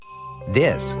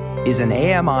This is an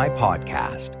AMI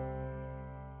podcast.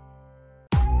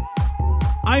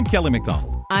 I'm Kelly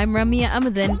McDonald. I'm Ramya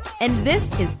Amadin, and this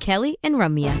is Kelly and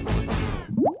Ramya.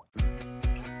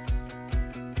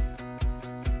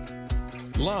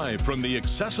 Live from the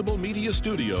Accessible Media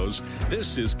Studios,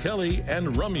 this is Kelly and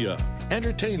Ramya.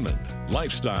 Entertainment,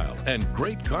 lifestyle, and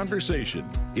great conversation.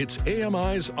 It's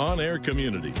AMI's on-air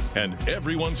community, and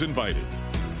everyone's invited.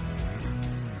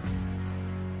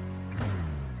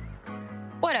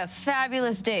 What a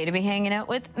fabulous day to be hanging out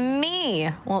with me.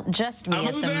 Well, just me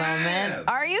at the moment.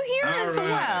 Are you here as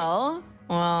well?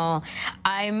 Well,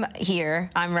 I'm here.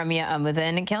 I'm Ramya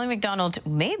Amadin, and Kelly McDonald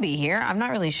may be here. I'm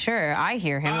not really sure. I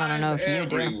hear him. I don't know if you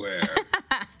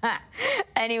do.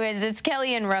 Anyways, it's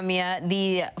Kelly and Ramya,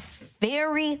 the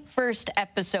very first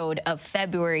episode of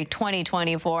February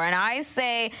 2024. And I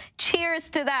say cheers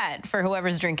to that for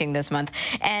whoever's drinking this month.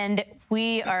 And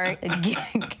we are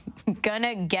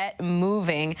gonna get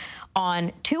moving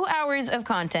on 2 hours of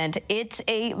content. It's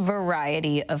a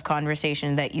variety of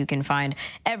conversation that you can find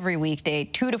every weekday,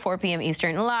 2 to 4 p.m.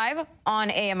 Eastern, live on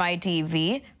AMI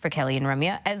TV for Kelly and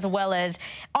Ramya, as well as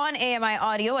on AMI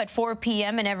Audio at 4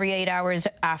 p.m. and every 8 hours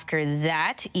after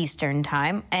that Eastern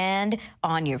time, and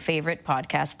on your favorite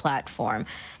podcast platform.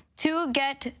 To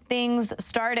get things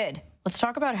started, let's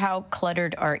talk about how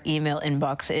cluttered our email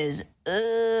inbox is.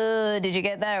 Did you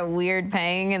get that weird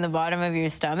pang in the bottom of your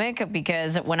stomach?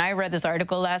 Because when I read this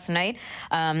article last night,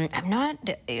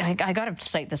 I got to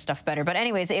cite this stuff better. But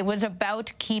anyways, it was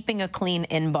about keeping a clean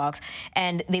inbox.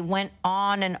 And they went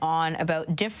on and on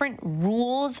about different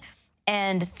rules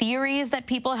and theories that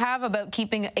people have about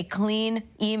keeping a clean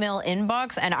email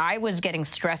inbox. And I was getting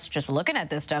stressed just looking at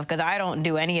this stuff because I don't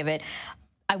do any of it.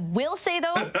 I will say,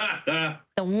 though,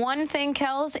 the one thing,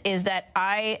 Kels, is that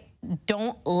I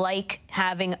don't like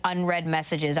having unread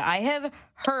messages. I have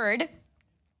heard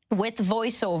with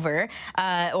voiceover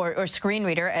or screen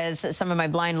reader, as some of my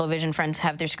blind low vision friends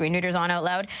have their screen readers on out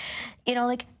loud,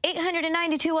 like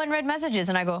 892 unread messages.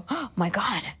 And I go, oh, my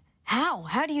God.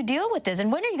 How do you deal with this?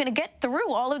 And when are you going to get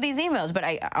through all of these emails? But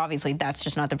obviously, that's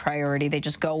just not the priority. They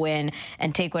just go in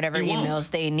and take whatever emails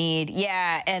they need.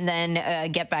 Yeah, and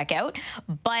then get back out.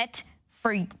 But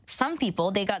for some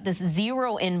people, they got this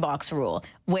zero inbox rule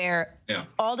where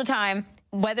all the time,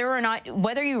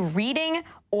 whether you're reading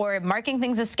or marking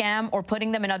things as spam or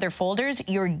putting them in other folders,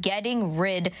 you're getting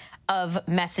rid of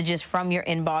messages from your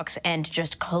inbox and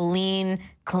just clean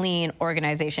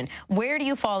organization. Where do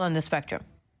you fall on the spectrum?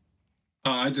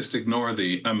 I just ignore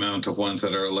the amount of ones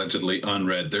that are allegedly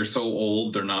unread. They're so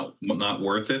old, they're not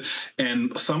worth it.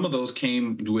 And some of those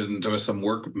came with there was some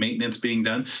work maintenance being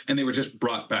done, and they were just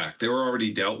brought back. They were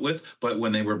already dealt with, but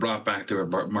when they were brought back, they were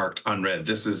marked unread.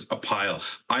 This is a pile.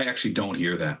 I actually don't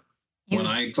hear that. When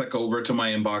I click over to my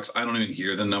inbox, I don't even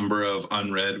hear the number of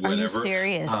unread, whatever. Are you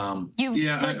serious? You've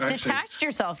detached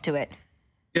yourself to it.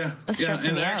 Yeah,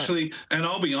 and actually, and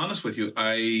I'll be honest with you,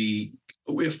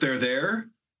 if they're there,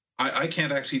 I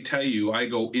can't actually tell you. I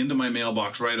go into my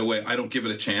mailbox right away. I don't give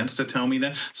it a chance to tell me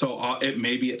that. So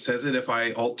maybe it says it if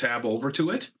I alt-tab over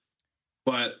to it.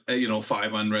 But,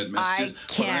 5 unread messages.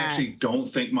 But I actually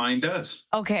don't think mine does.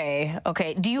 Okay.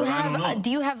 Do you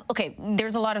have,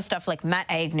 there's a lot of stuff like Matt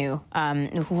Agnew,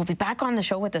 who will be back on the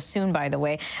show with us soon, by the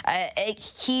way.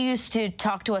 He used to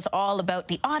talk to us all about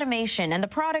the automation and the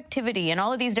productivity and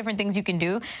all of these different things you can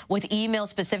do with email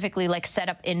specifically, like set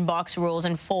up inbox rules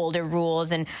and folder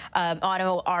rules and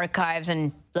auto archives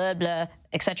and blah, blah,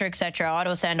 et cetera,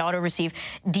 auto send, auto receive.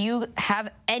 Do you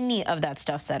have any of that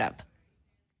stuff set up?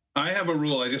 I have a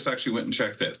rule. I just actually went and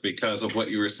checked it because of what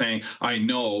you were saying. I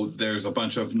know there's a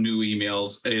bunch of new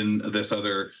emails in this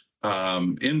other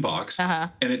inbox,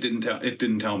 and it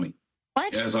didn't tell me.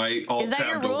 What? As I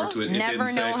alt-tabbed over to it,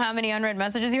 never know how many unread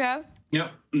messages you have?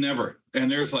 Yep, never.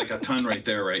 And there's like a ton right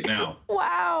there right now.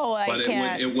 Wow, but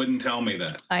it wouldn't tell me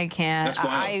that. I can't. That's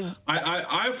why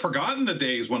I've forgotten the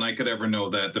days when I could ever know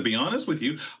that. To be honest with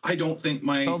you, I don't think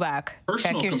my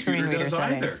personal check your screen reader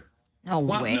settings. Either. No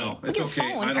way. No, it's your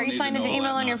okay. Phone. Are you signed into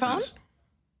email on your phone?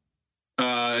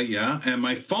 Yeah, and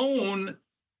my phone,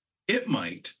 it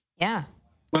might. Yeah.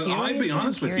 But I'll be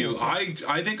honest with you, I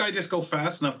think I just go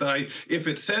fast enough that if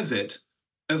it says it,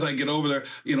 as I get over there,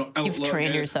 Outlook. You've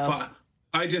trained yourself.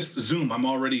 I just zoom. I'm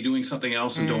already doing something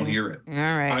else and don't hear it. All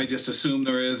right. I just assume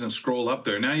there is and scroll up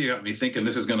there. Now you got me thinking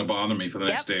this is going to bother me for the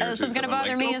next day or two. This is going to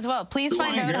bother me as well. Please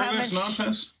find out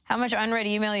how much unread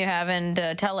email you have and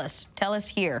tell us. Tell us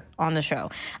here on the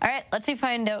show. All right, let's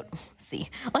find out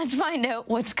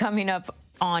what's coming up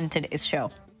on today's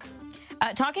show.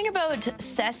 Talking about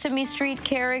Sesame Street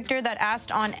character that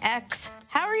asked on X,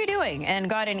 how are you doing? And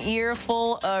got an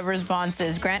earful of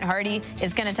responses. Grant Hardy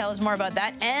is going to tell us more about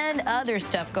that and other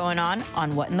stuff going on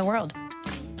What in the World.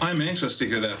 I'm anxious to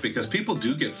hear that because people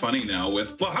do get funny now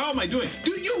with, well, how am I doing?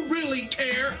 Do you really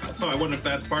care? So I wonder if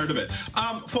that's part of it.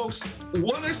 Folks,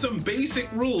 what are some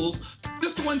basic rules,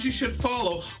 just the ones you should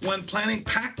follow when planning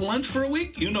packed lunch for a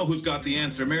week? You know who's got the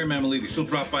answer. Mary Mammoliti. She'll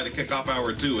drop by to kick off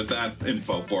hour 2 with that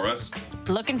info for us.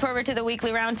 Looking forward to the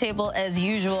weekly roundtable as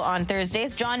usual on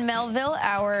Thursdays. John Melville,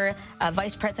 our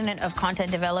Vice President of Content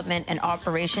Development and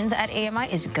Operations at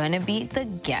AMI, is going to be the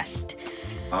guest.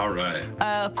 All right.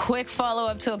 A quick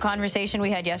follow-up to a conversation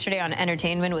we had yesterday on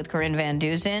entertainment with Corinne Van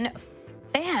Dusen.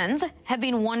 Fans have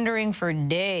been wondering for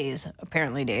days,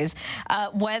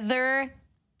 whether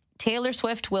Taylor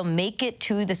Swift will make it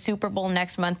to the Super Bowl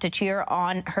next month to cheer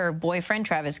on her boyfriend,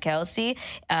 Travis Kelce,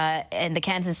 and the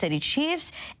Kansas City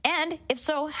Chiefs. And if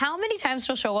so, how many times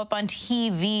she'll show up on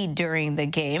TV during the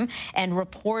game? And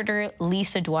reporter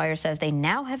Lisa Dwyer says they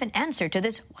now have an answer to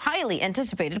this highly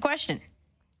anticipated question.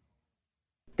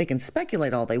 They can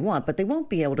speculate all they want, but they won't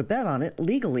be able to bet on it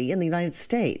legally in the United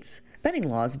States. Betting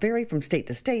laws vary from state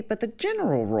to state, but the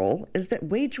general rule is that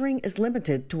wagering is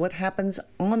limited to what happens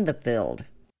on the field.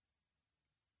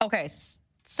 Okay,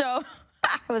 so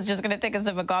I was just going to take a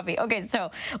sip of coffee. Okay, so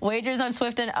wagers on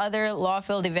Swift and other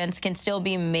law-filled events can still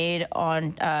be made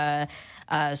on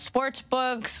sports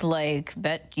books like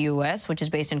BetUS, which is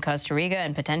based in Costa Rica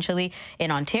and potentially in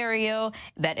Ontario.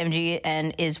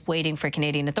 BetMGN is waiting for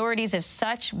Canadian authorities if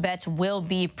such bets will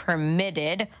be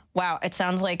permitted. Wow, it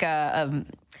sounds like an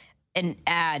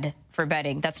ad for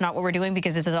betting. That's not what we're doing,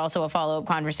 because this is also a follow-up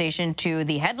conversation to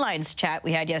the headlines chat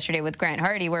we had yesterday with Grant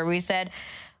Hardy, where we said,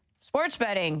 sports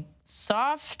betting,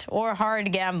 soft or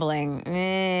hard gambling?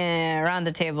 Around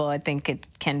the table, I think it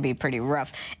can be pretty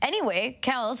rough. Anyway,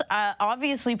 Kels,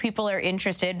 obviously people are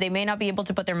interested. They may not be able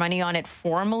to put their money on it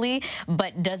formally,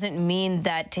 but doesn't mean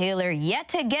that Taylor,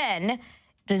 yet again,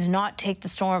 does not take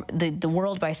the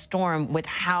world by storm with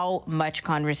how much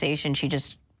conversation she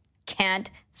just can't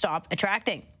stop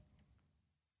attracting.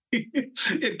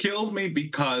 It kills me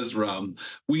because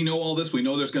we know all this. We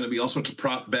know there's going to be all sorts of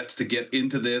prop bets to get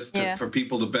into this for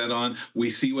people to bet on. We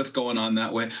see what's going on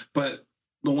that way. But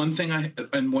the one thing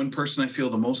one person I feel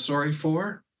the most sorry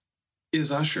for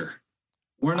is Usher.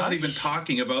 We're not even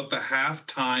talking about the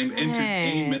halftime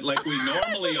entertainment like we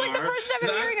normally are.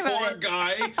 That poor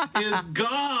guy is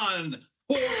gone.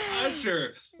 Poor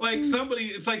Usher.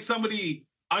 It's like somebody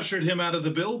ushered him out of the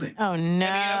building. Oh, no. And he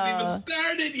hasn't even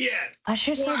started yet.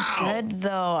 Usher's so good,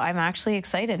 though. I'm actually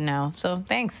excited now. So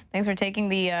thanks. Thanks for taking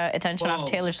the attention off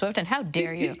Taylor Swift. And how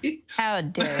dare you? How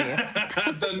dare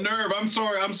you? The nerve. I'm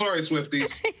sorry, Swifties.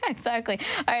 Exactly.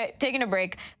 All right, taking a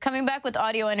break. Coming back with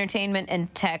audio entertainment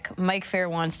and tech, Mike Feir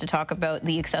wants to talk about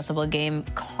the accessible game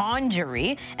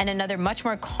Conjury and another much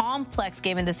more complex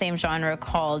game in the same genre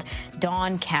called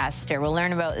Dawncaster. We'll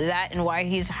learn about that and why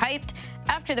he's hyped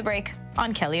after the break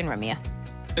on Kelly and Ramya.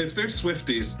 If they're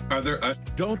Swifties, are there...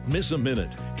 Don't miss a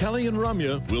minute. Kelly and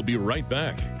Ramya will be right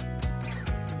back.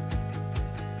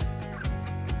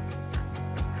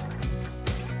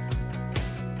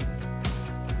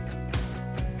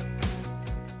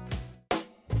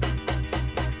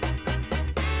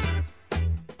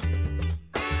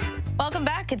 Welcome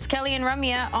back. It's Kelly and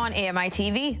Ramya on AMI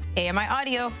TV, AMI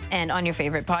Audio, and on your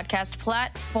favorite podcast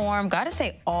platform. Gotta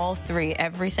say all three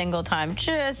every single time,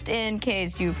 just in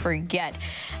case you forget.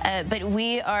 But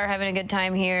we are having a good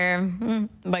time here.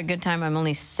 By good time, I'm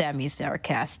only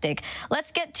semi-sarcastic.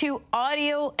 Let's get to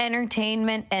audio,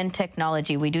 entertainment, and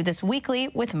technology. We do this weekly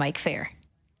with Mike Feir.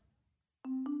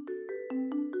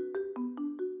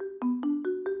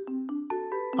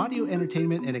 Audio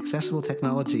entertainment and accessible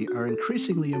technology are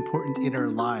increasingly important in our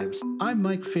lives. I'm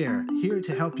Mike Feir, here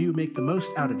to help you make the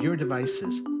most out of your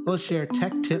devices. We'll share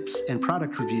tech tips and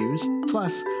product reviews.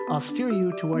 Plus, I'll steer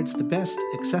you towards the best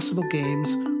accessible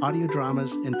games, audio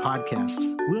dramas, and podcasts.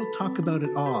 We'll talk about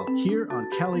it all here on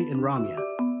Kelly and Ramya.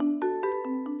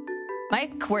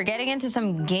 Mike, we're getting into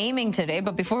some gaming today,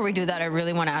 but before we do that, I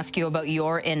really want to ask you about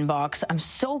your inbox. I'm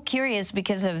so curious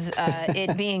because of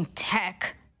it being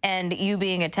tech and you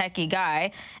being a techie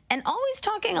guy and always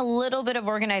talking a little bit of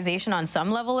organization on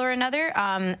some level or another.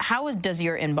 How does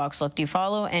your inbox look? Do you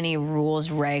follow any rules,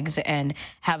 regs, and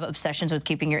have obsessions with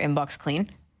keeping your inbox clean?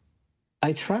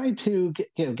 I try to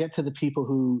get to the people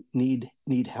who need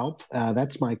help.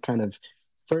 That's my kind of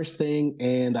first thing.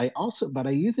 And I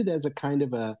use it as a kind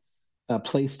of a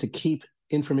place to keep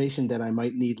information that I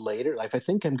might need later. Like if I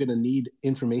think I'm going to need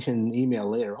information in an email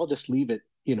later, I'll just leave it,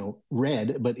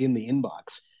 read, but in the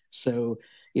inbox. So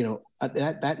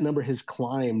that number has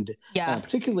climbed,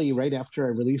 particularly right after I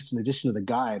released an edition of the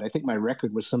guide. I think my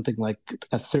record was something like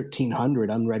 1,300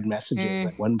 unread messages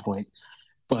at one point.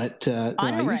 But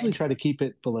I usually try to keep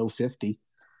it below 50.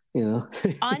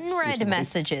 Unread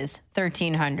messages,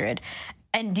 1,300.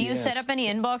 And do you set up any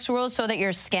inbox rules so that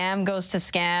your scam goes to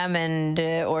scam and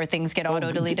or things get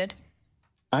auto-deleted?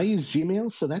 I use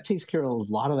Gmail, so that takes care of a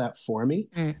lot of that for me.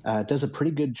 It does a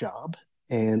pretty good job.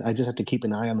 And I just have to keep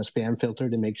an eye on the spam filter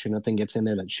to make sure nothing gets in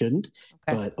there that shouldn't.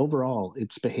 Okay. But overall,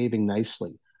 it's behaving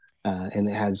nicely, and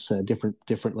it has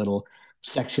different little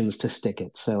sections to stick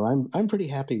it. So I'm pretty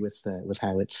happy with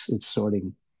how it's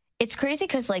sorting. It's crazy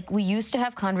because we used to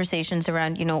have conversations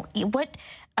around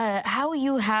how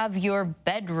you have your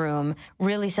bedroom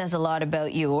really says a lot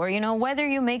about you, or whether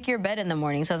you make your bed in the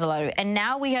morning says a lot of it. And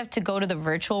now we have to go to the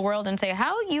virtual world and say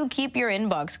how you keep your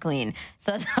inbox clean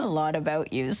says a lot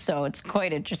about you. So it's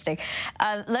quite interesting.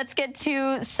 Let's get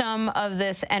to some of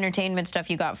this entertainment stuff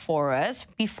you got for us.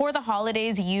 Before the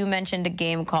holidays, you mentioned a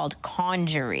game called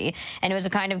Conjury, and it was a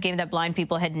kind of game that blind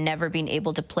people had never been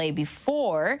able to play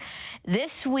before.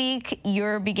 This week,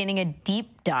 you're beginning a deep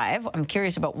dive. I'm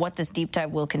curious about what this deep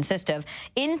dive will consist of,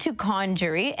 into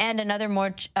Conjury and another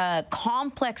more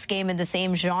complex game in the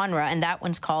same genre, and that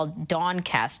one's called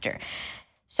Dawncaster.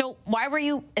 So why were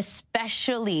you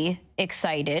especially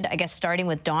excited, I guess starting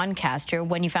with Dawncaster,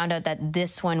 when you found out that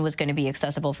this one was going to be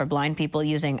accessible for blind people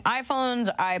using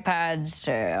iPhones, iPads,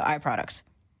 iProducts?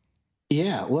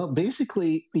 Yeah, well,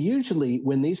 basically, usually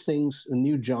when these things, a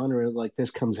new genre like this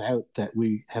comes out that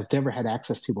we have never had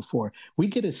access to before, we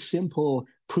get a simple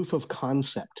proof of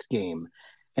concept game,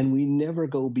 and we never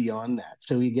go beyond that.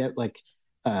 So we get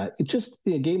just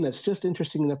a game that's just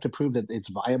interesting enough to prove that it's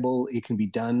viable, it can be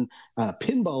done.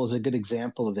 Pinball is a good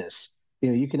example of this.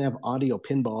 You can have audio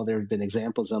pinball. There have been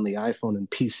examples on the iPhone and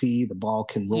PC. The ball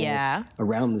can roll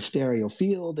around the stereo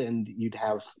field, and you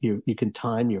can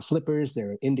time your flippers.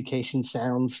 There are indication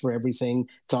sounds for everything.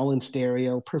 It's all in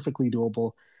stereo, perfectly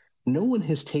doable. No one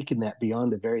has taken that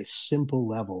beyond a very simple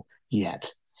level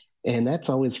yet, and that's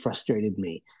always frustrated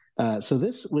me. So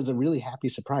this was a really happy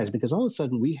surprise, because all of a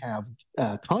sudden we have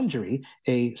Conjury,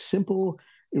 a simple,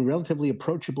 relatively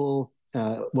approachable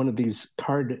one of these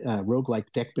roguelike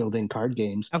deck building card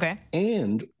games. Okay.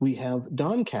 And we have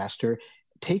Dawncaster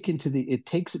it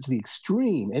takes it to the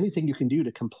extreme. Anything you can do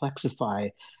to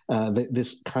complexify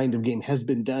this kind of game has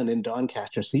been done in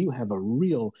Dawncaster. So you have a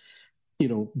real,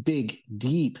 big,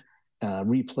 deep,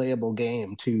 replayable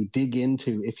game to dig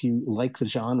into if you like the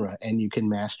genre and you can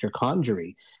master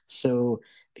Conjury. So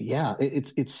yeah,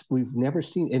 it's we've never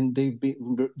seen, and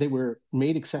they were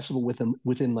made accessible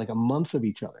within like a month of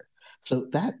each other. So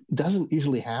that doesn't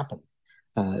usually happen.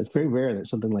 It's very rare that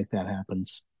something like that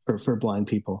happens for blind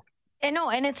people. And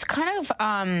no, and it's kind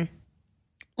of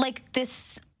like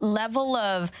this level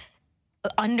of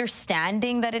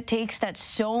understanding that it takes, that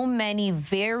so many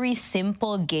very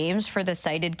simple games for the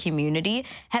sighted community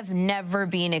have never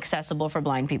been accessible for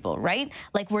blind people, right?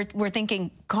 Like we're thinking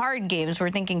card games,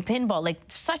 we're thinking pinball, like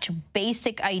such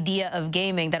basic idea of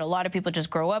gaming that a lot of people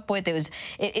just grow up with.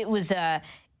 It was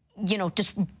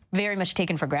just very much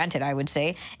taken for granted, I would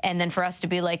say. And then for us to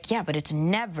be like, yeah, but it's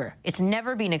never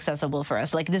been accessible for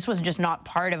us. Like this was just not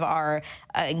part of our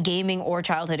gaming or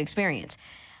childhood experience.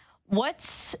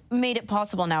 What's made it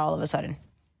possible now all of a sudden?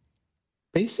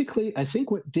 Basically, I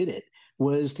think what did it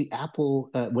was the Apple,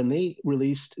 when they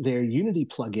released their Unity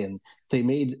plugin, they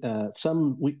made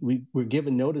we were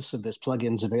given notice of this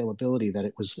plugin's availability, that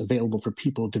it was available for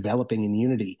people developing in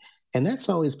Unity. And that's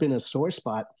always been a sore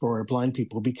spot for blind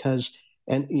people because,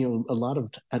 a lot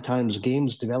of times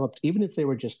games developed, even if they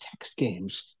were just text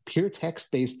games, pure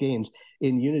text-based games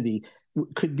in Unity,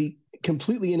 could be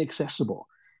completely inaccessible.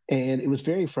 And it was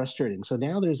very frustrating. So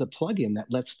now there's a plugin that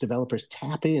lets developers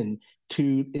tap in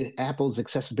to Apple's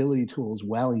accessibility tools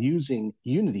while using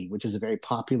Unity, which is a very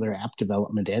popular app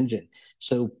development engine.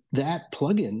 So that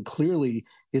plugin clearly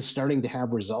is starting to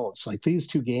have results. Like these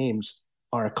two games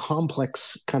are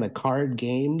complex kind of card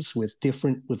games with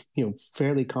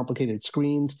fairly complicated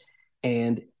screens,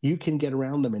 and you can get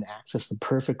around them and access them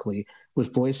perfectly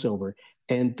with VoiceOver.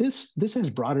 And this has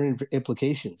broader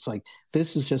implications. Like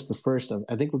this is just the first of,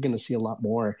 I think we're going to see a lot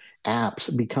more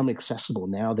apps become accessible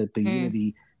now that the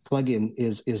Unity plugin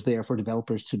is there for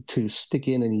developers to stick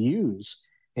in and use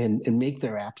and make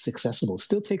their apps accessible.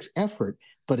 Still takes effort,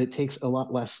 but it takes a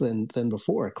lot less than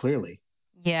before, clearly.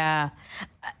 Yeah.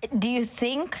 Do you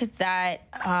think that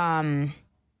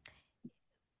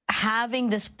having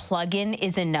this plugin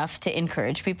is enough to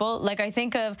encourage people? Like, I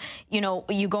think of,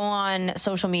 you go on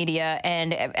social media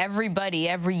and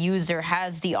every user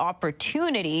has the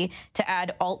opportunity to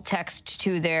add alt text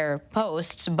to their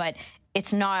posts, but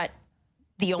it's not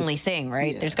the only thing,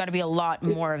 right? Yeah. There's got to be a lot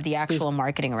more of the actual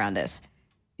marketing around this.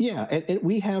 Yeah, and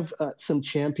we have some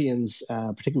champions,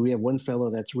 particularly we have one fellow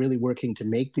that's really working to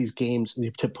make these games,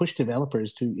 to push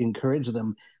developers, to encourage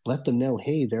them, let them know,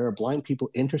 hey, there are blind people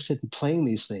interested in playing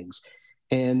these things.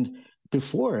 And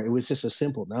before, it was just a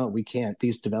simple, no, we can't.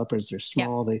 These developers, they're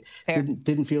small. They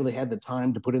didn't feel they had the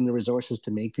time to put in the resources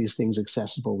to make these things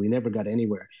accessible. We never got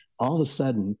anywhere. All of a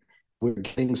sudden, we're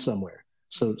getting somewhere.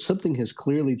 So something has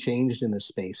clearly changed in this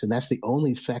space, and that's the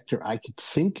only factor I could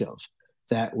think of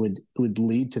that would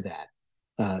lead to that,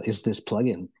 is this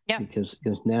plugin. Yeah. Because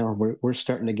now we're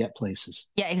starting to get places.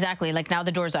 Yeah, exactly. Like now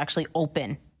the door's actually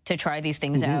open to try these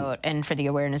things out and for the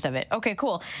awareness of it. Okay,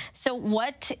 cool. So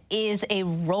what is a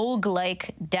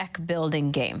roguelike deck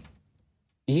building game?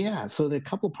 Yeah, so there are a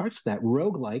couple parts of that.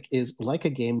 Roguelike is like a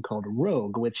game called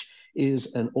Rogue, which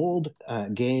is an old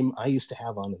game I used to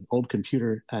have on an old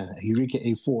computer, Eureka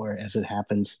A4 as it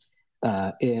happens.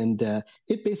 And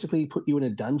it basically put you in a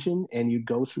dungeon, and you'd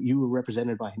go through, you were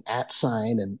represented by an @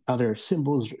 sign, and other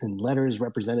symbols and letters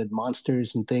represented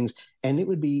monsters and things. And it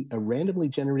would be a randomly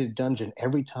generated dungeon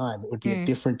every time. It would be a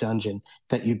different dungeon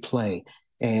that you'd play.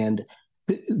 And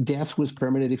death was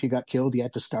permanent. If you got killed, you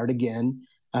had to start again.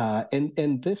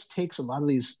 And this takes a lot of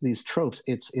these tropes.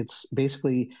 It's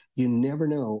basically, you never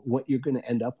know what you're going to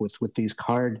end up with these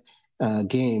card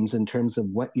games in terms of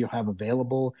what you have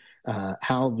available,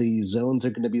 how the zones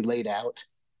are going to be laid out,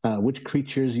 which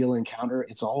creatures you'll encounter.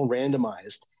 It's all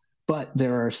randomized, but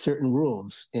there are certain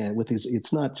rules with these.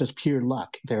 It's not just pure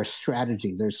luck. There's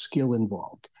strategy, there's skill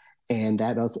involved. And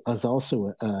that is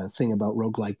also a thing about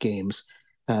roguelike games.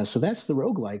 So that's the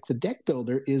roguelike. The deck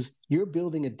builder is you're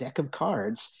building a deck of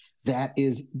cards that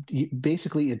is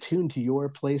basically attuned to your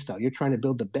playstyle. You're trying to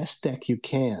build the best deck you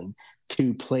can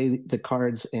to play the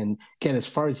cards and get as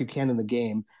far as you can in the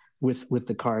game with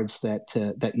the cards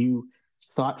that you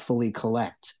thoughtfully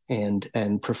collect and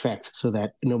perfect, so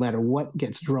that no matter what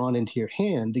gets drawn into your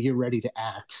hand, you're ready to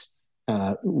act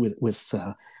with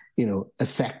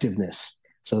effectiveness.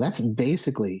 So that's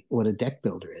basically what a deck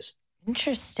builder is.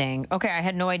 Interesting. Okay, I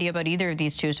had no idea about either of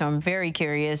these two, so I'm very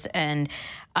curious. And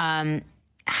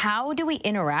how do we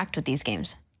interact with these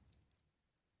games?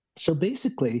 So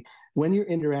basically, when you're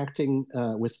interacting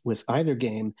with either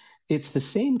game, it's the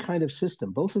same kind of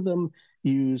system. Both of them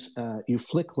use, you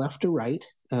flick left or right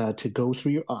to go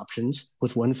through your options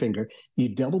with one finger. You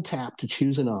double tap to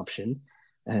choose an option,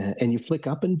 and you flick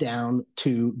up and down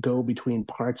to go between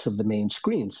parts of the main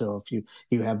screen. So if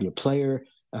you have your player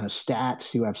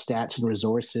stats, you have stats and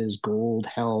resources, gold,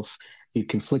 health. You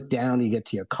can flick down, you get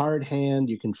to your card hand.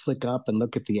 You can flick up and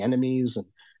look at the enemies and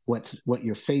what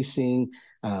you're facing.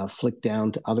 Flick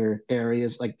down to other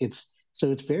areas.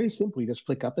 So it's very simple. You just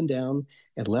flick up and down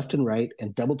and left and right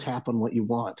and double tap on what you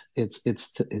want. It's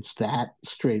that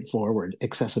straightforward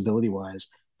accessibility wise,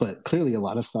 but clearly a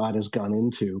lot of thought has gone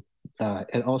into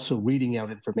and also reading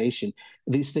out information.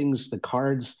 These things, the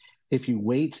cards, if you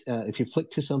wait, if you flick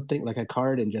to something like a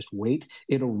card and just wait,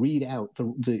 it'll read out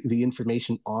the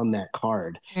information on that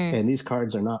card. And these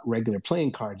cards are not regular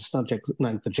playing cards. It's not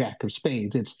like the Jack of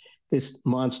Spades. It's this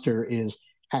monster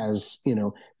has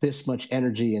this much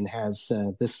energy and has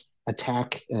this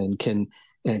attack and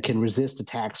can resist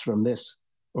attacks from this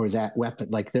or that weapon.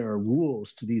 Like, there are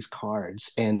rules to these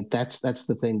cards, and that's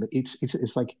the thing. But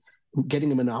it's like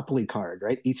getting a Monopoly card,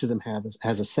 right? Each of them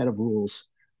has a set of rules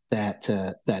that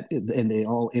and they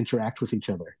all interact with each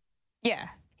other. Yeah.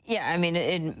 I mean,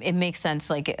 it makes sense.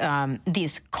 Like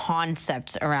these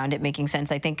concepts around it making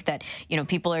sense. I think that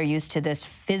people are used to this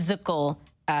physical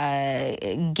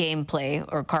gameplay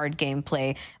or card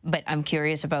gameplay, but I'm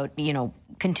curious about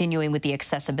continuing with the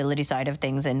accessibility side of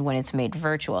things and when it's made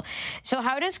virtual. So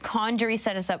how does Conjury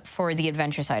set us up for the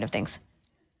adventure side of things?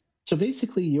 So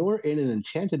basically, you're in an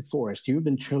enchanted forest. You've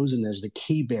been chosen as the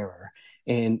key bearer,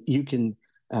 and you can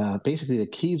basically, the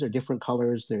keys are different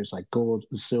colors. There's like gold,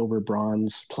 silver,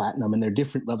 bronze, platinum, and they're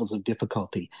different levels of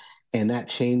difficulty, and that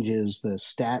changes the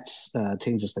stats,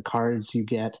 changes the cards you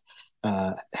get.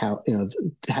 How it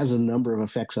has a number of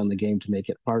effects on the game to make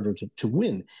it harder to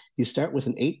win. You start with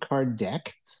an 8-card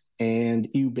deck, and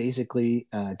you basically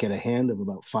get a hand of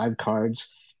about 5 cards,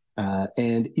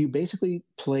 and you basically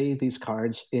play these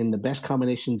cards in the best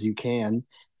combinations you can,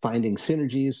 finding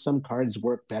synergies. Some cards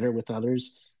work better with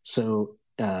others, so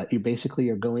you basically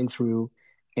are going through,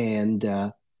 and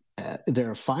there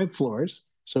are 5 floors.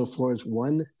 So floors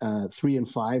 1, 3, and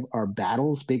 5 are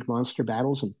battles, big monster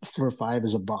battles, and floor 5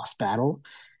 is a boss battle.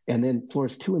 And then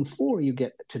floors 2 and 4, you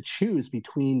get to choose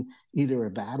between either a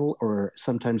battle or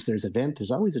sometimes there's an event.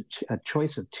 There's always a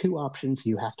choice of 2 options.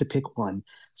 You have to pick one.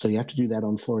 So you have to do that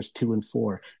on floors 2 and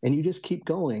 4. And you just keep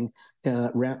going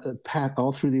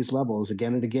all through these levels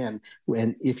again and again.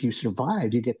 And if you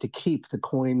survive, you get to keep the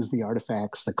coins, the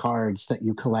artifacts, the cards that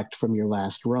you collect from your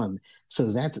last run. So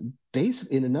that's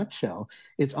in a nutshell.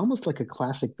 It's almost like a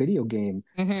classic video game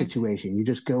situation. You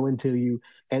just go until you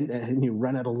and you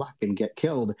run out of luck and get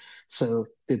killed. So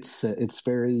it's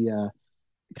very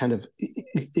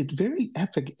it's very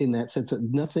epic in that sense that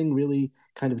nothing really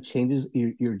kind of changes.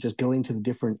 You're just going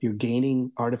to you're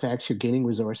gaining artifacts, you're gaining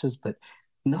resources, but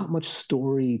not much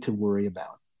story to worry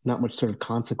about, not much sort of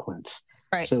consequence.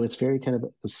 Right. So it's very kind of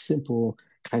a simple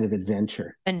kind of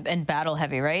adventure. And battle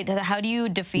heavy, right? How do you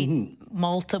defeat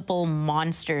multiple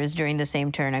monsters during the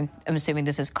same turn? I'm assuming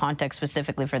this is context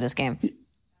specifically for this game.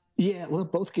 Yeah, well,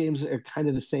 both games are kind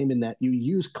of the same in that you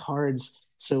use cards.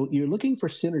 So you're looking for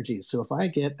synergies. So if I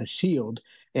get a shield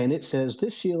and it says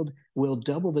this shield will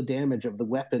double the damage of the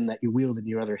weapon that you wield in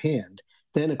your other hand,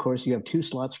 then, of course, you have 2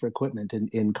 slots for equipment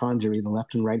in Conjury, the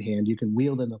left and right hand. You can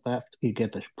wield in the left. You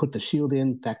get to put the shield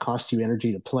in. That costs you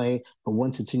energy to play. But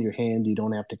once it's in your hand, you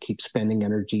don't have to keep spending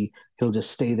energy. It'll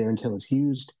just stay there until it's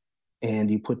used. And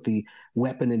you put the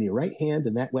weapon in your right hand,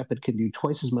 and that weapon can do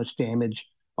twice as much damage.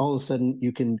 All of a sudden,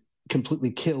 you can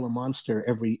completely kill a monster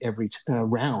every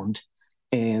round.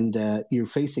 And you're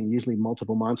facing usually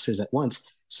multiple monsters at once.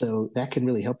 So that can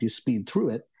really help you speed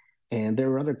through it. And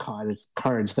there are other cards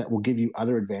that will give you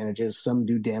other advantages. Some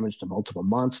do damage to multiple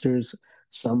monsters.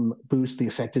 Some boost the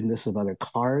effectiveness of other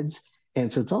cards.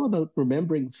 And so it's all about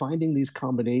finding these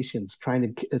combinations,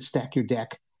 trying to stack your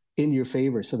deck in your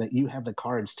favor so that you have the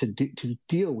cards to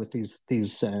deal with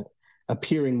these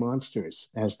appearing monsters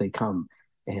as they come.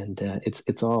 And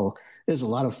there's a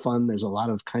lot of fun. There's a lot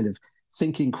of kind of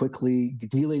thinking quickly,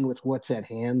 dealing with what's at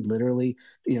hand, literally,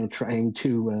 trying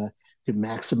to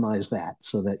maximize that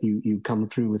so that you come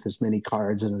through with as many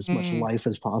cards and as much life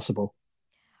as possible.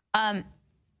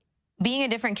 Being a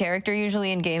different character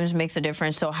usually in games makes a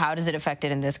difference. So how does it affect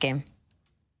it in this game?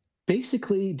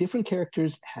 Basically, different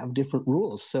characters have different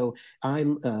rules. So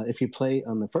if you play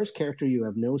on the first character, you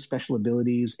have no special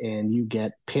abilities and you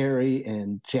get parry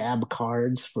and jab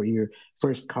cards for your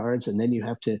first cards. And then you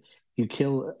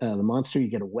kill the monster, you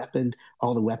get a weapon.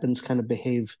 All the weapons kind of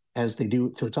behave as they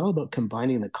do. So it's all about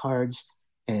combining the cards,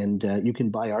 and you can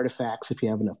buy artifacts if you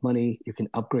have enough money. You can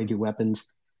upgrade your weapons.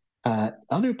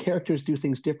 Other characters do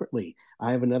things differently. I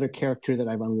have another character that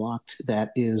I've unlocked that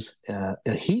is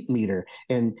a heat meter,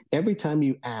 and every time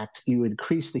you act, you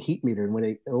increase the heat meter, and when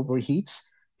it overheats,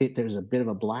 there's a bit of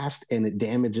a blast and it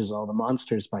damages all the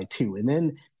monsters by 2. And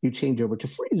then you change over to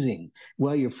freezing.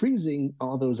 While you're freezing,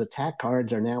 all those attack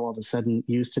cards are now all of a sudden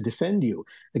used to defend you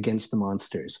against the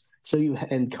monsters. So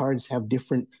and cards have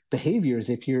different behaviors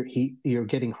if you're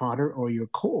getting hotter or you're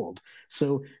cold.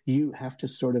 So you have to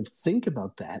sort of think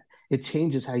about that. It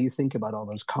changes how you think about all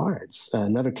those cards.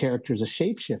 Another character is a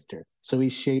shapeshifter. So he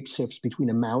shapeshifts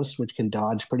between a mouse, which can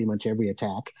dodge pretty much every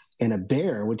attack, and a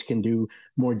bear, which can do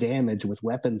more damage with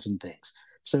weapons and things.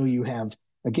 So you have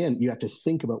to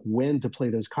think about when to play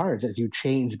those cards as you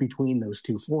change between those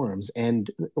 2 forms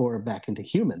or back into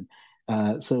human.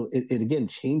 So it again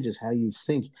changes how you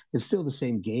think. It's still the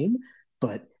same game,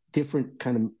 but different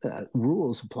kind of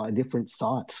rules apply, different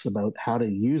thoughts about how to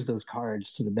use those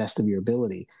cards to the best of your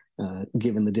ability,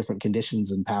 given the different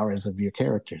conditions and powers of your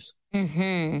characters.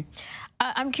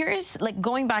 I'm curious,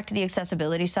 going back to the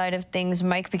accessibility side of things,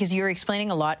 Mike, because you're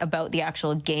explaining a lot about the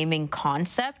actual gaming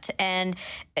concept, and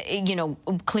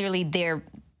clearly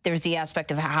there's the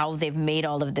aspect of how they've made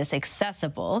all of this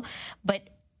accessible, but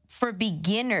for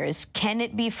beginners, can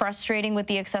it be frustrating with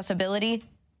the accessibility,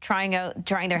 trying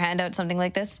their hand out something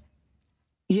like this?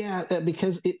 Yeah,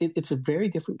 because it's a very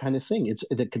different kind of thing.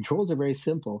 The controls are very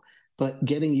simple, but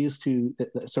getting used to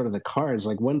sort of the cards.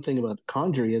 Like one thing about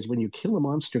Conjury is when you kill a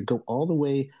monster, go all the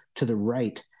way to the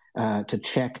right to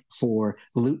check for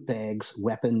loot bags,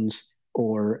 weapons,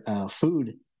 or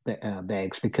food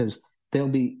bags, because they'll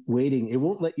be waiting. It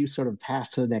won't let you sort of pass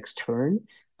to the next turn.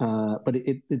 But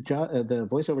the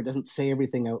voiceover doesn't say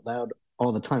everything out loud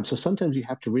all the time. So sometimes you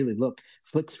have to really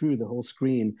flick through the whole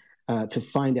screen to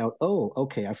find out, oh,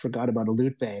 okay, I forgot about a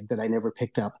loot bag that I never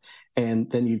picked up.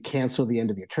 And then you cancel the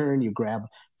end of your turn. You grab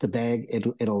the bag.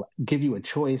 It'll give you a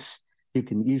choice. You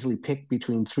can usually pick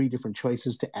between 3 different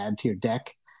choices to add to your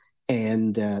deck.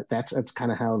 And that's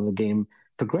kind of how the game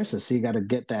progresses. So you got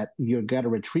to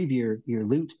retrieve your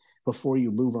loot before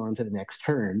you move on to the next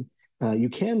turn. You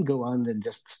can go on and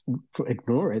just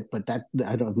ignore it, but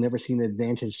I've never seen an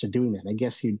advantage to doing that. I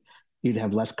guess you'd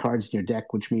have less cards in your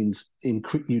deck, which means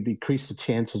you'd decrease the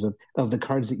chances of the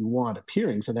cards that you want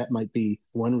appearing. So that might be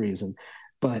one reason.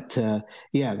 But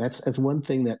that's one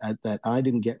thing that I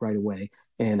didn't get right away.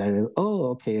 And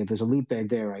okay, there's a loot bag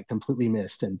there I completely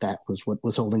missed, and that was what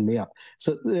was holding me up.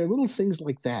 So there are little things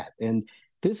like that. And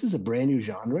this is a brand new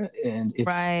genre, and it's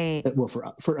right. Well,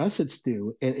 for us, it's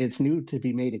new. It's new to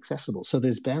be made accessible. So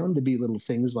there's bound to be little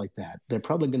things like that. They're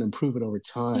probably going to improve it over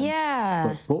time. Yeah.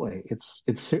 But boy, it's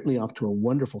certainly off to a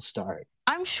wonderful start.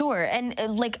 I'm sure. And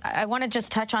I want to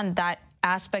just touch on that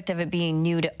aspect of it being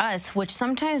new to us, which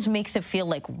sometimes makes it feel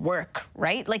like work,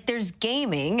 right? Like there's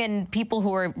gaming and people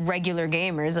who are regular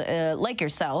gamers like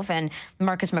yourself and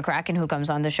Marcus McCracken, who comes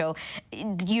on the show,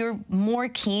 you're more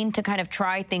keen to kind of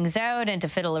try things out and to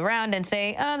fiddle around and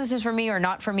say, this is for me or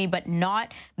not for me, but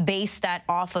not base that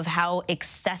off of how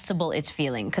accessible it's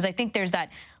feeling. Because I think there's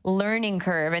that learning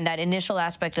curve and that initial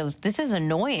aspect of this is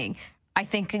annoying. I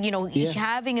think,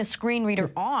 having a screen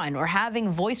reader on or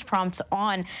having voice prompts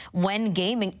on when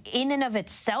gaming in and of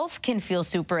itself can feel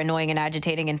super annoying and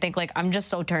agitating and think like, I'm just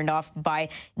so turned off by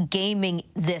gaming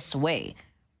this way.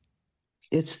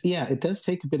 It does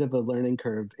take a bit of a learning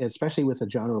curve, especially with a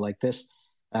genre like this.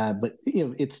 But,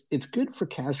 it's good for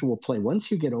casual play. Once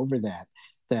you get over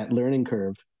that learning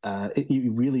curve,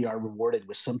 you really are rewarded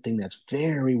with something that's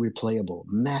very replayable,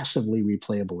 massively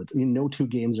replayable. No two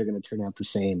games are going to turn out the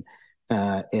same.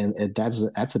 And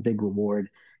that's a big reward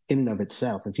in and of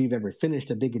itself. If you've ever finished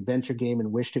a big adventure game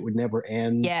and wished it would never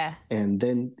end, and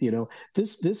then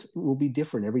this will be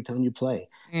different every time you play.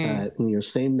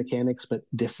 Same mechanics but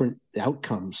different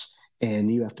outcomes, and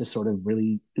you have to sort of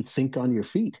really think on your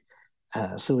feet.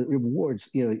 So it rewards.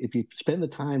 If you spend the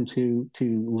time to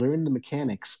learn the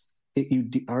mechanics, you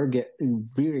get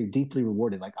very deeply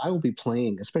rewarded. Like I will be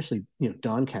playing, especially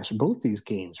Dawncaster, both these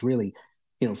games really,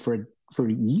 for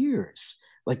years.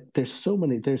 Like there's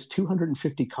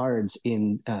 250 cards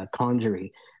in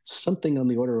Conjury, something on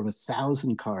the order of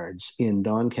 1,000 cards in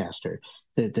Dawncaster.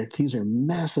 These are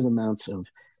massive amounts of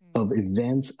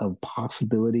events, of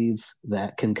possibilities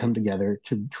that can come together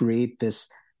to create this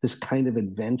kind of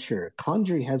adventure.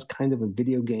 Conjury has kind of a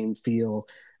video game feel,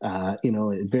 a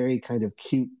very kind of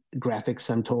cute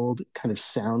graphics, I'm told, kind of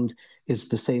sound is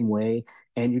the same way.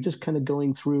 And you're just kind of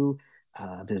going through.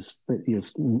 There's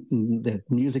the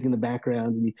music in the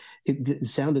background. The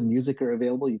sound and music are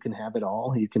available. You can have it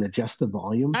all. You can adjust the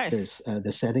volume. Nice. There's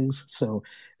the settings. So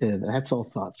that's all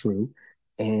thought through.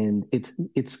 And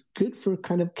it's good for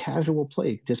kind of casual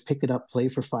play. Just pick it up, play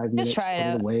for 5 minutes, just try it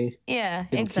out. Away. Yeah,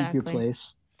 It'll exactly. Keep your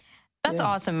place. That's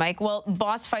awesome, Mike. Well,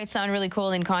 boss fights sound really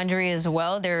cool in Conjury as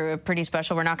well. They're pretty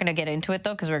special. We're not going to get into it,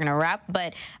 though, because we're going to wrap.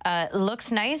 But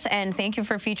looks nice, and thank you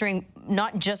for featuring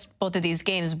not just both of these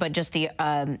games, but just the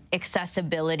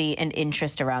accessibility and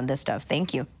interest around this stuff.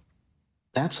 Thank you.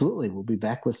 Absolutely. We'll be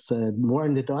back with more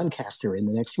into Dawncaster in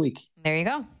the next week. There you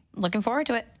go. Looking forward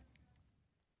to it.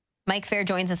 Mike Feir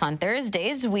joins us on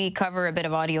Thursdays. We cover a bit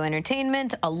of audio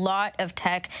entertainment, a lot of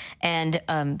tech, and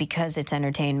because it's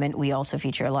entertainment, we also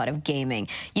feature a lot of gaming.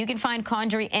 You can find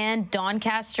Conjury and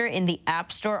Dawncaster in the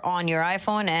App Store on your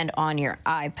iPhone and on your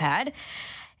iPad.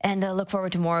 And look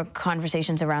forward to more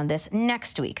conversations around this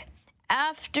next week.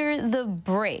 After the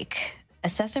break, a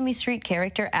Sesame Street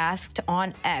character asked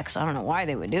on X, I don't know why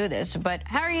they would do this, but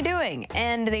how are you doing?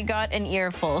 And they got an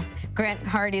earful. Grant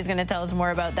Hardy is going to tell us more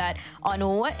about that on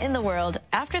What in the World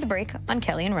after the break on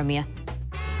Kelly and Ramya.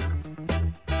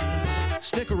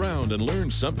 Stick around and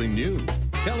learn something new.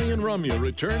 Kelly and Ramya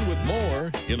return with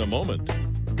more in a moment.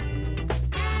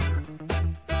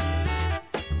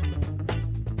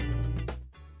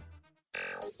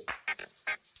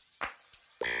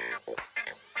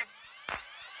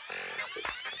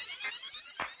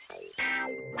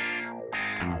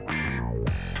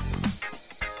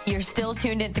 You're still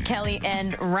tuned in to Kelly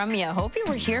and Ramya. Hope you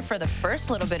were here for the first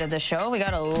little bit of the show. We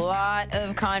got a lot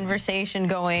of conversation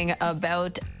going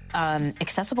about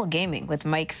accessible gaming with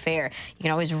Mike Feir. You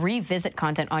can always revisit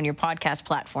content on your podcast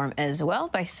platform as well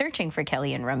by searching for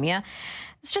Kelly and Ramya.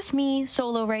 It's just me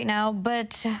solo right now,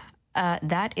 but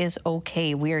that is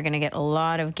okay. We are going to get a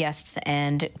lot of guests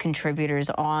and contributors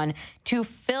on to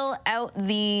fill out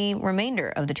the remainder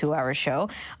of the 2-hour show.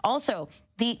 Also,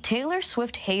 the Taylor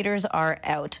Swift haters are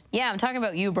out. Yeah, I'm talking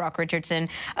about you, Brock Richardson.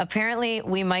 Apparently,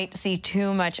 we might see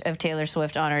too much of Taylor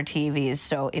Swift on our TVs.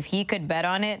 So if he could bet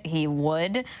on it, he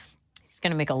would. He's going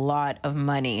to make a lot of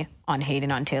money on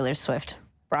hating on Taylor Swift.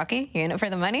 Brocky, you in it for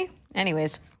the money?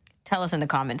 Anyways, tell us in the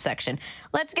comment section.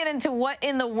 Let's get into What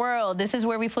in the World. This is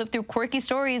where we flip through quirky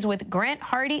stories with Grant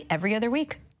Hardy every other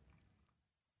week.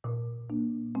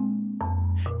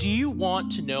 Do you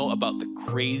want to know about the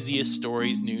craziest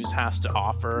stories news has to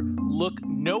offer? Look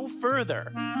no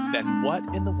further than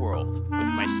What in the World with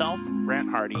myself, Grant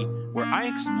Hardy, where I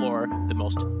explore the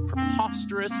most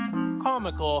preposterous,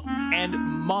 comical, and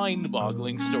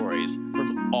mind-boggling stories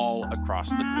from all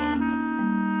across the globe.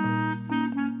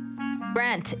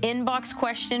 Grant, inbox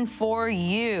question for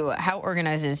you. How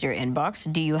organized is your inbox?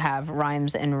 Do you have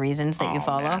rhymes and reasons that you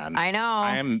follow? Man. I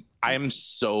know. I am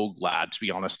so glad, to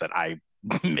be honest, that I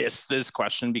missed this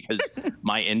question because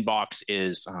my inbox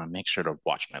is, make sure to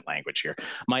watch my language here.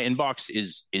 My inbox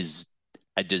is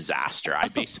a disaster. I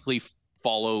basically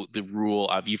follow the rule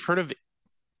of, you've heard of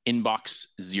inbox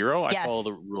zero? I follow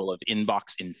the rule of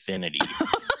inbox infinity.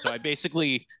 So I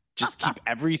basically just keep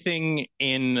everything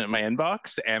in my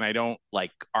inbox and I don't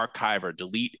like archive or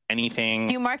delete anything.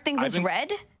 Do you mark things as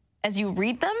read as you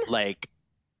read them? Like,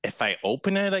 if I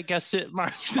open it, I guess it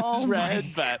marks as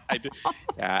read, but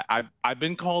I've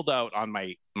been called out on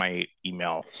my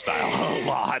email style a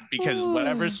lot because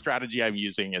whatever strategy I'm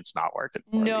using, it's not working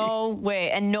for me. No way.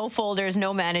 And no folders,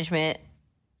 no management,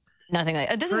 nothing like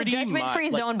that. This is a judgment-free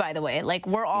zone, by the way. Like,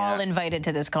 we're all invited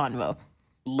to this convo.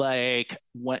 Like,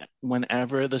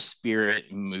 whenever the spirit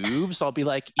moves, I'll be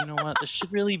like, you know what? This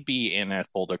should really be in a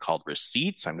folder called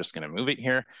receipts. I'm just going to move it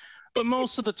here. But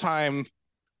most of the time,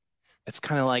 it's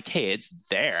kind of like, hey, it's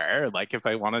there. Like, if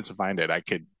I wanted to find it,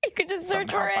 you could just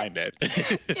search for it. Find it.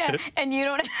 Yeah, and you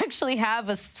don't actually have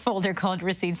a folder called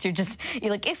receipts. You're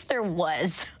like, if there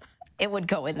was, it would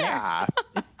go in there. Yeah,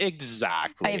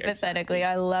 exactly. Hypothetically,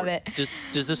 I love it.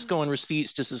 Does this go in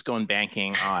receipts? Does this go in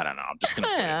banking? Oh, I don't know. I'm just going to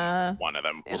put in one of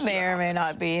them. It may or may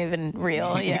not be even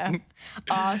real. Yeah.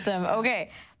 Awesome. Okay,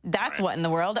 that's What in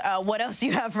the World. What else do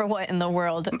you have for What in the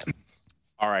World?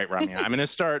 All right, Ramya, I'm going to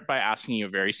start by asking you a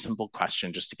very simple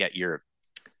question just to get your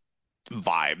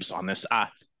vibes on this.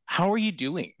 How are you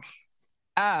doing?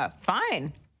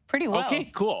 Fine. Pretty well.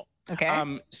 Okay, cool.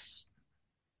 Okay.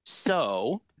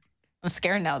 So I'm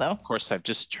scared now, though. Of course, I've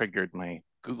just triggered my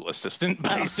Google Assistant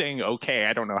by saying, okay,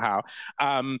 I don't know how.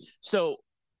 So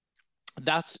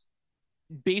that's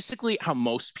basically how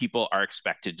most people are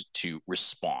expected to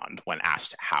respond when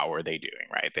asked, how are they doing,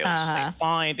 right? They'll just say,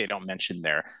 fine. They don't mention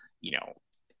their,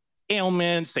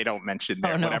 ailments. They don't mention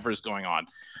their whatever's going on.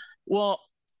 Well,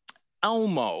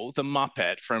 Elmo, the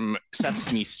Muppet from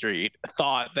Sesame Street,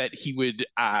 thought that he would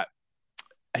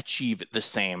achieve the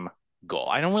same goal.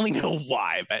 I don't really know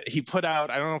why, but he put out,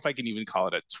 I don't know if I can even call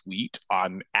it a tweet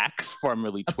on X,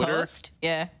 formerly Twitter. A post?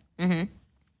 Yeah.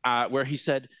 Mm-hmm. Where he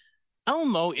said,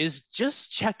 Elmo is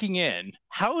just checking in.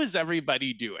 How is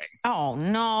everybody doing? Oh,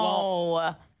 no.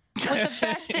 Well, with the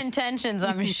best intentions,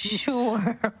 I'm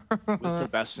sure. With the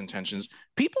best intentions.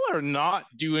 People are not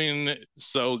doing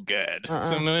so good. So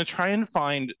I'm going to try and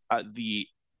find the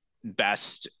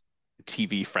best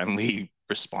TV-friendly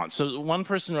response. So one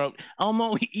person wrote,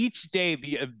 Elmo, each day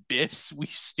the abyss we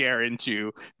stare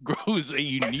into grows a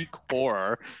unique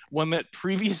horror, one that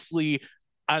previously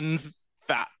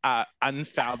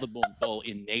unfathomable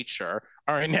in nature,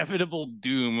 our inevitable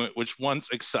doom, which once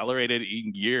accelerated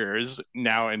in years,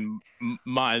 now in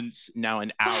months, now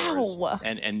in hours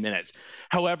and minutes.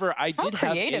 However, I did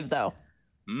I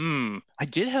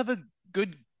did have a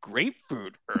good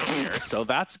grapefruit earlier, so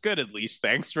that's good at least.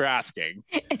 Thanks for asking.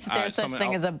 Is there such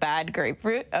thing as a bad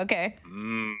grapefruit? Okay.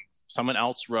 Someone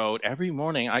else wrote, every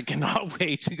morning I cannot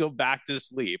wait to go back to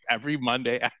sleep. Every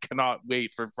Monday I cannot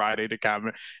wait for Friday to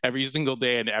come. Every single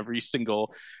day and every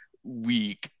single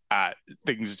week,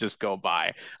 things just go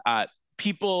by.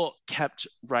 People kept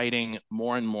writing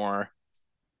more and more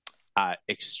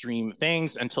extreme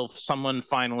things until someone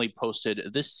finally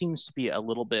posted, this seems to be a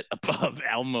little bit above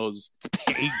Elmo's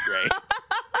pay grade.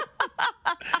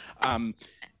 And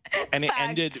it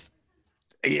ended...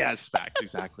 Yes, facts,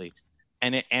 exactly.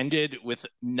 And it ended with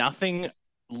nothing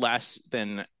less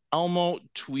than Elmo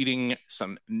tweeting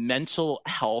some mental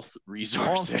health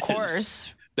resources. Of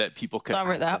course. That people could saw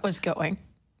where that was going.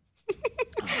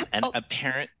 And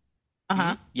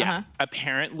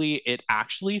apparently it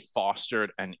actually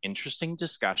fostered an interesting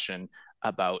discussion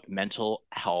about mental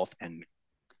health and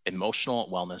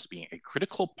emotional wellness being a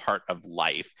critical part of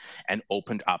life, and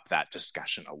opened up that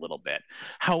discussion a little bit.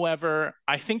 However,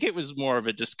 I think it was more of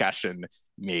a discussion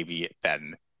maybe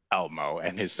than Elmo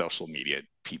and his social media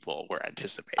people were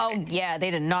anticipating. Oh, yeah, they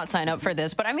did not sign up for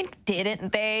this. But I mean,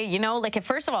 didn't they?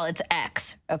 First of all, it's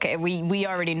X. Okay, we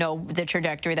already know the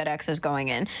trajectory that X is going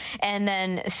in. And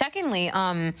then secondly,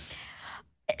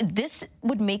 this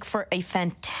would make for a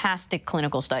fantastic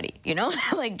clinical study, you know,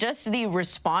 like just the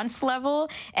response level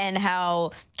and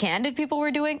how candid people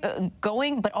were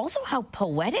going, but also how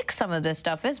poetic some of this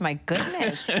stuff is. My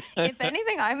goodness. If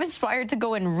anything, I'm inspired to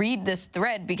go and read this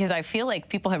thread because I feel like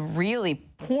people have really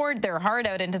poured their heart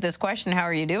out into this question. How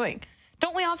are you doing?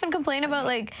 Don't we often complain about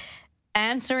like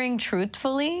answering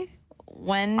truthfully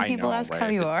when people ask how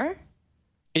you are?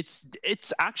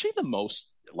 It's actually the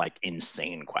most like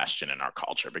insane question in our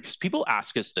culture because people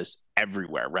ask us this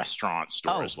everywhere, restaurants,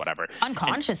 stores, whatever.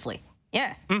 Unconsciously.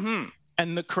 Yeah. Mm-hmm.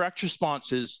 And the correct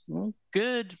response is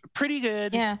good, pretty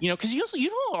good. Yeah. You know, because you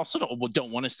also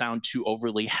don't want to sound too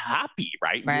overly happy,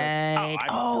 right? Right. Like,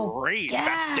 I'm great. Yeah.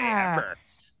 Best day ever.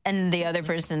 And the other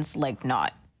person's like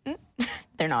not.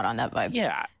 They're not on that vibe.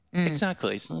 Yeah.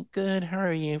 Exactly. So good. How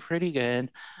are you? Pretty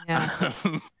good. Yeah.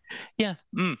 Yeah.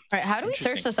 All right. How do we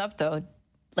search this up though?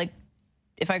 Like,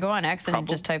 if I go on X and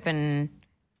just type in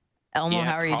Elmo,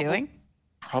 how are you doing?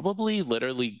 Probably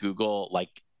literally Google like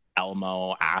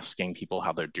Elmo asking people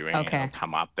how they're doing. Okay. And it'll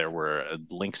come up. There were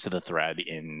links to the thread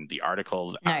in the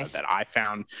article that I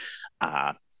found.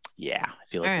 Yeah, I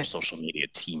feel like their social media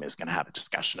team is going to have a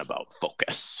discussion about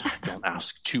focus. Don't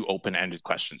ask too open-ended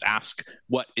questions. Ask,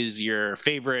 what is your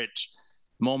favorite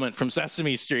moment from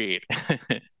Sesame Street?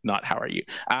 Not how are you?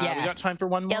 We got time for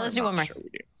one more? Yeah, let's do one more. Sure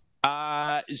we do.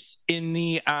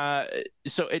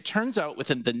 So it turns out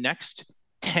within the next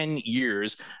 10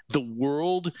 years, the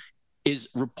world is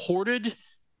reported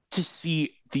to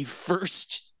see the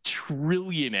first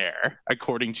trillionaire,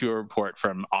 according to a report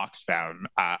from Oxfam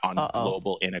on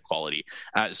global inequality.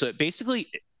 So it's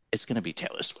going to be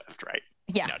Taylor Swift, right?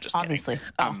 Yeah, no, just obviously.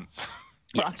 Kidding.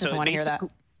 Rock doesn't want to hear that.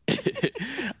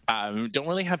 Don't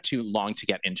really have too long to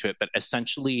get into it, but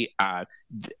essentially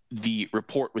the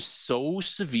report was so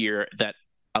severe that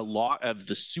a lot of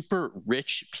the super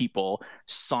rich people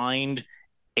signed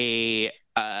a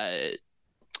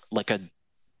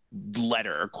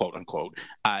letter, quote unquote,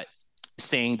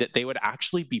 saying that they would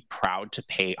actually be proud to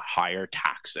pay higher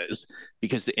taxes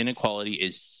because the inequality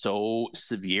is so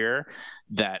severe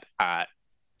that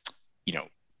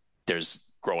there's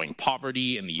growing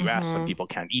poverty in the US. Some people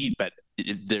can't eat, but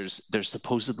there's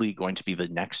supposedly going to be the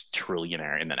next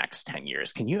trillionaire in the next 10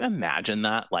 years. Can you imagine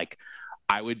that? Like,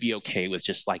 I would be okay with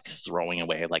just like throwing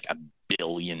away like $1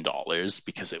 billion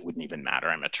because it wouldn't even matter.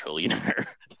 I'm a trillionaire.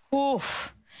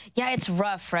 Oof. Yeah, it's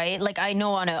rough, right? Like, I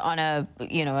know on a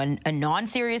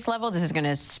non-serious level, this is going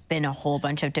to spin a whole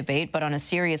bunch of debate, but on a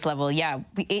serious level, yeah,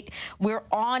 we're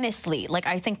honestly, like,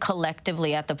 I think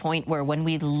collectively at the point where when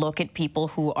we look at people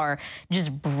who are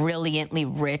just brilliantly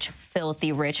rich,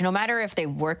 filthy rich, no matter if they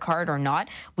work hard or not,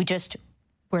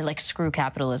 we're like, screw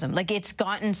capitalism. Like, it's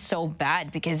gotten so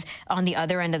bad because on the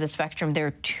other end of the spectrum, there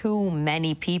are too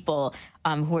many people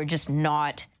who are just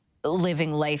not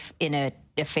living life in a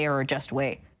fair or just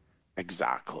way.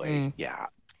 Exactly. Yeah.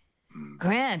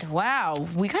 Grant, wow.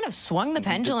 We kind of swung the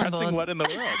pendulum. Depressing what in the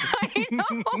world? I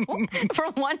know.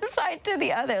 From one side to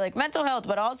the other, like mental health,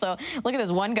 but also look at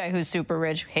this one guy who's super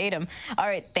rich. Hate him. All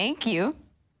right. Thank you.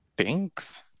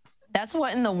 Thanks. That's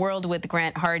What in the World with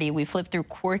Grant Hardy. We flip through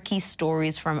quirky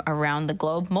stories from around the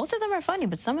globe. Most of them are funny,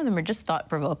 but some of them are just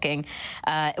thought-provoking.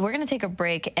 We're going to take a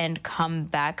break and come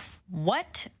back.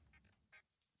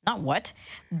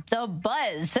 The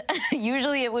Buzz.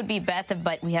 Usually it would be Beth,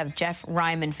 but we have Jeff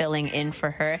Ryman filling in for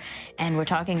her. And we're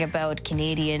talking about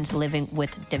Canadians living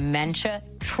with dementia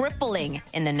tripling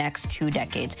in the next 2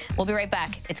 decades. We'll be right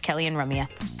back. It's Kelly and Ramya.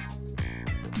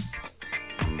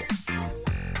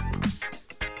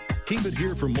 Keep it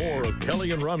here for more of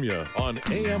Kelly and Ramya on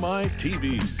AMI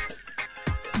TV.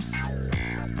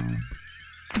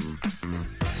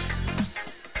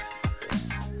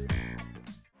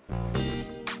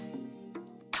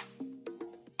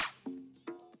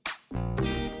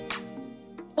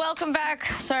 Welcome back.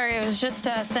 Sorry, I was just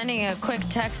sending a quick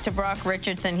text to Brock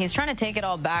Richardson. He's trying to take it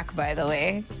all back, by the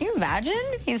way. Can you imagine?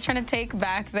 He's trying to take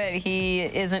back that he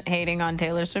isn't hating on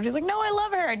Taylor Swift. He's like, no, I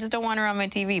love her. I just don't want her on my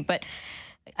TV. But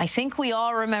I think we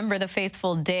all remember the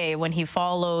fateful day when he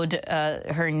followed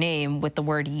her name with the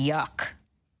word yuck.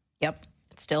 Yep,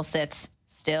 it still sits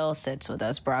with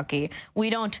us, Brocky. We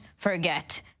don't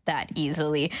forget that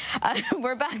easily.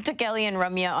 We're back to Kelly and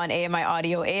Ramya on AMI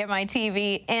Audio, AMI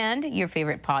TV, and your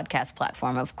favorite podcast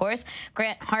platform, of course.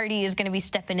 Grant Hardy is going to be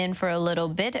stepping in for a little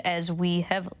bit as we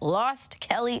have lost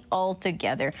Kelly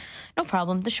altogether. No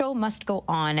problem. The show must go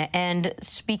on. And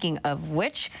speaking of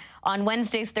which, on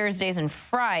Wednesdays, Thursdays, and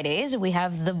Fridays, we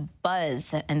have The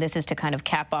Buzz. And this is to kind of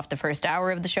cap off the first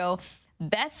hour of the show.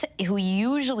 Beth, who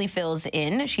usually fills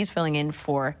in, she's filling in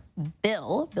for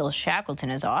Bill. Bill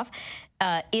Shackleton is off.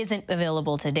 Isn't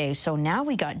available today. So now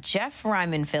we got Jeff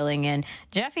Ryman filling in.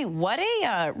 Jeffy, what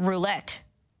a roulette.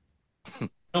 You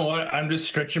know what? I'm just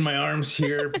stretching my arms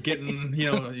here,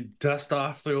 getting, dust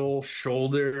off the old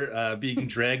shoulder, being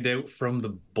dragged out from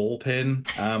the bullpen.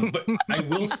 But I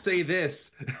will say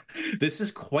this. This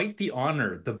is quite the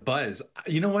honor, the buzz.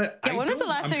 You know what? Yeah, when was the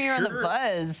last time you were on the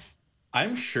buzz?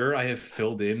 I'm sure I have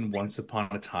filled in once upon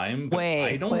a time, but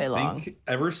I don't think long.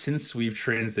 Ever since we've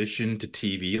transitioned to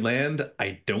TV land,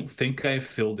 I don't think I've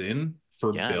filled in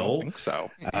for Bill. I don't think so.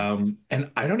 And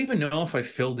I don't even know if I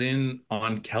filled in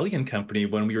on Kelly and Company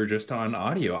when we were just on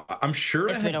audio. I'm sure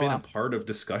I have been a part of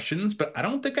discussions, but I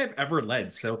don't think I've ever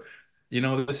led. So,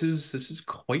 this is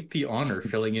quite the honor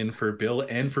filling in for Bill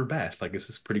and for Beth. Like, this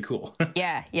is pretty cool.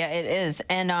 Yeah, it is.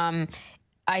 And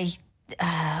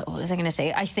what was I going to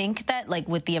say? I think that, like,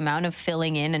 with the amount of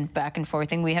filling in and back and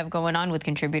forthing we have going on with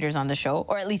contributors on the show,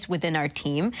 or at least within our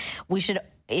team, we should,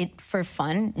 for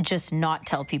fun, just not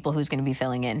tell people who's going to be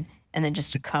filling in and then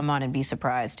just come on and be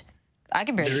surprised. I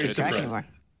can barely keep track anymore.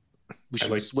 We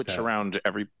should switch around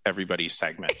everybody's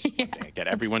segments. Get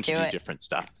everyone to do different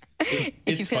stuff.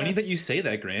 It's funny that you say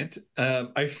that, Grant.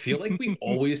 I feel like we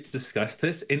always discuss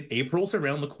this, and April's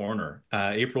around the corner.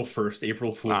 April 1st,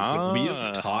 April Fool's. Like, we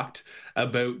have talked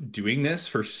about doing this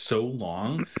for so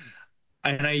long.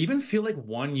 And I even feel like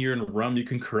 1 year in Rum, you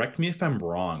can correct me if I'm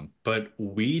wrong, but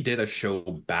we did a show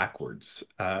backwards.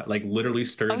 Like, literally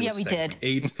started with we did.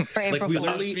 8. For April we Fool's.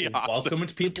 literally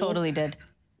welcomed people. We totally did.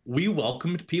 We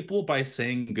welcomed people by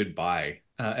saying goodbye.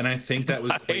 And I think that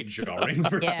was quite jarring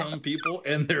for some people.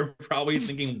 And they're probably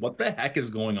thinking, what the heck is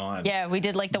going on? Yeah, we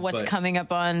did like the what's coming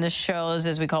up on the shows,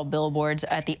 as we call billboards,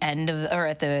 at the end of,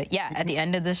 at the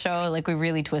end of the show. Like, we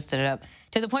really twisted it up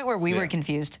to the point where we were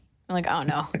confused. I'm like, oh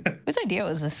no, whose idea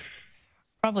was this?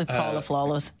 Probably Paula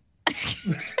Flawless.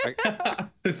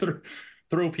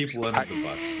 Throw people under the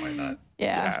bus. Why not?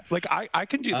 Yeah. Like, I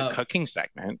can do the cooking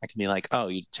segment. I can be like, oh,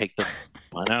 you take the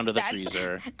bun out of the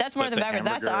freezer. That's more than beverage.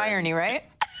 That's irony, right?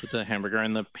 Put the hamburger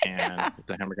in the pan, put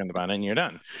the hamburger in the bun, and you're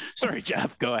done. Sorry,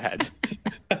 Jeff, go ahead.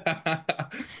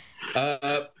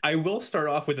 I will start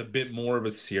off with a bit more of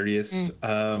a serious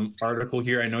article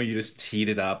here. I know you just teed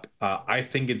it up. I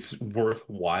think it's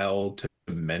worthwhile to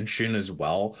mention as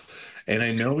well. And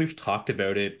I know we've talked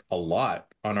about it a lot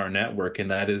on our network, and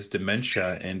that is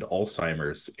dementia and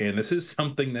Alzheimer's. And this is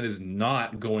something that is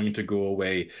not going to go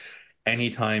away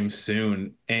anytime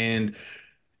soon. And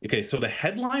okay, so the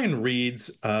headline reads,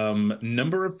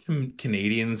 number of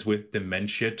Canadians with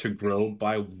dementia to grow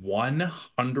by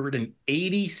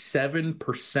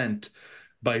 187%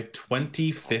 by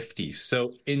 2050.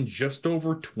 So in just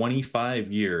over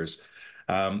 25 years,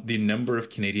 the number of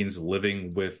Canadians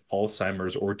living with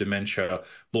Alzheimer's or dementia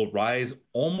will rise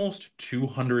almost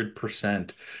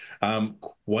 200%.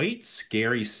 Quite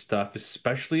scary stuff,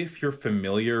 especially if you're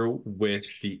familiar with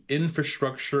the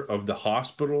infrastructure of the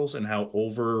hospitals and how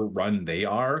overrun they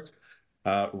are.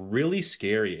 Really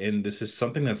scary. And this is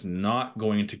something that's not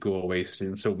going to go away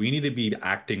soon. So we need to be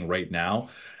acting right now.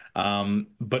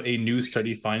 But a new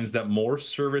study finds that more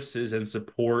services and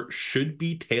support should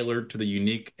be tailored to the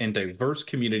unique and diverse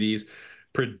communities,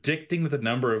 predicting that the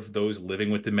number of those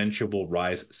living with dementia will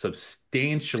rise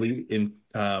substantially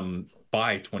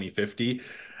by 2050.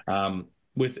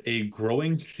 With a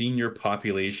growing senior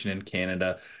population in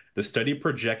Canada, the study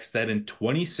projects that in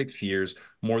 26 years,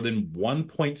 more than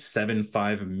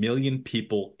 1.75 million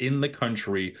people in the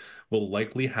country will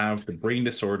likely have the brain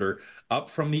disorder, up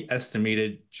from the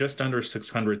estimated just under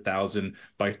 600,000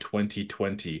 by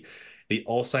 2020. The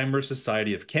Alzheimer's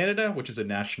Society of Canada, which is a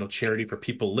national charity for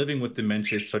people living with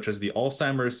dementia such as the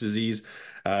Alzheimer's disease,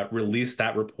 released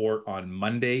that report on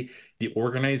Monday. The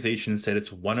organization said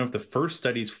it's one of the first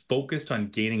studies focused on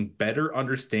gaining better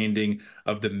understanding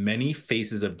of the many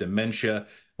phases of dementia,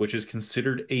 which is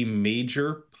considered a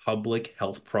major public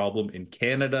health problem in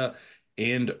Canada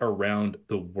and around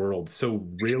the world. So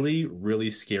really, really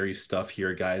scary stuff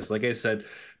here, guys. Like I said,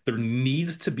 there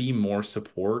needs to be more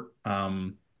support.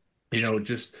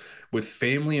 Just with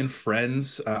family and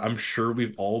friends, I'm sure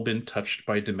we've all been touched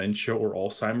by dementia or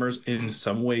Alzheimer's in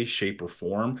some way, shape, or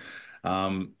form.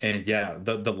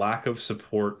 The lack of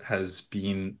support has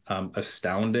been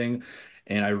astounding.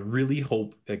 And I really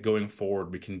hope that going forward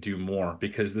we can do more,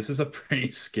 because this is a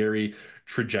pretty scary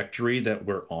trajectory that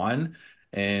we're on.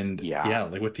 And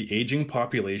like with the aging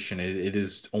population, it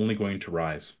is only going to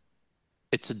rise.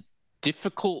 It's a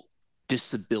difficult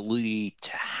disability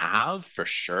to have for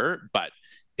sure, but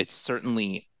it's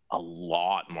certainly a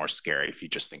lot more scary if you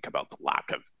just think about the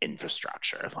lack of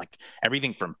infrastructure, like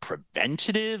everything from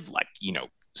preventative, like,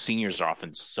 seniors are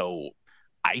often so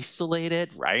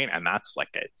isolated, right? And that's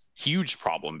like a huge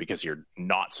problem because you're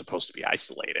not supposed to be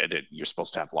isolated. You're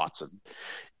supposed to have lots of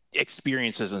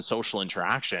experiences and social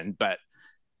interaction, but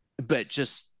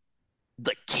just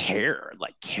the care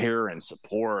and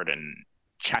support and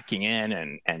checking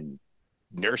in and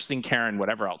nursing care and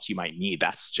whatever else you might need,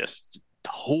 that's just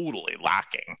totally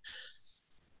lacking.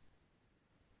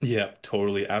 Yeah,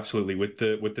 totally. Absolutely. With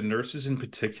the nurses in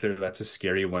particular, that's a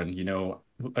scary one.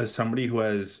 As somebody who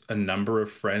has a number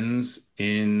of friends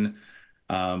in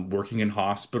working in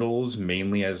hospitals,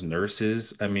 mainly as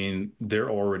nurses, I mean,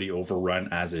 they're already overrun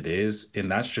as it is.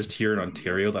 And that's just here in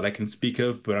Ontario that I can speak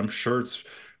of, but I'm sure it's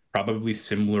probably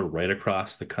similar right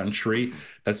across the country.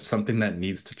 That's something that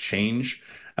needs to change.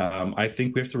 I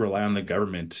think we have to rely on the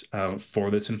government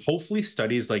for this, and hopefully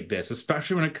studies like this,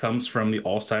 especially when it comes from the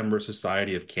Alzheimer's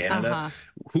Society of Canada,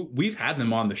 who we've had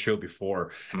them on the show before,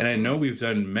 and I know we've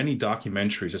done many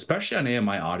documentaries, especially on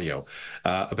AMI Audio,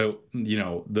 about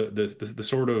the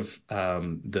sort of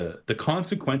the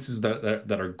consequences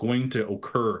that are going to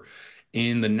occur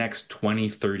in the next 20,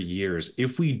 30 years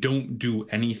if we don't do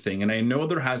anything. And I know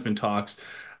there has been talks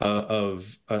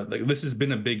like this has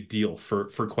been a big deal for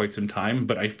quite some time,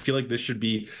 but I feel like this should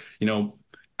be,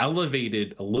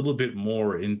 elevated a little bit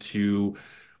more into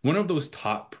one of those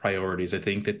top priorities I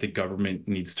think that the government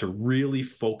needs to really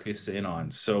focus in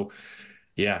on. So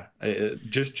yeah,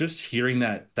 just hearing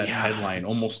that headline,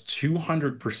 almost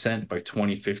 200% by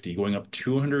 2050, going up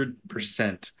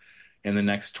 200% in the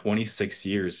next 26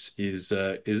 years is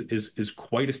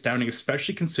quite astounding,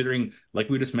 especially considering, like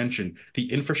we just mentioned,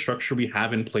 the infrastructure we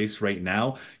have in place right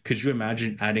now. Could you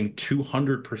imagine adding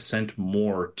 200%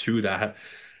 more to that?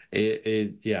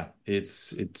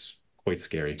 It's quite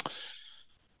scary.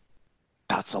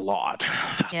 That's a lot.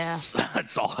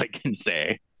 That's all I can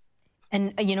say.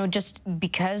 And, just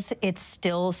because it's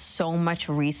still so much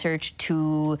research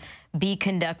to be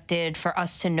conducted for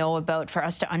us to know about, for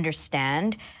us to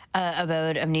understand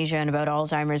about amnesia and about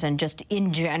Alzheimer's and just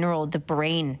in general, the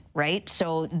brain, right?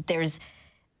 So there's,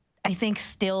 I think,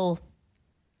 still,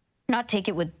 not take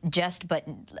it with jest, but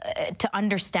to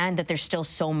understand that there's still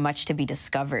so much to be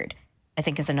discovered, I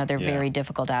think is another very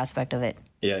difficult aspect of it.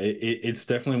 Yeah, it's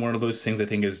definitely one of those things I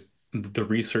think is the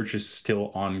research is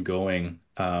still ongoing.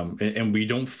 And we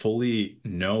don't fully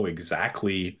know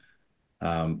exactly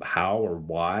how or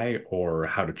why or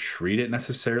how to treat it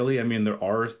necessarily. I mean, there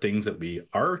are things that we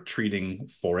are treating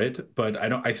for it, but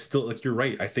I still, like, you're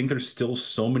right. I think there's still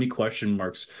so many question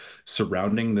marks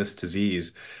surrounding this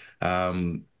disease.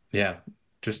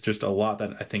 Just a lot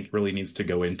that I think really needs to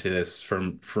go into this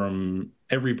from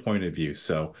every point of view.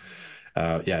 So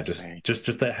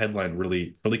just that headline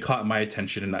really caught my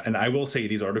attention, and I will say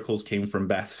these articles came from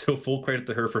Beth, so full credit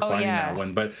to her for finding that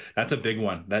one. But that's a big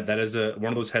one. That is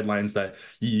one of those headlines that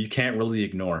you can't really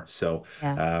ignore. So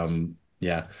one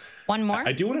more.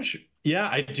 I do want to.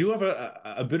 I do have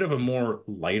a bit of a more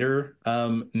lighter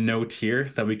note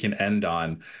here that we can end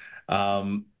on,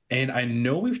 and I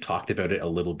know we've talked about it a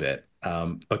little bit.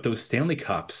 But those Stanley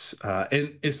Cups,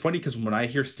 and it's funny because when I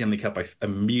hear Stanley Cup, I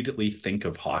immediately think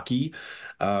of hockey.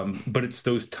 But it's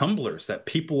those tumblers that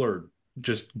people are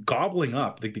just gobbling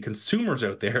up. Like, the consumers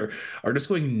out there are just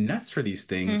going nuts for these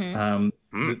things.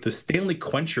 The Stanley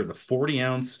Quencher, the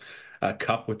 40-ounce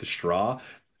cup with the straw,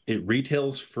 it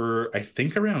retails for, I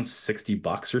think, around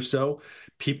 $60 or so.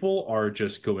 People are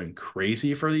just going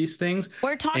crazy for these things.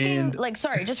 We're talking,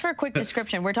 just for a quick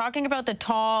description, we're talking about the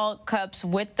tall cups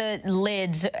with the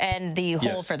lids and the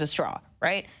hole for the straw,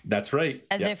 right? That's right.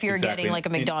 As if you're getting like a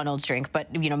McDonald's drink,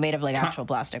 but, made of like actual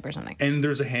plastic or something. And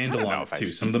there's a handle on it too.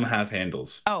 Some of them have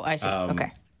handles. Oh, I see.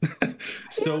 Okay.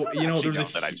 So,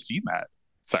 there's I've seen that.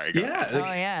 Sorry.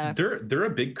 They're a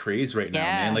big craze right now,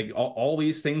 man. Like all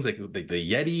these things, like the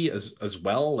Yeti as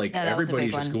well. Like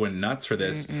everybody's just going nuts for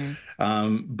this.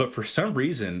 But for some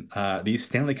reason, these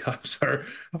Stanley Cups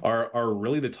are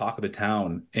really the talk of the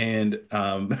town. And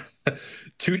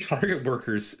two Target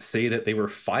workers say that they were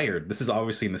fired. This is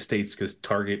obviously in the States because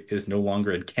Target is no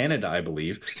longer in Canada, I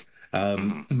believe.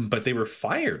 But they were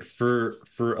fired for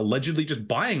allegedly just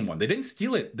buying one. They didn't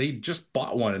steal it. They just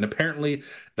bought one. And apparently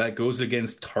that goes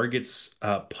against Target's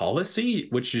policy,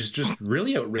 which is just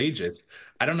really outrageous.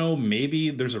 I don't know. Maybe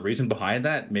there's a reason behind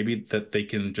that. Maybe that they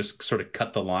can just sort of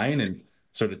cut the line and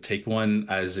sort of take one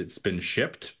as it's been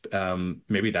shipped.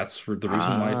 Maybe that's for the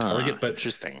reason why Target. But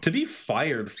interesting. To be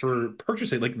fired for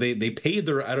purchasing, like they paid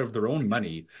out of their own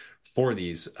money for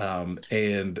these,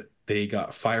 and they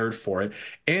got fired for it.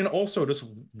 And also, just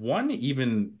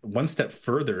one step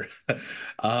further,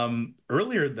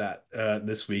 earlier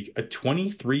this week, a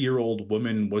 23-year-old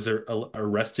woman was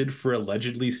arrested for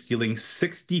allegedly stealing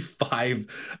 65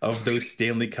 of those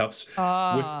Stanley Cups,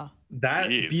 with that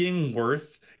being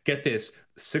worth, get this,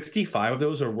 65 of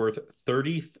those are worth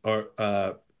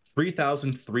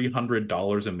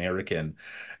 $3,300 American.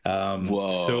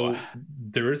 Whoa. So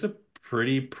there is a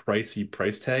pretty pricey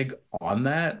price tag on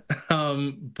that.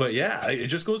 But yeah, it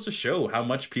just goes to show how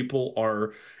much people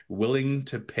are willing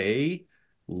to pay,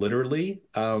 literally,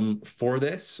 for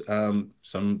this.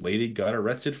 Some lady got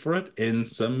arrested for it, and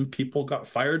some people got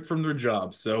fired from their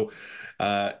jobs. So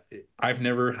I've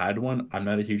never had one. I'm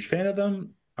not a huge fan of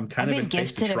them. I'm kind of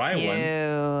enticed to try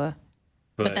one.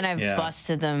 But then I've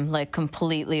busted them like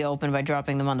completely open by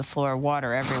dropping them on the floor,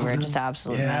 water everywhere, just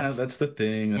absolute mess. Yeah, that's the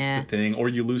thing. That's the thing. Or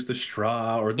you lose the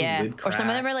straw, or the lid cracks, or some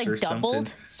of them are like doubled,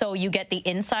 something. so you get the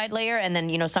inside layer and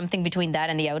then something between that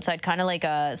and the outside, kind of like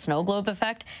a snow globe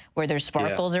effect where there's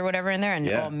sparkles or whatever in there. And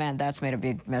oh man, that's made a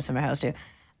big mess in my house too.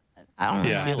 I don't know.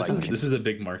 Yeah, this is a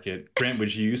big market. Grant,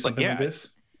 would you use something like this?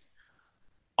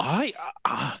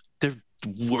 They're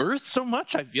worth so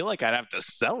much. I feel like I'd have to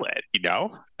sell it.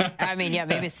 I mean, yeah,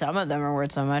 maybe some of them are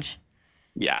worth so much.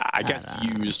 Yeah, I guess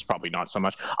used, probably not so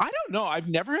much. I don't know. I've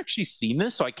never actually seen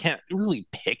this, so I can't really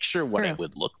picture what it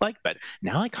would look like. But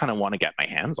now I kind of want to get my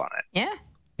hands on it. Yeah.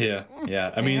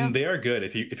 Yeah. I mean, they are good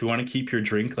if you want to keep your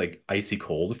drink like icy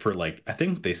cold for like, I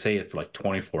think they say it for like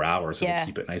 24 hours. So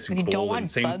keep it nice and cold. You don't want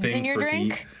same bugs thing in your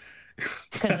drink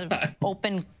because of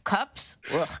open cups.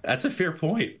 Ugh. That's a fair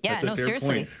point. Yeah,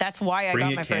 seriously. That's why I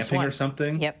got my first one. Or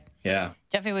something. Yep. Yeah.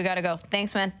 Jeffy, we gotta go.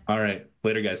 Thanks, man. All right.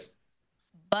 Later, guys.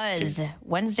 Buzz. Cheers.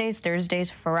 Wednesdays,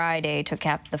 Thursdays, Friday to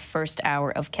cap the first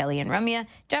hour of Kelly and Rumya.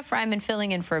 Jeff Ryman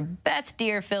filling in for Beth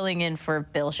Deer, filling in for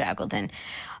Bill Shackleton.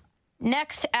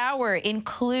 Next hour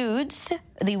includes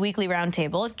the weekly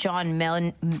roundtable. John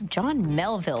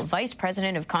Melville, Vice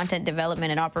President of Content Development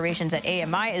and Operations at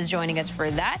AMI, is joining us for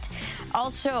that.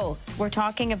 Also, we're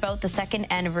talking about the second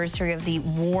anniversary of the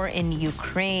war in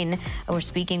Ukraine. We're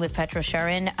speaking with Petro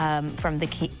Schturyn from the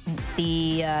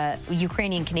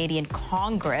Ukrainian Canadian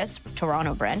Congress,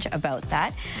 Toronto branch, about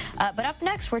that. But up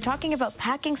next, we're talking about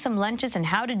packing some lunches and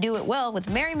how to do it well with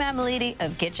Mary Mammoliti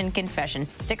of Kitchen Confession.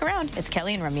 Stick around. It's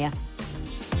Kelly and Rumya.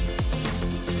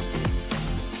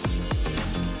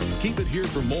 Keep it here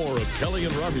for more of Kelly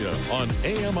and Rumya on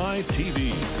AMI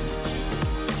TV.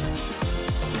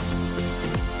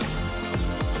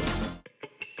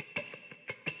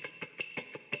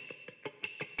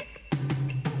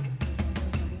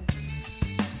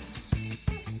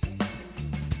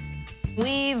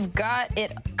 We've got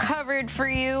it covered for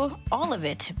you, all of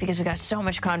it, because we got so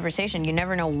much conversation. You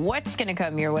never know what's going to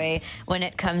come your way when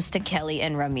it comes to Kelly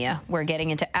and Rumya. We're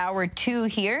getting into hour 2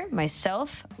 here.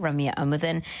 Myself, Rumya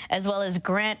Amuthan, as well as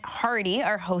Grant Hardy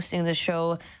are hosting the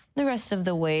show the rest of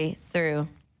the way through.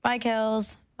 Bye,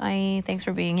 Kels. Bye. Thanks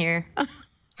for being here.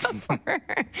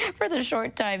 for the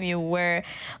short time you were.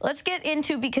 Let's get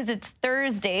into, because it's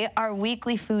Thursday, our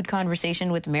weekly food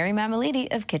conversation with Mary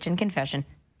Mammoliti of Kitchen Confession.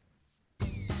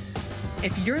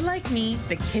 If you're like me,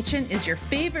 the kitchen is your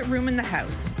favorite room in the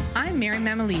house. I'm Mary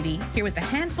Mammoliti, here with a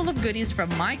handful of goodies from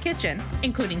my kitchen,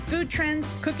 including food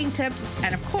trends, cooking tips,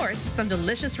 and of course, some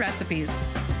delicious recipes.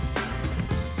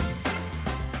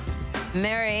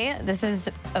 Mary, this is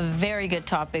a very good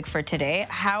topic for today.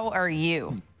 How are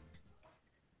you?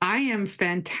 I am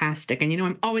fantastic. And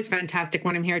I'm always fantastic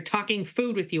when I'm here talking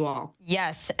food with you all.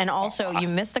 Yes. And also, you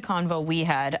missed the convo we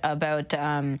had about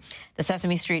the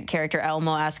Sesame Street character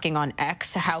Elmo asking on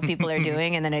X how people are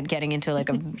doing, and then it getting into like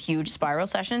a huge spiral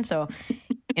session. So,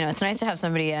 it's nice to have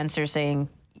somebody answer saying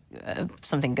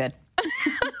something good.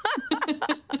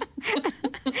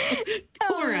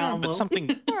 Poor Elmo. But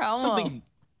something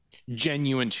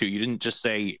genuine too. You didn't just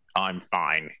say I'm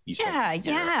fine. You said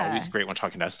you're always great when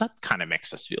talking to us. That kind of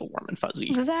makes us feel warm and fuzzy.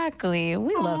 Exactly.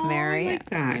 We love Mary. I like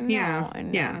that. Yeah. I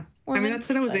mean, that's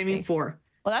what I was aiming for.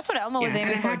 Well, that's what Elmo was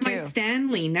aiming for too. And I have my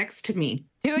Stanley next to me.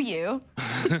 Do you?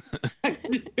 I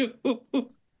do.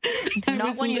 I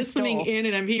was listening in,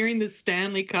 and I'm hearing the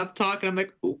Stanley Cup talk, and I'm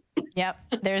like, ooh. Yep,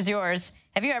 there's yours.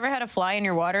 Have you ever had a fly in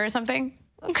your water or something?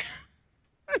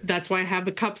 That's why I have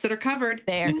the cups that are covered.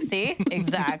 There, see?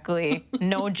 Exactly.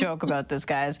 No joke about this,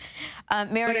 guys.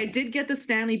 Mary, but I did get the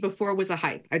Stanley before it was a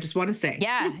hype. I just want to say.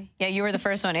 Yeah, you were the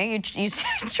first one, eh? You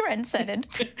trend-setted.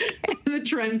 The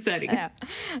trend-setting.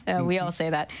 Yeah, we all say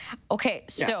that. Okay,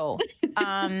 so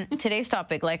today's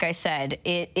topic, like I said,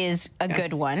 it is a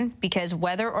good one because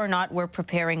whether or not we're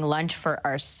preparing lunch for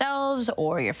ourselves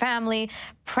or your family,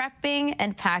 prepping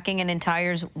and packing an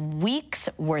entire week's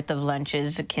worth of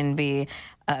lunches can be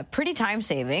pretty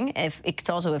time-saving if it's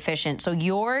also efficient. So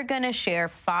you're going to share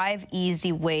 5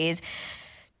 easy ways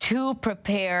to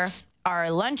prepare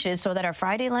our lunches so that our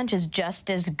Friday lunch is just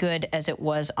as good as it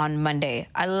was on Monday.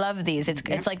 I love these.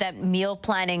 It's like that meal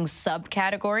planning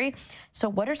subcategory. So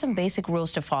what are some basic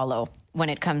rules to follow when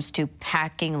it comes to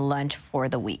packing lunch for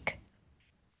the week?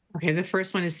 Okay, the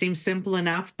first one seems simple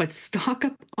enough, but stock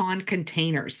up on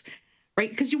containers, right?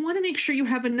 Because you want to make sure you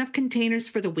have enough containers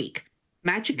for the week.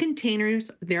 Magic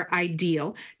containers, they're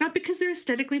ideal, not because they're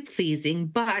aesthetically pleasing,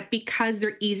 but because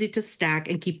they're easy to stack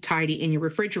and keep tidy in your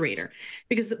refrigerator.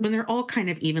 Because when they're all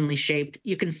kind of evenly shaped,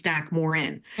 you can stack more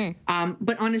in.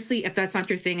 But honestly, if that's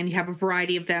not your thing and you have a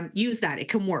variety of them, use that. It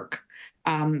can work.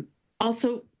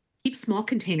 Also, keep small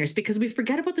containers because we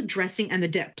forget about the dressing and the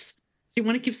dips. So you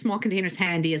want to keep small containers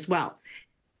handy as well.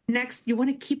 Next, you want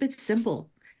to keep it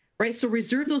simple, right? So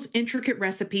reserve those intricate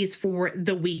recipes for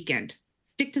the weekend.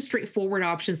 Stick to straightforward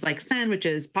options like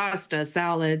sandwiches, pasta,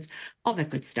 salads, all that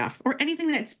good stuff, or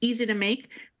anything that's easy to make,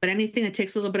 but anything that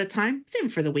takes a little bit of time, same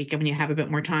for the weekend when you have a bit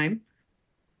more time.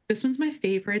 This one's my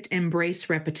favorite, embrace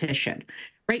repetition,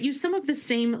 right? Use some of the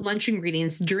same lunch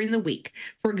ingredients during the week.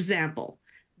 For example,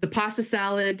 the pasta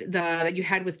salad that you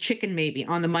had with chicken maybe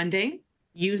on the Monday,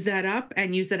 use that up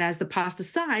and use that as the pasta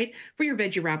side for your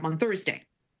veggie wrap on Thursday,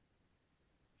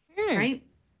 right?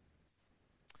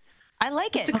 I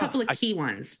like Just it. a couple of key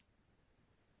ones.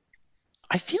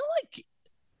 I feel like,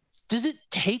 does it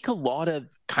take a lot of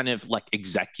kind of like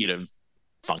executive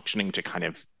functioning to kind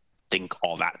of think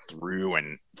all that through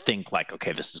and think like,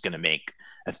 okay, this is going to make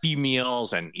a few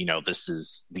meals and, you know, this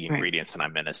is the ingredients that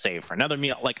I'm going to save for another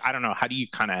meal. Like, I don't know. How do you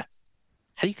kind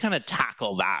of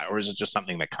tackle that? Or is it just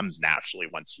something that comes naturally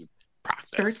once you practice?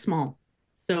 Start small.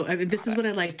 So this is what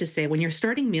I like to say. When you're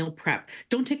starting meal prep,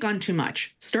 don't take on too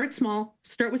much. Start small.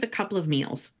 Start with a couple of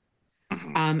meals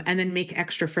and then make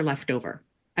extra for leftover.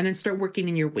 And then start working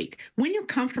in your week. When you're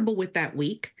comfortable with that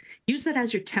week, use that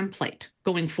as your template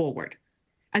going forward.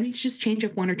 And you just change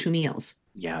up 1 or 2 meals.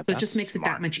 Yeah, so it just makes it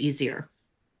that much easier.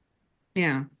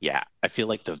 Yeah. Yeah, I feel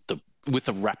like the with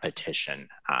the repetition,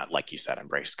 like you said,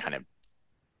 embrace kind of.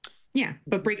 Yeah,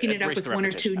 but breaking it up with 1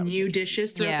 or 2 new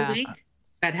dishes throughout the week.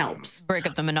 That helps. Break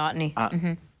up the monotony.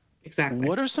 Exactly.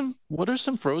 What are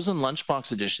some frozen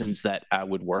lunchbox additions that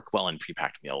would work well in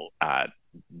pre-packed meal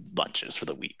lunches for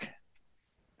the week?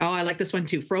 Oh, I like this one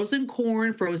too. Frozen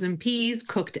corn, frozen peas,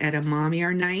 cooked edamame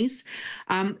are nice.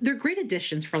 They're great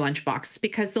additions for lunchbox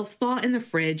because they'll thaw in the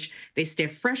fridge. They stay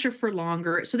fresher for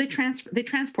longer, so they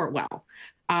transport well.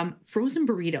 Frozen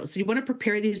burritos. So you want to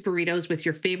prepare these burritos with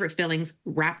your favorite fillings,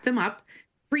 wrap them up,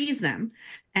 freeze them,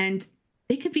 and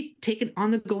they could be taken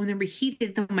on the go and then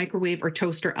reheated in the microwave or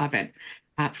toaster oven.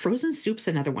 Frozen soup's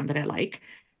another one that I like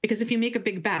because if you make a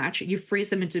big batch, you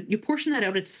portion that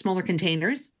out into smaller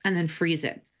containers and then freeze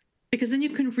it because then you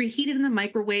can reheat it in the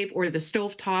microwave or the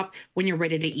stovetop when you're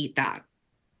ready to eat that.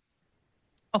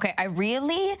 Okay, I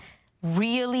really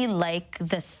like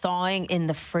the thawing in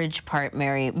the fridge part,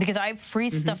 Mary, because I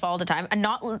freeze stuff all the time, and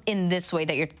not in this way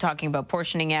that you're talking about,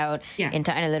 portioning out in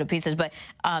tiny little pieces, but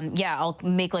I'll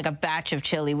make like a batch of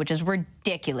chili, which is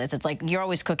ridiculous. It's like you're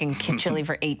always cooking chili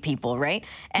for 8 people, right?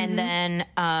 And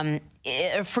then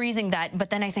freezing that,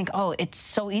 but then I think, oh, it's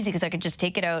so easy because I could just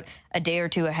take it out a day or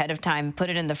 2 ahead of time,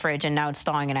 put it in the fridge, and now it's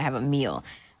thawing and I have a meal.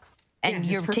 And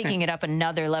you're taking it up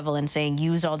another level and saying,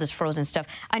 use all this frozen stuff.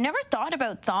 I never thought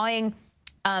about thawing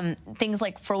things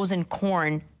like frozen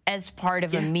corn as part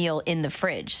of a meal in the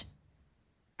fridge.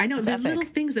 I know. There's little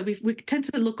things that we tend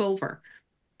to look over.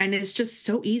 And it's just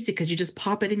so easy because you just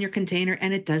pop it in your container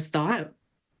and it does thaw out.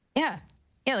 Yeah.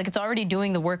 Yeah, like it's already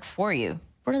doing the work for you.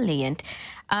 Brilliant.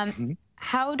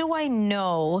 How do I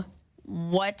know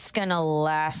what's going to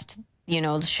last,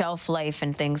 shelf life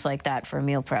and things like that for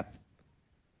meal prep?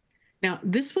 Now,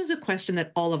 this was a question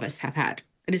that all of us have had,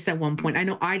 at least at one point. I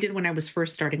know I did when I was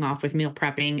first starting off with meal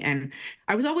prepping, and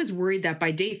I was always worried that by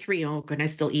day 3, oh, can I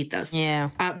still eat this? Yeah.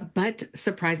 But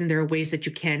surprising, there are ways that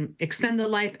you can extend the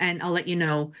life, and I'll let you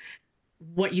know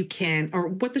what you can, or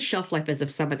what the shelf life is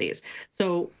of some of these.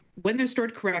 So when they're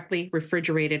stored correctly,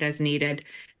 refrigerated as needed,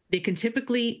 they can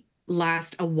typically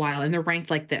last a while, and they're ranked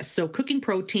like this. So cooking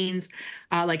proteins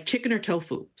like chicken or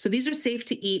tofu. So these are safe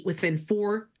to eat within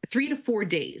 3 to 4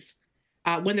 days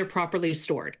when they're properly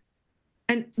stored.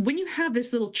 And when you have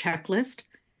this little checklist,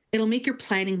 it'll make your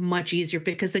planning much easier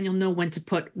because then you'll know when to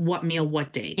put what meal,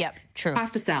 what day. Yep, true.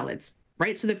 Pasta salads,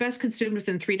 right? So they're best consumed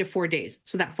within 3 to 4 days.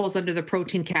 So that falls under the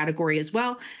protein category as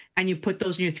well. And you put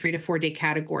those in your 3 to 4 day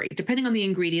category, depending on the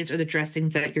ingredients or the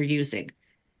dressings that you're using.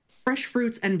 Fresh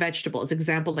fruits and vegetables,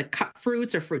 example like cut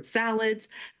fruits or fruit salads,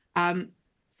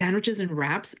 sandwiches and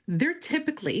wraps, they're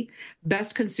typically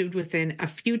best consumed within a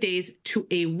few days to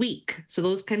a week. So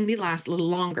those can last a little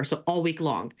longer, so all week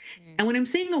long. And when I'm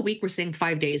saying a week, we're saying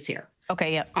 5 days here.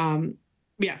 Okay, yeah.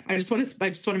 I just want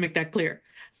to make that clear.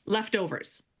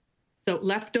 Leftovers. So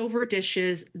leftover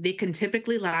dishes, they can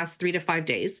typically last 3 to 5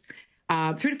 days.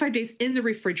 3 to 5 days in the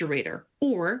refrigerator,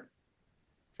 or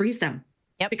freeze them.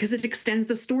 Yep. Because it extends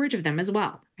the storage of them as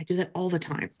well. I do that all the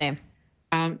time. Same.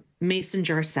 Mason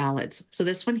jar salads. So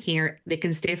this one here, they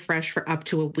can stay fresh for up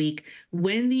to a week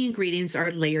when the ingredients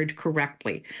are layered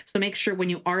correctly. So make sure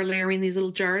when you are layering these little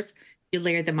jars, you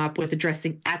layer them up with the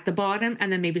dressing at the bottom,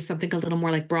 and then maybe something a little more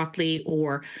like broccoli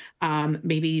or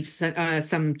maybe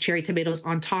some cherry tomatoes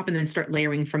on top, and then start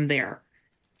layering from there.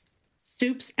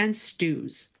 Soups and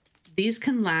stews. These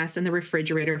can last in the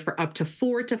refrigerator for up to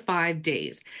 4 to 5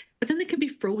 days, but then they can be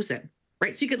frozen,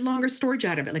 right? So you get longer storage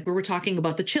out of it, like we were talking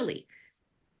about the chili.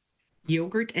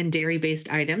 Yogurt and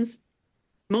dairy-based items.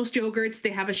 Most yogurts, they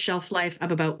have a shelf life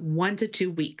of about 1 to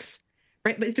 2 weeks,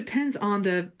 right? But it depends on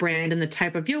the brand and the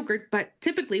type of yogurt, but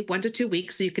typically 1 to 2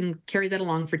 weeks, so you can carry that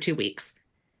along for 2 weeks.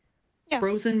 Yeah.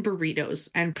 Frozen burritos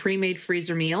and pre-made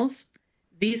freezer meals.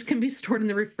 These can be stored in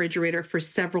the refrigerator for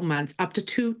several months, up to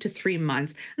 2 to 3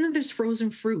 months. And then there's frozen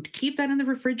fruit. Keep that in the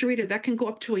refrigerator. That can go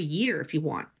up to a year if you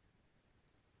want.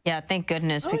 Yeah, thank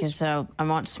goodness, because I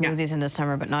want smoothies in the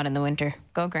summer, but not in the winter.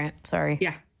 Go, Grant. Sorry.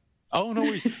 Yeah. Oh, no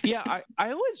worries. Yeah,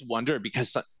 I always wonder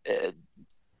because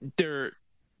there's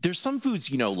some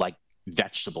foods, like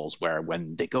vegetables, where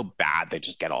when they go bad, they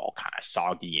just get all kind of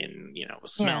soggy and,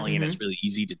 smelly, and it's really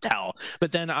easy to tell.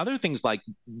 But then other things like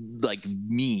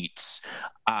meats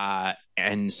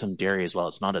and some dairy as well,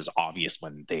 it's not as obvious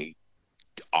when they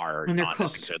are not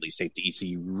cooked. Necessarily safe to eat. So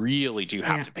you really do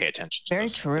have to pay attention to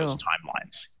those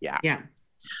timelines. Yeah. Yeah.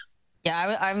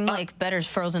 Yeah, I'm like better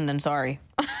frozen than sorry.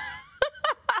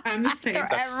 I'm the same. Throw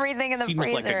everything in the freezer.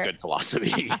 Seems like a good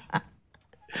philosophy.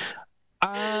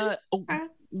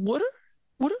 What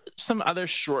are some other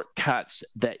shortcuts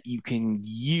that you can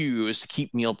use to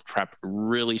keep meal prep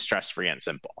really stress-free and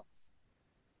simple?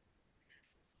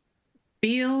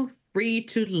 Feel free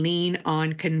to lean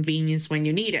on convenience when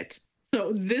you need it.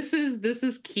 So this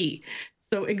is key.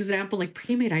 So example, like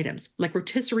pre-made items, like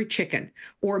rotisserie chicken,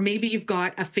 or maybe you've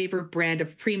got a favorite brand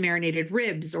of pre-marinated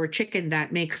ribs or chicken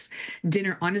that makes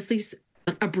dinner honestly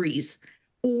a breeze.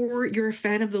 Or you're a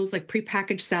fan of those like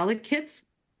prepackaged salad kits.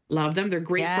 Love them. They're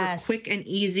great for a quick and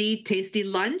easy, tasty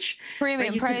lunch.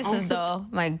 Premium prices though.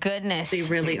 My goodness. They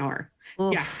really are.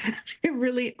 Oof. Yeah, they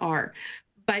really are.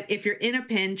 But if you're in a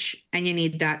pinch and you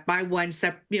need that, buy one,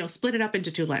 split it up into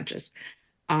 2 lunches.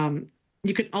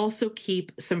 You can also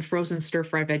keep some frozen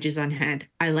stir-fry veggies on hand.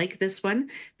 I like this one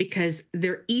because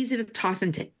they're easy to toss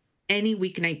into any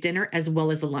weeknight dinner as well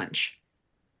as a lunch.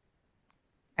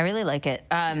 I really like it.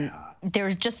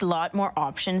 There's just a lot more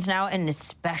options now, and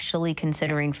especially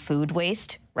considering food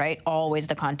waste, right? Always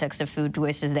the context of food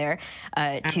waste is there.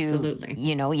 Absolutely.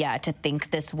 To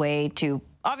think this way, to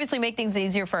obviously make things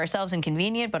easier for ourselves and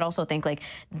convenient, but also think like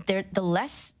the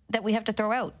less that we have to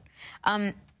throw out.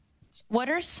 What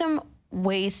are some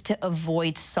ways to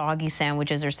avoid soggy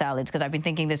sandwiches or salads? Because I've been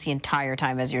thinking this the entire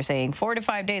time as you're saying 4 to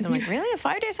 5 days. I'm like, really? A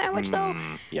 5-day sandwich though?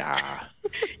 Yeah.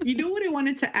 You know what I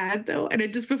wanted to add though? And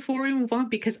just before we move on,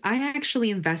 because I actually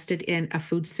invested in a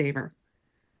food saver.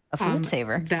 A food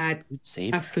saver?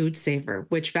 A food saver,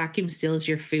 which vacuum seals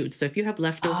your food. So if you have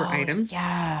leftover items,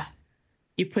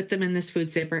 you put them in this food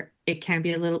saver. It can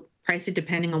be a little pricey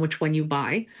depending on which one you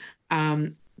buy.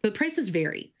 The prices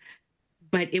vary.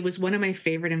 But it was one of my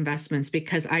favorite investments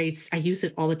because I use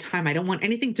it all the time. I don't want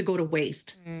anything to go to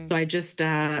waste. So I just,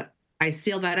 I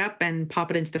seal that up and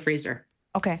pop it into the freezer.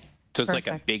 Okay. So it's like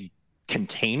a big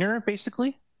container,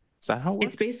 basically? Is that how it works?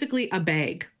 It's basically a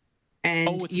bag.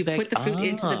 And you put the food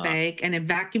into the bag and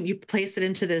you place it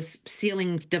into this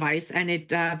sealing device and it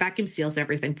vacuum seals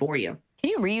everything for you. Can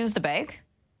you reuse the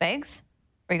bags?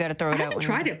 Or you got to throw it out? I haven't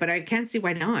tried it, but I can't see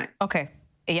why not. Okay.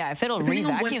 Yeah, if it'll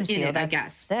re-vacuum seal,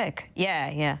 that's sick.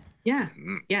 Yeah.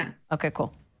 Okay,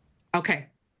 cool. Okay,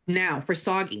 now for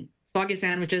soggy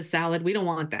sandwiches, salad, we don't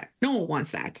want that. No one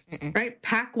wants that, right?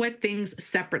 Pack wet things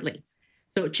separately.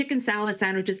 So chicken salad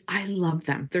sandwiches, I love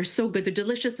them. They're so good. They're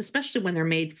delicious, especially when they're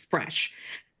made fresh.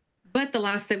 But the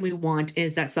last thing we want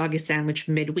is that soggy sandwich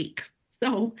midweek.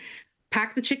 So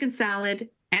pack the chicken salad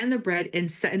and the bread in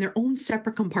their own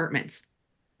separate compartments,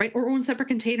 right? Or own separate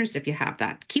containers if you have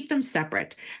that. Keep them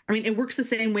separate. I mean, it works the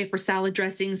same way for salad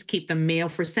dressings. Keep the mayo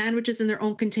for sandwiches in their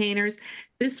own containers.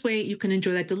 This way you can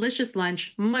enjoy that delicious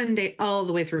lunch Monday all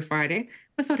the way through Friday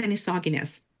without any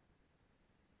sogginess.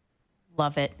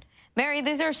 Love it. Mary,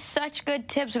 these are such good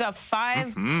tips. We got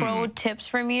 5 pro tips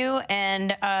from you,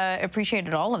 and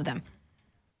appreciated all of them.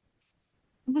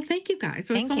 Well, thank you guys.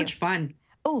 It was so much fun.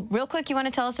 Oh, real quick, you want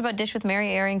to tell us about Dish with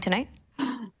Mary airing tonight?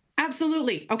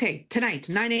 Absolutely. Okay, tonight,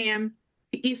 9 a.m.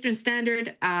 Eastern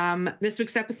Standard. This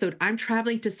week's episode, I'm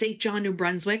traveling to St. John, New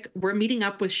Brunswick. We're meeting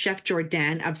up with Chef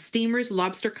Jordan of Steamer's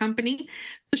Lobster Company.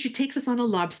 So she takes us on a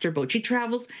lobster boat. She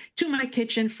travels to my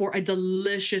kitchen for a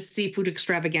delicious seafood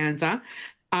extravaganza.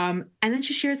 And then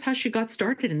she shares how she got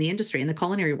started in the industry, in the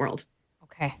culinary world.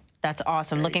 Okay, that's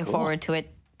awesome. Very Looking forward to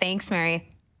it. Thanks, Mary.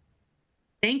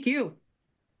 Thank you.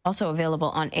 Also available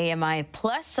on AMI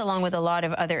Plus, along with a lot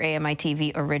of other AMI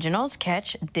TV originals.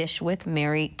 Catch Dish with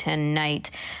Mary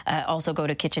tonight. Also go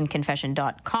to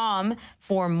kitchenconfession.com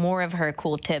for more of her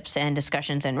cool tips and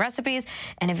discussions and recipes.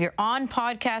 And if you're on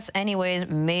podcasts anyways,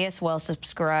 may as well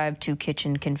subscribe to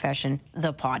Kitchen Confession,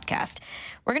 the podcast.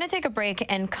 We're going to take a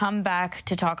break and come back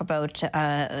to talk about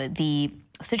the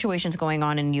situations going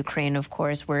on in Ukraine, of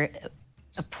course. We're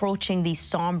approaching the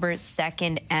somber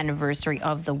second anniversary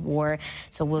of the war.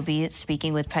 So we'll be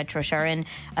speaking with Petro Schturyn,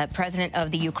 president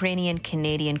of the Ukrainian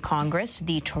Canadian Congress,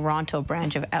 the Toronto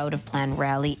branch of Out of Plan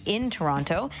rally in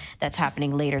Toronto. That's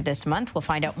happening later this month. We'll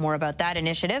find out more about that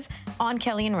initiative on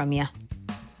Kelly and Ramya.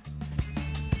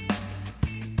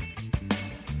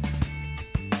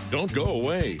 Don't go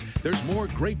away. There's more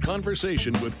great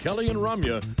conversation with Kelly and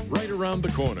Ramya right around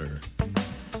the corner.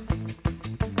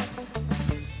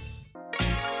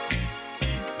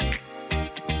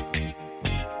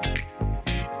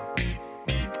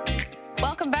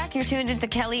 You're tuned into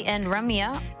Kelly and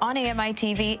Ramya on AMI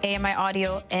TV, AMI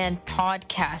Audio, and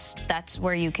podcasts. That's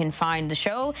where you can find the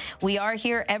show. We are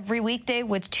here every weekday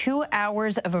with 2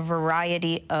 hours of a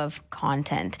variety of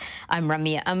content. I'm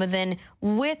Ramya Amadin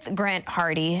with Grant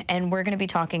Hardy, and we're going to be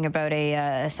talking about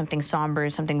something somber,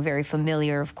 something very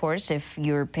familiar, of course. If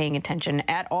you're paying attention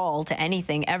at all to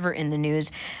anything ever in the news,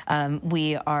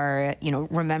 we are,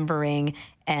 remembering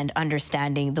and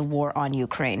understanding the war on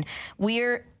Ukraine.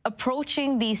 We're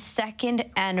approaching the second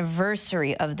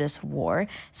anniversary of this war,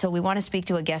 so we want to speak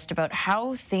to a guest about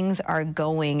how things are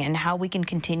going and how we can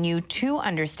continue to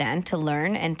understand, to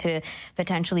learn, and to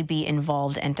potentially be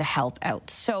involved and to help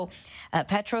out. So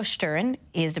Petro Schturyn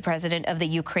is the president of the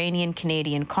Ukrainian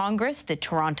Canadian Congress, the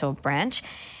Toronto branch.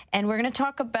 And we're going to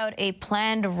talk about a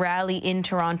planned rally in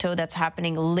Toronto that's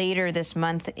happening later this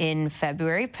month in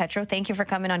February. Petro, thank you for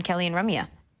coming on Kelly and Ramya.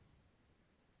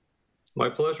 My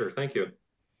pleasure. Thank you.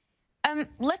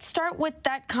 Let's start with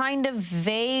that kind of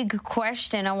vague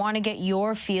question. I want to get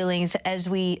your feelings as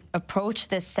we approach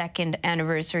this second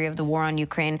anniversary of the war on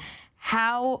Ukraine.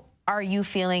 How are you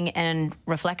feeling and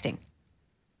reflecting?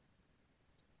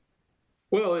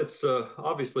 Well, it's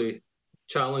obviously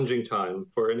challenging time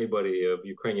for anybody of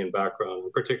Ukrainian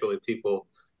background, particularly people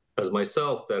as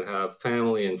myself that have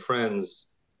family and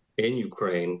friends in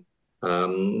Ukraine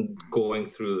going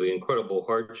through the incredible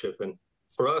hardship. And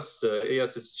for us,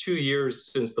 yes, it's 2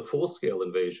 years since the full-scale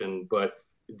invasion, but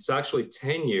it's actually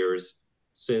 10 years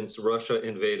since Russia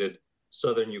invaded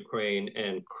southern Ukraine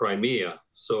and Crimea.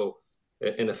 So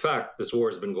in effect, this war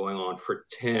has been going on for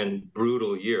 10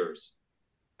 brutal years.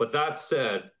 But that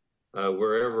said,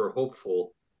 we're ever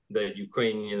hopeful that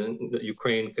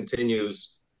Ukraine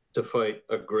continues to fight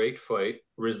a great fight,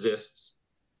 resists,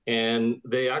 and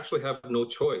they actually have no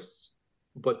choice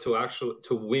but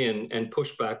to win and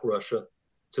push back Russia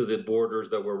to the borders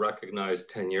that were recognized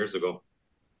 10 years ago.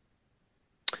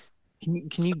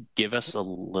 Can you give us a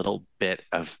little bit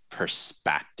of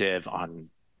perspective on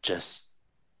just,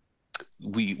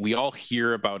 we all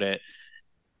hear about it.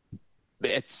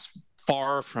 It's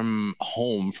far from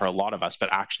home for a lot of us, but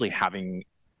actually having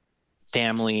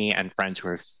family and friends who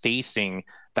are facing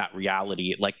that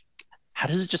reality, like, how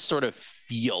does it just sort of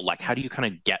feel? Like, how do you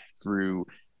kind of get through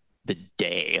the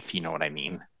day, if you know what I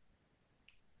mean?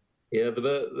 Yeah,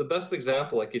 the best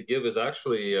example I could give is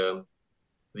actually the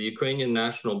Ukrainian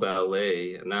National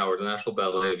Ballet, or the National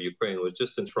Ballet of Ukraine, was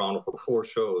just in Toronto for 4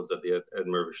 shows at the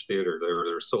Edinburgh Theatre. They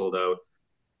were sold out.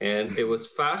 And it was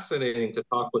fascinating to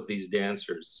talk with these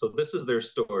dancers. So this is their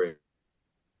story.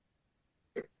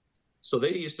 So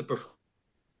they used to perform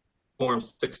performed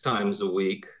 6 times a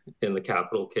week in the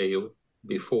capital, Kyiv,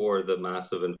 before the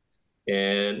massive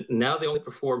and now they only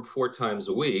perform 4 times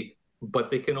a week,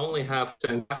 but they can only have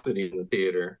 10 capacity in the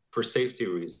theater for safety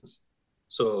reasons.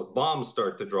 So if bombs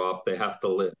start to drop, they have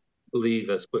to leave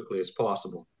as quickly as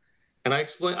possible. And I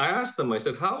asked them, I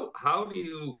said, how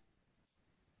do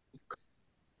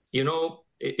you know,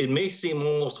 it may seem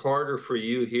almost harder for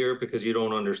you here because you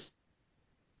don't understand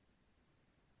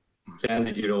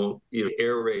that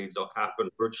air raids happen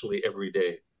virtually every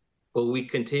day, but we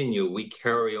continue, we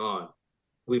carry on.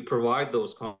 We provide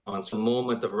those cons, a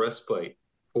moment of respite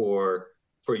for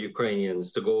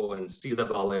Ukrainians to go and see the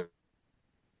ballet,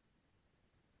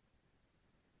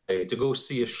 to go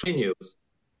see a show news,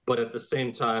 but at the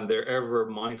same time, they're ever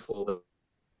mindful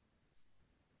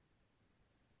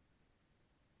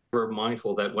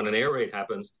that when an air raid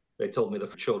happens, they told me the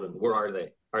children, where are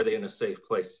they? Are they in a safe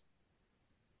place?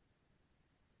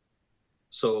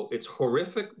 So it's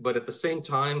horrific, but at the same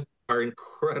time, are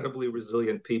incredibly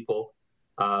resilient people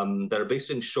that are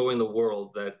basically showing the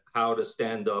world that how to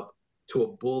stand up to a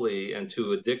bully and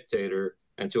to a dictator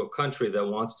and to a country that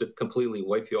wants to completely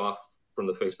wipe you off from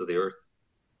the face of the earth.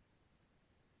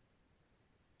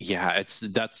 Yeah,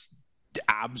 that's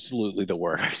absolutely the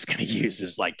word I was going to use,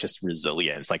 is like just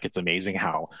resilience. Like, it's amazing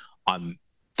how on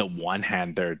the one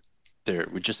hand there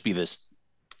would just be this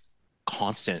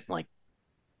constant like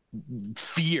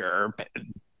fear,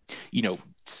 you know,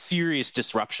 serious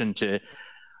disruption to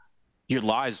your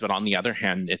lives, but on the other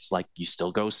hand, it's like you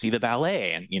still go see the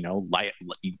ballet and, you know,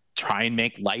 you try and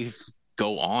make life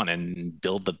go on and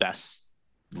build the best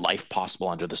life possible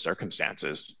under the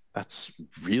circumstances. That's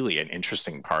really an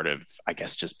interesting part of, I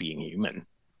guess, just being human.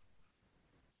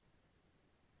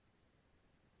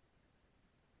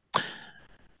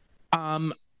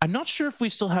 I'm not sure if we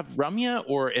still have Ramya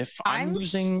or if I'm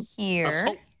losing here.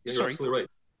 You're sorry. Absolutely right.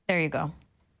 There you go.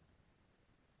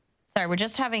 Sorry, we're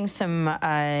just having some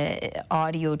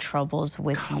audio troubles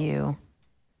with you,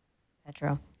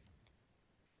 Petro.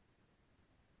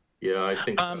 Yeah, I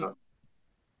think.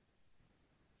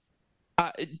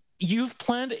 You've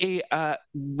planned a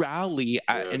rally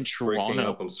in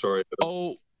Toronto. I'm sorry.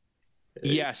 Oh,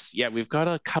 yes. Yeah, we've got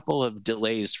a couple of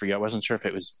delays for you. I wasn't sure if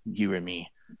it was you or me.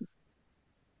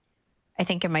 I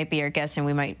think it might be our guest, and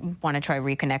we might want to try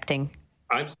reconnecting.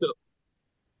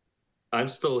 I'm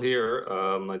still here.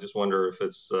 I just wonder if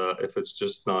it's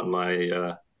just not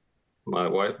my my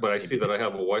wife, but I see that I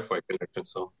have a Wi-Fi connection.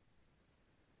 So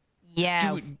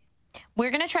yeah. We're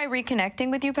going to try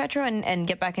reconnecting with you, Petro, and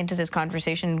get back into this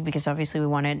conversation, because obviously we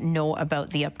want to know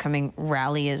about the upcoming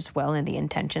rally as well and the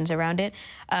intentions around it.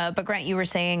 But Grant, you were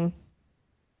saying?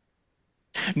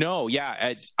 No,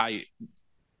 yeah,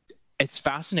 it's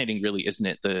fascinating, really, isn't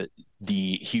it?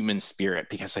 The human spirit,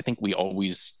 because I think we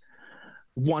always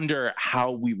wonder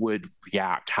how we would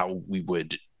react, how we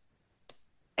would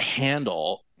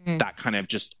handle that kind of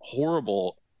just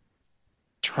horrible,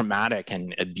 traumatic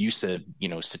and abusive, you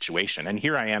know, situation. And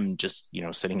here I am just, you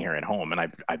know, sitting here at home, and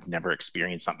I've never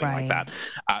experienced something like that.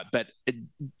 But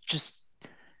just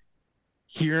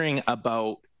hearing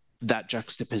about that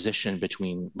juxtaposition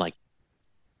between like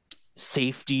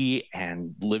safety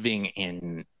and living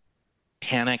in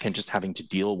panic and just having to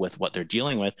deal with what they're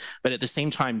dealing with, but at the same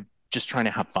time, just trying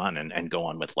to have fun and go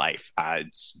on with life.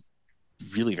 It's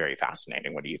really very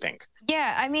fascinating. What do you think?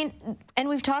 Yeah, I mean, and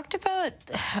we've talked about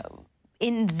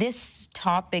in this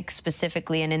topic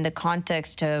specifically, and in the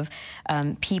context of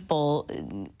people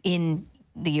in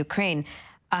the Ukraine,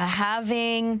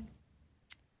 having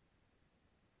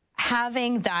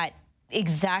that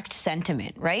exact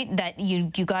sentiment, right? That you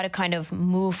got to kind of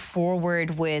move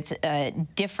forward with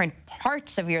different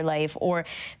parts of your life, or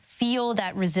feel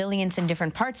that resilience in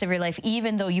different parts of your life,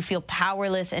 even though you feel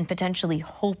powerless and potentially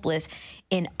hopeless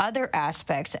in other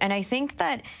aspects. And I think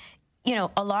that, you know,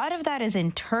 a lot of that is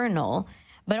internal,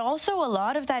 but also a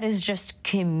lot of that is just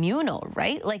communal,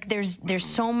 right? Like there's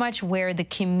so much where the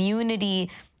community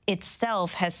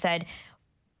itself has said,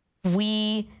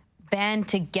 we band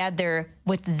together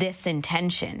with this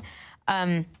intention,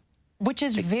 which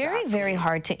is very, very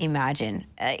hard to imagine.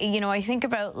 You know, I think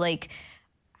about like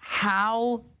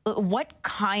what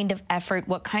kind of effort,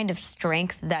 what kind of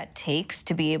strength that takes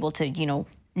to be able to, you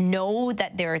know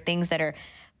that there are things that are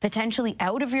potentially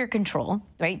out of your control,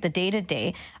 right? The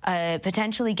day-to-day,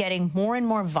 potentially getting more and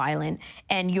more violent,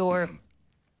 and your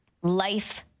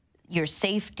life, your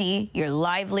safety, your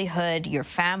livelihood, your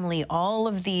family, all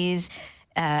of these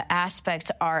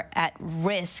aspects are at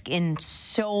risk in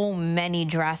so many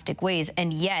drastic ways.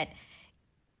 And yet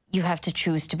you have to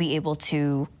choose to be able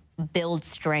to build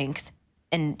strength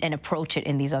and approach it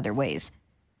in these other ways.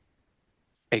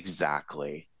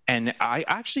 Exactly. And I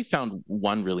actually found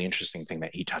one really interesting thing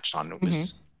that he touched on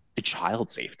was child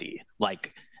safety.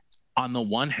 Like, on the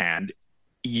one hand,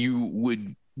 you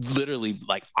would literally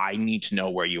like, I need to know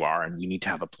where you are and we need to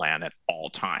have a plan at all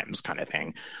times kind of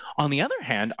thing. On the other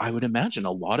hand, I would imagine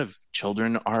a lot of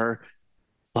children are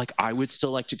like, I would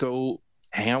still like to go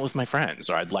hang out with my friends,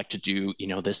 or I'd like to do,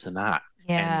 this and that.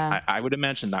 Yeah. And I would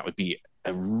imagine that would be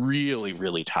a really,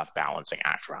 really tough balancing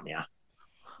act, Ramya.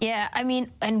 Yeah, I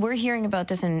mean, and we're hearing about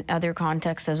this in other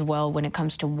contexts as well when it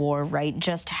comes to war, right?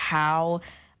 Just how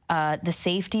the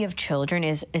safety of children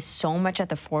is so much at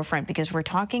the forefront, because we're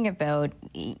talking about,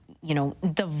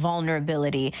 the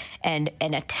vulnerability and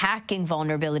attacking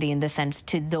vulnerability in the sense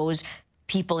to those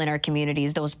people in our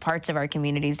communities, those parts of our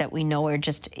communities that we know are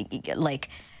just like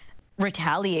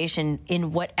retaliation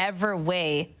in whatever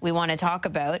way we want to talk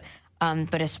about,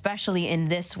 but especially in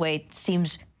this way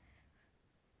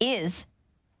is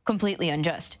completely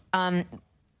unjust.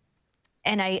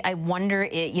 And I wonder,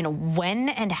 when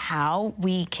and how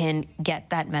we can get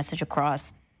that message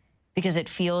across, because it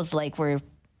feels like we're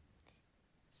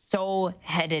so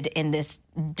headed in this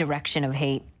direction of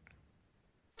hate.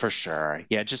 For sure.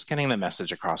 Yeah, just getting the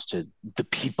message across to the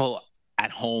people at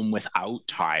home without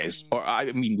ties, or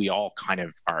I mean, we all kind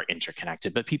of are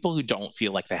interconnected, but people who don't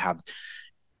feel like they have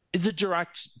the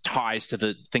direct ties to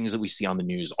the things that we see on the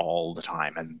news all the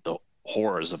time and the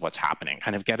horrors of what's happening,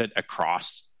 kind of get it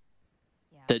across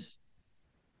that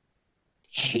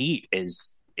hate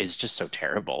is just so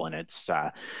terrible, and it's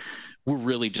we're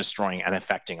really destroying and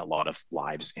affecting a lot of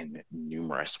lives in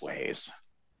numerous ways.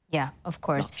 Yeah, of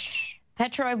course.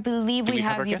 Petro, I believe we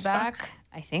have you back.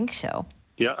 I think so.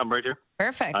 Yeah, I'm right here.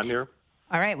 Perfect. I'm here.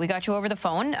 All right, we got you over the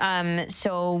phone.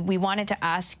 So we wanted to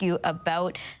ask you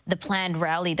about the planned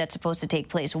rally that's supposed to take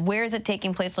place. Where is it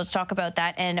taking place? Let's talk about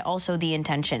that, and also the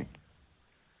intention.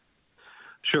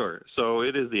 Sure. So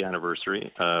it is the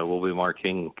anniversary. We'll be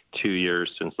marking 2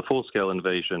 years since the full-scale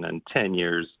invasion and 10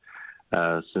 years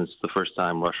since the first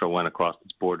time Russia went across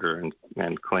its border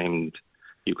and claimed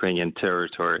Ukrainian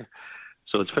territory.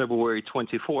 So it's February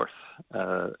 24th,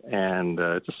 and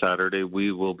it's a Saturday.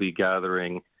 We will be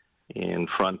gathering in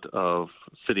front of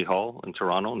City Hall in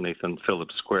Toronto, Nathan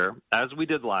Phillips Square, as we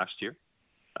did last year.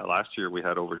 Last year we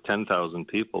had over 10,000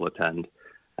 people attend.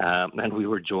 And we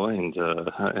were joined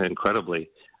incredibly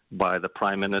by the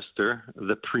Prime Minister,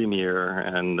 the Premier,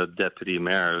 and the Deputy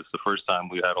Mayor. It's the first time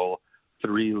we had all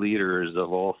three leaders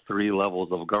of all three levels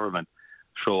of government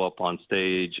show up on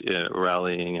stage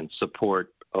rallying in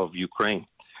support of Ukraine.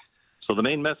 So the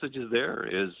main message is there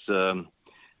is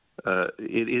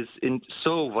it is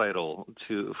so vital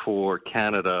for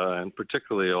Canada and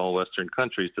particularly all Western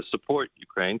countries to support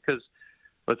Ukraine, because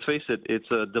let's face it, it's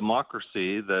a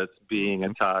democracy that's being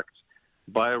attacked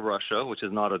by Russia, which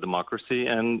is not a democracy,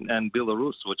 and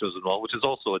Belarus, which is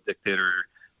also a dictator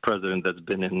president that's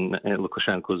been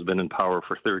Lukashenko has been in power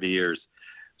for 30 years.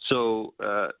 So,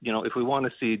 if we want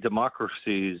to see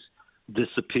democracies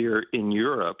disappear in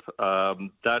Europe,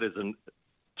 that is a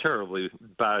terribly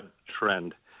bad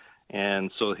trend.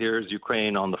 And so here's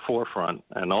Ukraine on the forefront,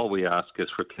 and all we ask is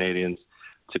for Canadians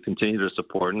to continue to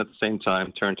support, and at the same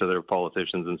time turn to their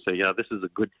politicians and say, yeah, this is a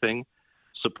good thing.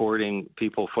 Supporting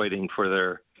people fighting for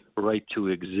their right to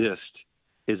exist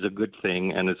is a good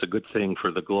thing, and it's a good thing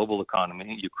for the global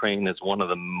economy. Ukraine is one of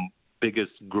the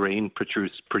biggest grain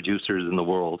producers in the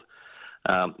world.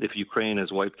 If Ukraine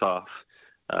is wiped off,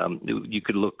 you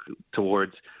could look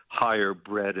towards higher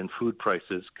bread and food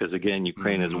prices, because, again,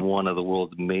 Ukraine is one of the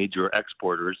world's major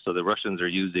exporters, so the Russians are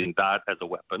using that as a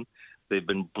weapon. They've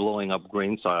been blowing up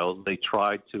grain silos. They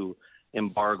tried to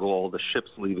embargo all the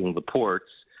ships leaving the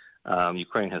ports.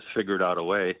 Ukraine has figured out a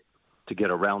way to get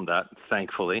around that,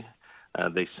 thankfully.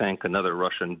 They sank another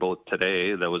Russian boat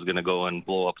today that was going to go and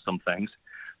blow up some things.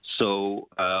 So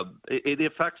it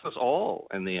affects us all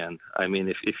in the end. I mean,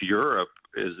 if Europe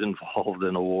is involved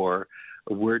in a war,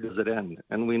 where does it end?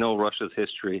 And we know Russia's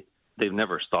history. They've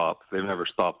never stopped. They've never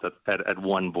stopped at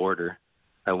one border.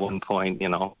 At one point,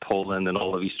 Poland and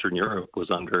all of Eastern Europe was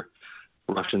under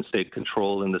Russian state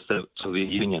control in the Soviet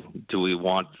Union. Do we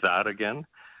want that again?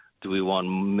 Do we want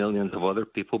millions of other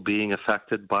people being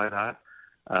affected by that?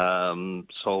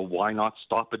 So why not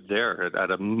stop it there at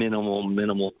a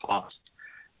minimal cost?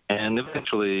 And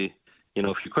eventually,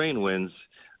 if Ukraine wins,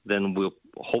 then we'll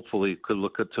hopefully could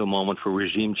look to a moment for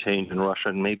regime change in Russia,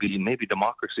 and maybe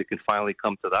democracy can finally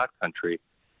come to that country,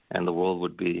 and the world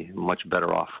would be much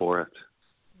better off for it.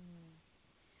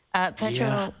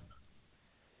 Petro,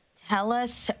 tell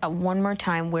us one more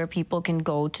time where people can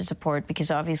go to support,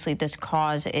 because obviously this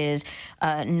cause is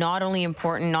not only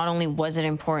important, not only was it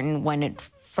important when it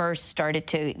first started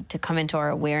to come into our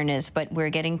awareness, but we're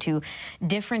getting to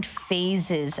different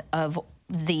phases of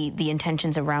the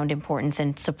intentions around importance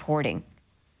and supporting.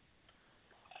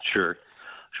 Sure.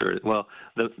 Well,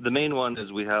 the main one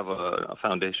is we have a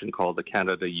foundation called the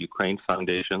Canada-Ukraine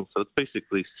Foundation. So it's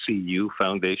basically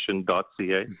cufoundation.ca.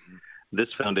 Mm-hmm. This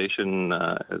foundation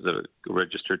is a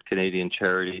registered Canadian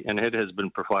charity, and it has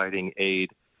been providing aid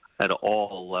at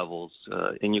all levels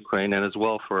in Ukraine, and as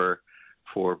well for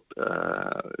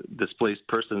displaced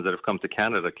persons that have come to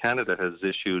Canada. Canada has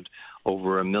issued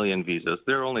over 1 million visas.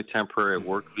 They're only temporary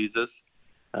work visas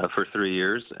for 3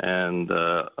 years, and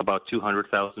about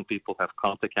 200,000 people have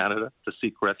come to Canada to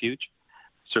seek refuge.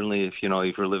 Certainly, if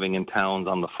you're living in towns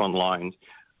on the front lines,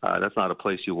 that's not a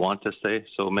place you want to stay.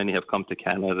 So many have come to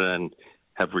Canada and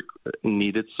have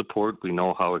needed support. We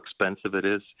know how expensive it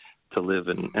is to live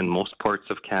in most parts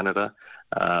of Canada.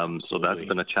 So that's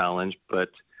been a challenge. But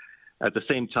at the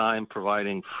same time,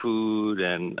 providing food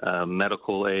and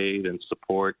medical aid and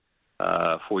support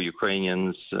for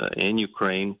Ukrainians in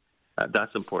Ukraine,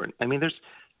 that's important. I mean,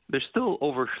 there's still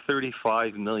over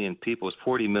 35 million people. It's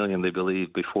 40 million, they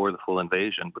believe, before the full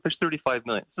invasion. But there's 35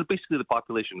 million. This is basically the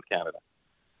population of Canada.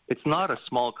 It's not a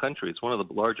small country. It's one of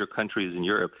the larger countries in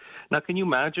Europe. Now, can you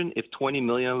imagine if 20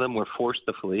 million of them were forced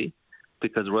to flee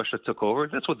because Russia took over?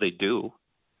 That's what they do.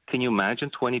 Can you imagine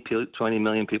 20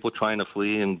 million people trying to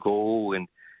flee and go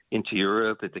into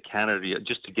Europe, into Canada,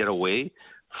 just to get away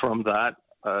from that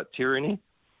tyranny?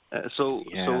 It's so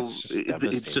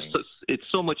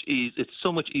much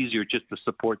easier just to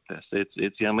support this.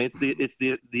 It's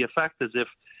the effect as if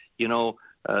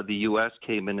the U.S.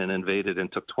 came in and invaded and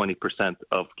took 20%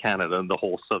 of Canada and the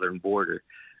whole southern border.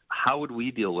 How would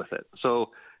we deal with it?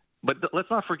 But let's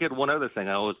not forget one other thing.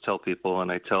 I always tell people,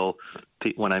 and I tell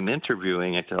when I'm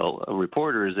interviewing, I tell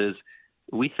reporters, is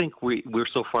we think we're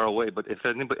so far away. But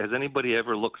has anybody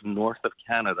ever looked north of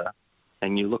Canada,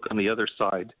 and you look on the other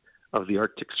side of the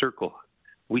Arctic Circle,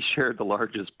 we share the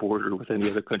largest border with any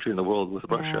other country in the world with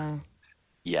Russia.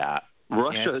 Yeah.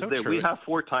 Russia is there. We have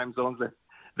 4 time zones there.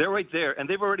 They're right there, and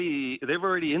they've already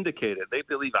indicated they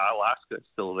believe Alaska is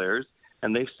still theirs,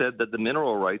 and they've said that the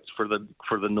mineral rights for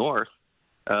the North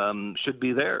should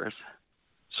be theirs.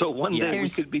 So one day we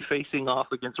could be facing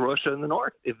off against Russia in the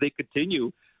North if they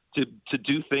continue to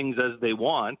do things as they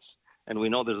want. And we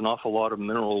know there's an awful lot of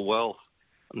mineral wealth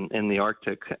in the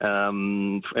Arctic,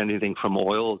 anything from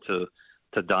oil to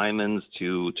diamonds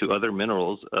to other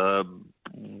minerals.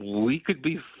 We could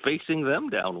be facing them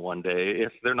down one day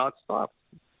if they're not stopped.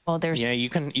 Well, you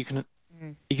can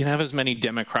have as many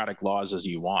democratic laws as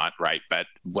you want, right? But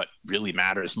what really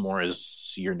matters more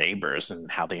is your neighbors and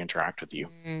how they interact with you.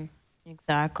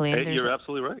 Exactly. You're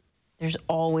absolutely right. There's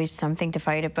always something to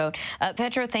fight about.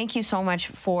 Petro, thank you so much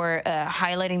for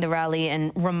highlighting the rally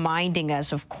and reminding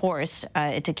us, of course,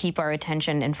 to keep our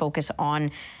attention and focus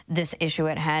on this issue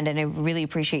at hand. And I really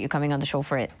appreciate you coming on the show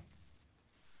for it.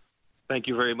 Thank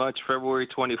you very much. February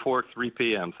 24th, 3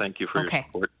 p.m. Thank you for your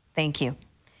support. Thank you.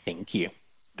 Thank you.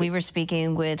 We were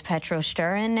speaking with Petro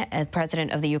Schturyn,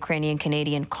 president of the Ukrainian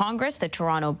Canadian Congress, the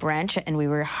Toronto branch, and we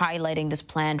were highlighting this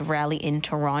planned rally in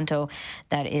Toronto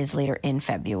that is later in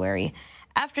February.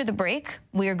 After the break,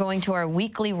 we are going to our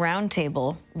weekly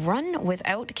roundtable, run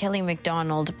without Kelly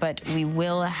McDonald, but we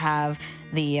will have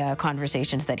the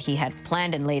conversations that he had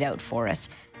planned and laid out for us.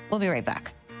 We'll be right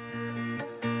back.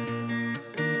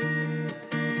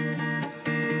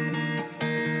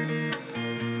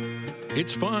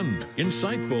 It's fun,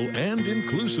 insightful, and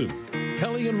inclusive.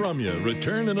 Kelly and Ramya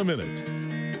return in a minute.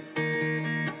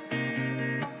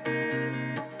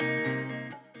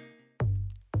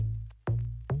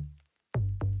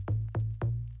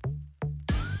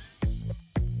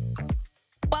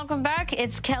 Welcome back.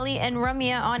 It's Kelly and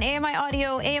Ramya on AMI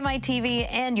Audio, AMI TV,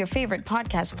 and your favorite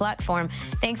podcast platform.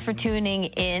 Thanks for tuning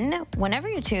in. Whenever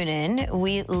you tune in,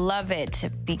 we love it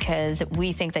because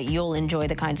we think that you'll enjoy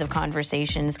the kinds of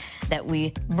conversations that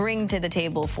we bring to the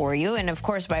table for you. And of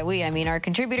course, by we, I mean our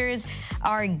contributors,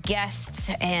 our guests,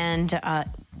 and,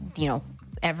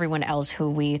 everyone else who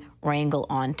we wrangle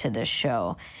onto the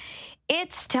show.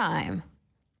 It's time,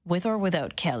 with or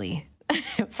without Kelly,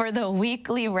 for the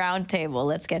weekly roundtable.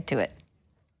 Let's get to it.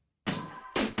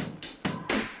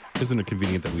 Isn't it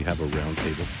convenient that we have a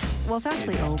roundtable? Well, it's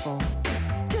actually oval.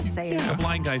 Just say it. The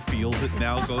blind guy feels it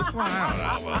now, goes, well, I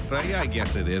don't know. Well, I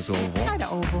guess it is oval. Kind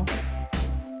of oval.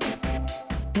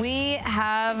 We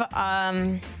have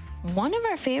one of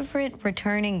our favorite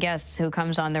returning guests who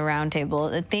comes on the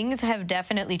roundtable. Things have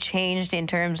definitely changed in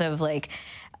terms of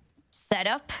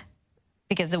setup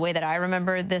because the way that I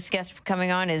remember this guest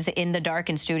coming on is in the dark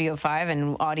in Studio 5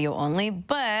 and audio only,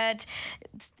 but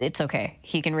it's okay.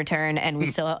 He can return and we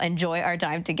still enjoy our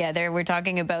time together. We're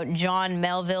talking about John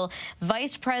Melville,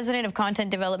 Vice President of Content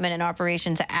Development and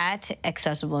Operations at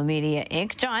Accessible Media,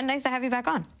 Inc. John, nice to have you back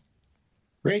on.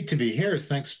 Great to be here.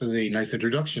 Thanks for the nice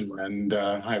introduction. And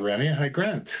hi, Remy. Hi,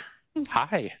 Grant.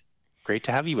 Hi. Great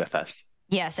to have you with us.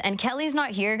 Yes, and Kelly's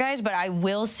not here, guys, but I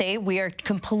will say we are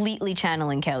completely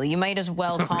channeling Kelly. You might as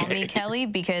well call me Kelly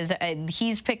because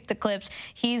he's picked the clips,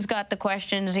 he's got the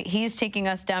questions, he's taking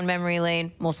us down memory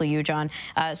lane, mostly you, John.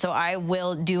 So I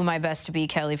will do my best to be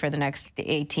Kelly for the next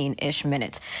 18-ish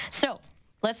minutes. So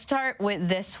let's start with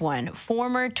this one.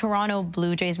 Former Toronto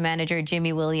Blue Jays manager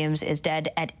Jimmy Williams is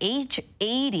dead at age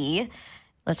 80.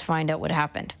 Let's find out what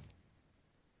happened.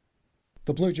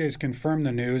 The Blue Jays confirmed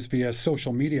the news via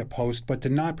social media post, but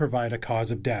did not provide a cause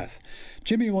of death.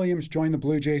 Jimmy Williams joined the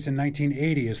Blue Jays in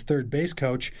 1980 as third base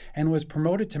coach and was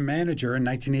promoted to manager in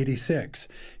 1986.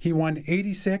 He won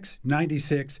 86,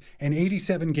 96, and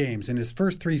 87 games in his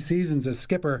first 3 seasons as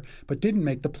skipper, but didn't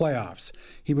make the playoffs.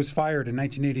 He was fired in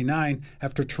 1989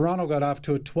 after Toronto got off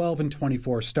to a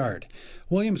 12-24 start.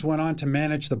 Williams went on to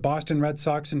manage the Boston Red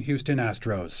Sox and Houston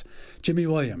Astros. Jimmy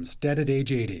Williams, dead at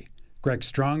age 80. Greg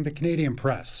Strong, The Canadian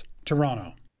Press,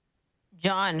 Toronto.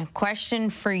 John,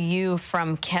 question for you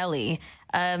from Kelly.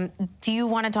 Do you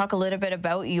want to talk a little bit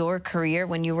about your career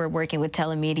when you were working with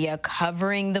telemedia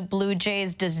covering the Blue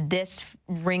Jays? Does this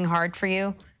ring hard for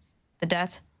you, the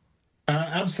death?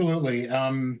 Absolutely.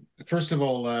 First of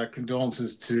all,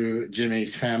 condolences to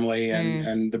Jimmy's family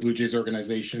and the Blue Jays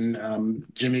organization.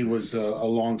 Jimmy was a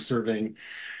long-serving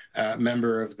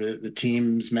member of the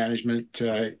team's management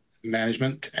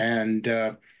and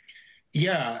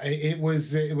it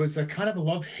was a kind of a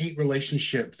love-hate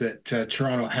relationship that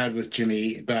Toronto had with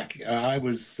Jimmy back. I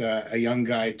was a young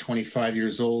guy, 25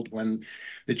 years old, when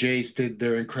the Jays did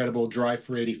their incredible Drive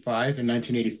for 85 in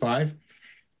 1985,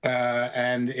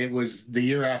 and it was the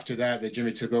year after that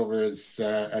Jimmy took over as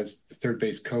the third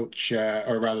base coach,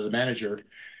 or rather the manager,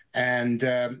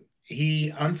 and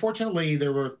he, unfortunately,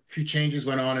 there were a few changes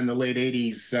went on in the late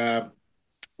 80s.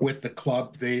 With the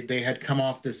club, they had come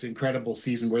off this incredible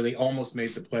season where they almost made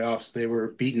the playoffs. They were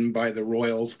beaten by the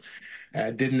Royals,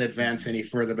 didn't advance any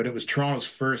further, but it was Toronto's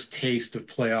first taste of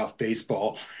playoff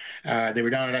baseball. They were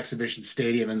down at Exhibition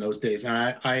Stadium in those days.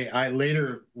 And I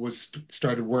later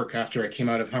started work after I came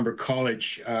out of Humber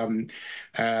College,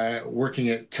 working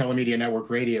at Telemedia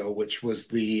Network Radio, which was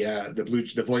the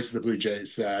voice of the Blue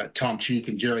Jays, Tom Cheek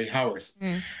and Jerry Howarth.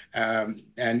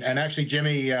 And actually,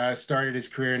 Jimmy started his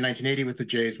career in 1980 with the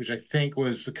Jays, which I think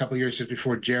was a couple of years just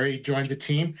before Jerry joined the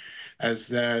team as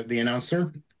the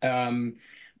announcer.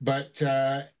 But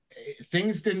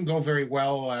things didn't go very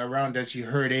well around, as you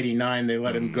heard, 89. They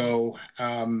let him go.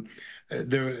 As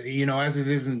it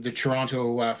is in the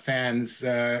Toronto fans,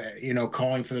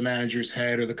 calling for the manager's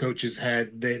head or the coach's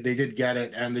head, they did get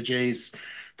it. And the Jays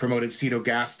promoted Cito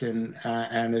Gaston.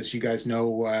 And as you guys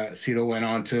know, Cito went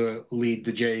on to lead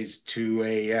the Jays to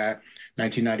a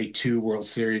 1992 World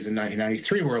Series and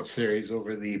 1993 World Series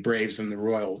over the Braves and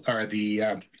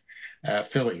the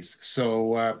Phillies.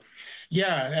 So,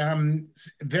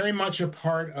 very much a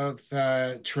part of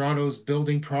Toronto's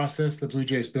building process, the Blue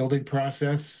Jays building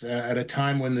process, at a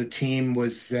time when the team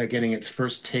was getting its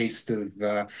first taste of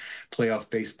playoff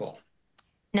baseball.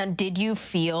 Now, did you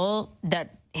feel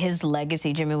that his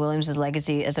legacy, Jimmy Williams'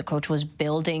 legacy as a coach, was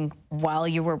building while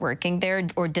you were working there,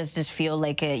 or does this feel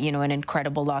like an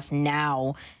incredible loss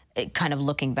now, kind of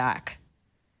looking back?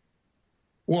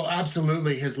 Well,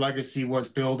 absolutely, his legacy was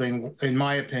building, in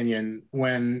my opinion,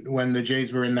 when the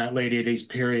Jays were in that late 80s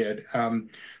period.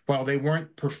 While they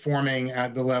weren't performing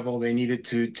at the level they needed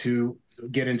to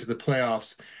get into the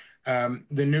playoffs,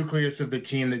 the nucleus of the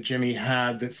team that Jimmy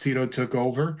had, that Cito took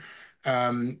over,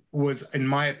 was, in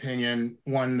my opinion,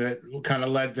 one that kind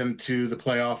of led them to the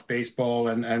playoff baseball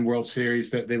and World Series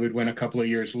that they would win a couple of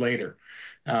years later.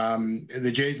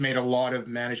 The Jays made a lot of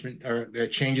management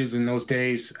changes in those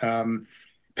days.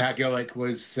 Pat Gillick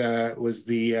was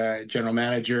the general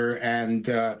manager, and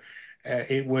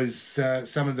it was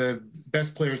some of the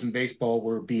best players in baseball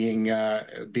were being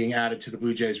added to the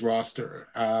Blue Jays roster,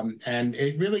 and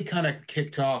it really kind of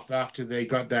kicked off after they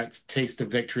got that taste of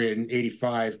victory in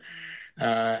 '85,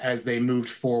 as they moved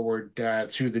forward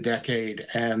through the decade.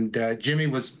 And Jimmy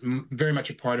was very much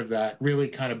a part of that, really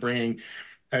kind of bringing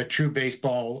a true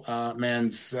baseball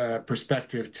man's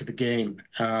perspective to the game.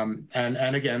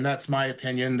 And again, that's my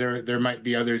opinion. There might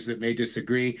be others that may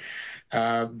disagree,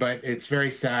 but it's very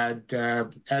sad.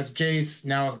 As Jays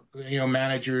now,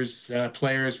 managers,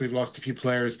 players, we've lost a few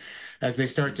players. as they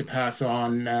start to pass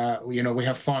on, we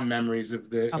have fond memories of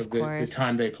the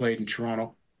time they played in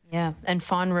Toronto. Yeah, and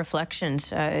fond reflections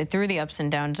through the ups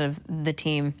and downs of the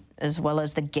team as well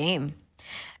as the game.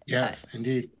 Yes,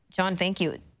 indeed. John, thank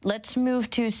you. Let's move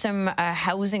to some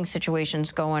housing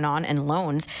situations going on and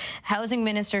loans. Housing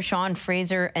Minister Sean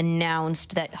Fraser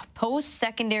announced that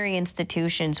post-secondary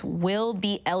institutions will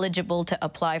be eligible to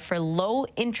apply for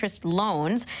low-interest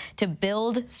loans to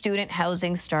build student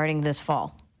housing starting this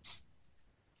fall.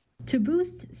 To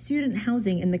boost student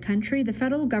housing in the country, the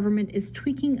federal government is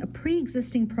tweaking a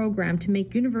pre-existing program to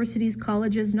make universities,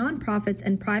 colleges, nonprofits,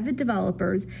 and private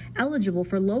developers eligible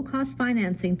for low-cost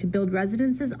financing to build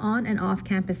residences on and off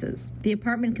campuses. The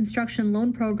apartment construction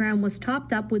loan program was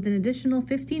topped up with an additional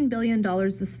 $15 billion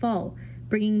this fall,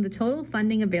 bringing the total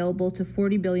funding available to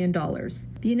 $40 billion.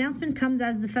 The announcement comes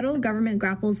as the federal government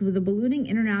grapples with a ballooning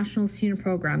international student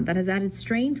program that has added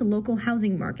strain to local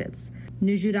housing markets.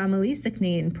 Nujura Melis, the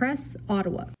Canadian Press,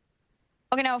 Ottawa.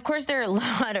 Okay, now, of course, there are a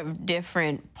lot of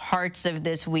different parts of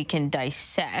this we can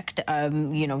dissect.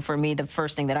 For me, the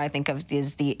first thing that I think of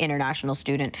is the international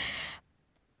student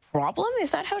problem.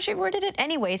 Is that how she worded it?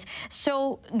 Anyways,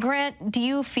 so, Grant, do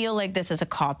you feel like this is a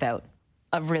cop-out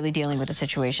of really dealing with the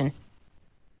situation?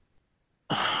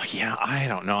 Yeah, I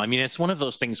don't know. I mean, it's one of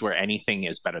those things where anything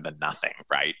is better than nothing,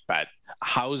 right? But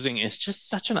housing is just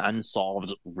such an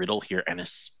unsolved riddle here, and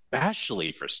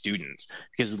especially for students,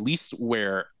 because at least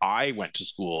where I went to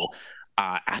school,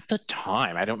 at the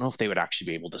time, I don't know if they would actually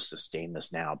be able to sustain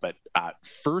this now, but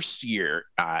first year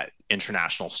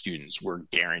international students were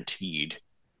guaranteed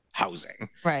housing.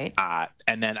 Right.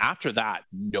 And then after that,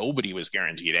 nobody was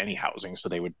guaranteed any housing, so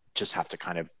they would just have to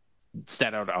kind of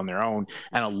set out on their own.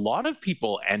 And a lot of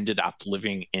people ended up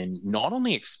living in not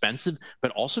only expensive,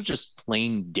 but also just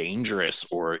plain dangerous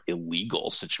or illegal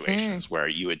situations where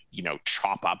you would,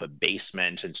 chop up a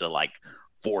basement into like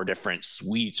 4 different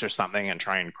suites or something and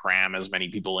try and cram as many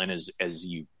people in as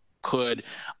you could.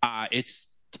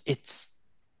 It's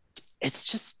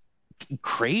just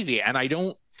crazy. And I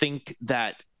don't think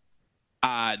that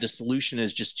the solution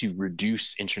is just to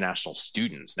reduce international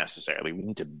students necessarily. We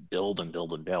need to build and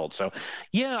build and build. So,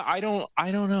 yeah, I don't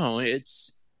know.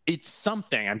 It's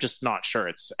something. I'm just not sure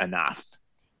it's enough.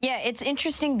 Yeah, it's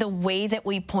interesting the way that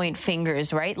we point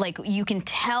fingers, right? Like, you can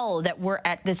tell that we're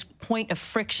at this point of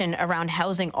friction around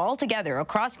housing altogether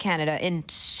across Canada in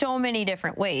so many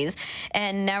different ways.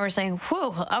 And now we're saying,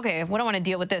 whew, okay, we don't want to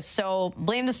deal with this, so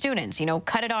blame the students,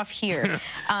 cut it off here,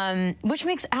 which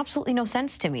makes absolutely no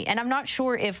sense to me. And I'm not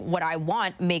sure if what I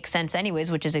want makes sense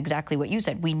anyways, which is exactly what you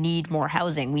said. We need more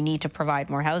housing. We need to provide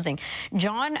more housing.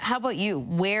 John, how about you?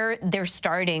 Where they're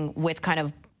starting with kind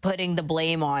of putting the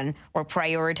blame on or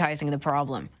prioritizing the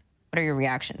problem? What are your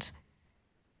reactions?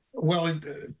 Well, it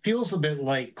feels a bit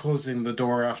like closing the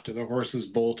door after the horse has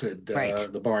bolted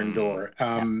the barn door.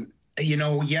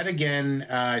 Yet again,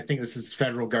 I think this is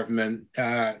federal government,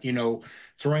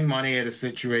 throwing money at a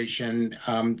situation.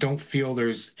 Don't feel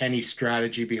there's any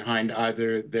strategy behind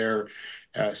either their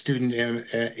student,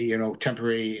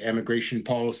 temporary immigration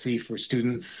policy for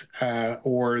students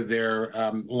or their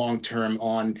long-term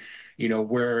on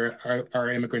where are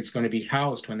immigrants going to be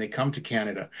housed when they come to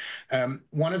Canada.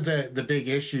 One of the big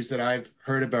issues that I've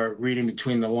heard about reading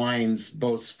between the lines,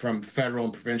 both from federal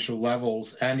and provincial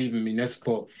levels and even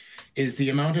municipal, is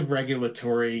the amount of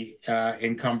regulatory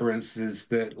encumbrances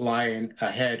that lie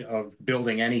ahead of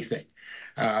building anything.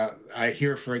 I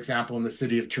hear, for example, in the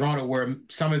city of Toronto, where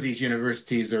some of these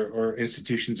universities or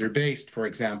institutions are based, for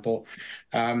example,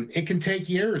 it can take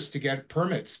years to get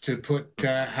permits to put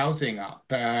housing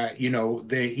up.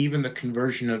 Even the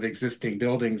conversion of existing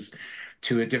buildings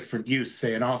to a different use,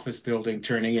 say an office building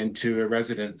turning into a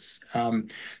residence. The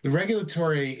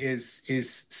regulatory is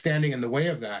standing in the way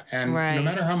of that. And no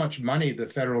matter how much money the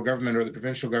federal government or the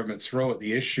provincial government throw at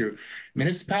the issue,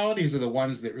 municipalities are the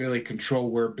ones that really control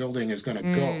where building is going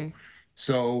to go.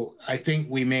 So I think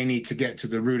we may need to get to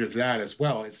the root of that as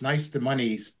well. It's nice the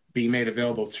money's being made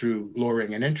available through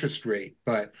lowering an interest rate,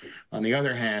 but on the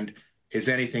other hand, is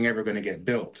anything ever going to get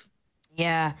built?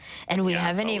 Yeah, and we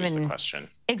haven't even... the question.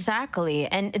 Exactly,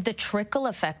 and the trickle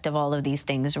effect of all of these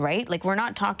things, right? Like, we're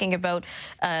not talking about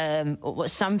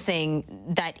something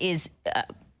that is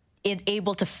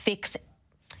able to fix...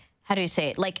 How do you say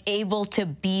it? Like, able to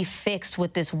be fixed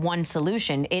with this one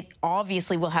solution. It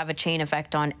obviously will have a chain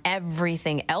effect on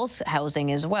everything else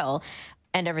housing as well,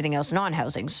 and everything else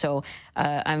non-housing. So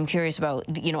I'm curious about,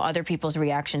 other people's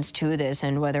reactions to this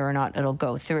and whether or not it'll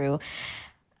go through.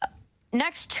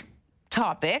 Next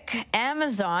topic,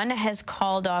 Amazon has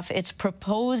called off its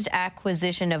proposed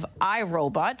acquisition of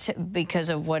iRobot because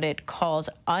of what it calls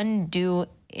undue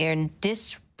and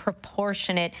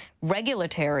disproportionate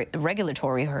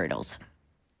regulatory hurdles.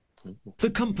 The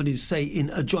companies say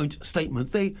in a joint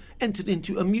statement they entered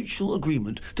into a mutual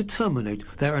agreement to terminate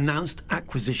their announced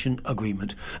acquisition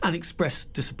agreement and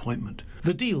expressed disappointment.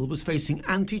 The deal was facing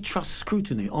antitrust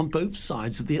scrutiny on both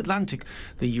sides of the Atlantic.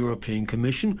 The European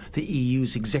Commission, the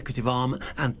EU's executive arm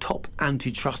and top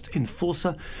antitrust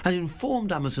enforcer, had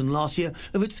informed Amazon last year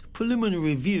of its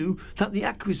preliminary view that the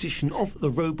acquisition of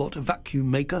the robot vacuum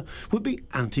maker would be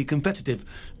anti-competitive.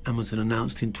 Amazon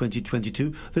announced in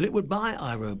 2022 that it would buy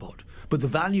iRobot, but the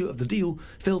value of the deal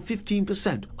fell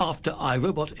 15% after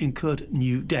iRobot incurred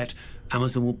new debt.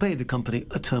 Amazon will pay the company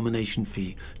a termination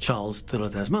fee. Charles de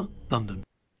Ledesma, London.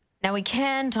 Now, we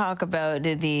can talk about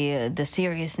the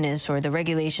seriousness or the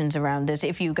regulations around this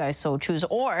if you guys so choose,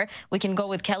 or we can go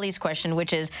with Kelly's question,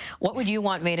 which is, what would you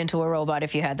want made into a robot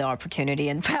if you had the opportunity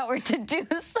and power to do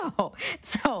so?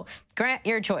 So, Grant,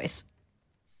 your choice.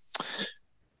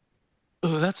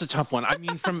 Oh, that's a tough one. I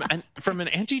mean, from an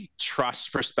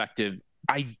antitrust perspective,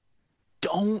 I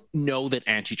don't know that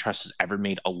antitrust has ever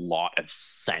made a lot of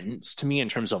sense to me in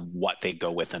terms of what they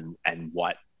go with and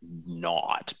what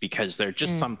not, because there are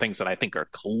just some things that I think are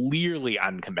clearly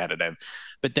uncompetitive.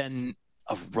 But then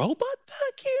a robot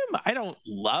vacuum? I don't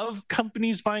love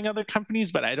companies buying other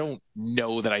companies, but I don't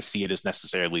know that I see it as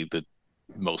necessarily the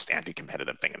most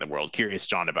anti-competitive thing in the world. Curious,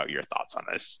 John, about your thoughts on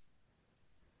this.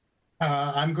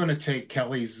 I'm going to take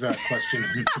Kelly's question.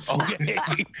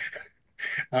 Okay.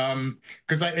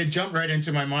 Because it jumped right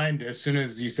into my mind as soon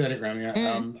as you said it,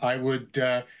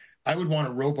 Ramya. I would want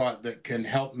a robot that can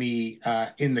help me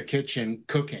in the kitchen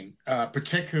cooking,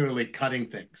 particularly cutting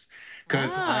things,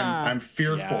 because I'm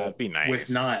fearful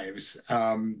with knives,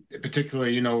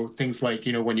 particularly things like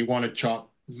when you want to chop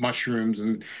mushrooms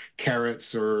and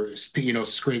carrots, or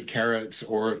scrape carrots,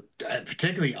 or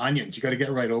particularly onions. You got to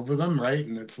get right over them, right?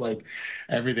 And it's like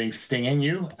everything's stinging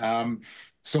you.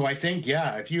 So I think,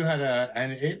 if you had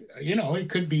it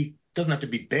could be, doesn't have to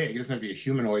be big, it doesn't have to be a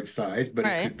humanoid size, but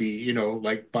it could be,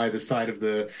 like by the side of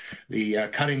the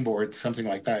cutting board, something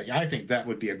like that. I think that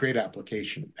would be a great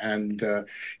application. And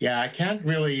I can't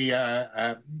really.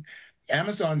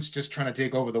 Amazon's just trying to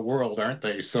take over the world, aren't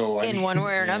they? So in one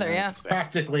way or another,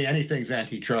 practically anything's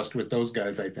antitrust with those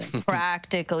guys, I think.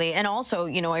 Practically. And also,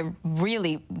 I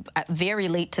really, very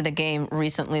late to the game,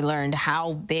 recently learned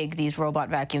how big these robot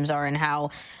vacuums are and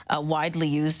how widely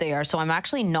used they are. So I'm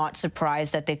actually not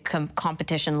surprised that the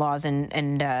competition laws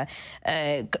and not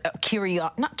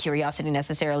curiosity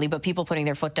necessarily, but people putting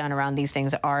their foot down around these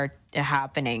things are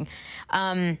happening.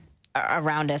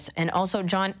 Around us. And also,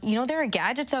 John, there are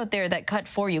gadgets out there that cut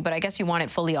for you, but I guess you want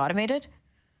it fully automated?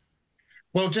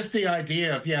 Well, just the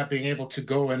idea of, being able to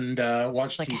go and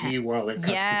watch TV while it cuts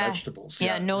the vegetables.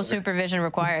 No supervision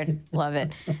required. Love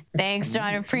it. Thanks,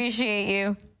 John. Appreciate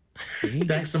you.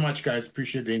 Thanks so much, guys.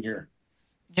 Appreciate being here.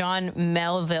 John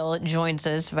Melville joins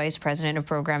us, Vice President of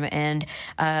Program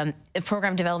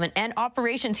Development and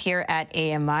Operations here at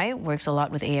AMI. Works a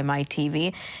lot with AMI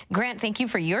TV. Grant, thank you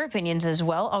for your opinions as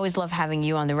well. Always love having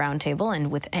you on the roundtable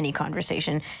and with any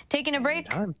conversation. Taking a break.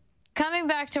 Coming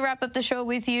back to wrap up the show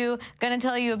with you. Going to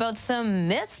tell you about some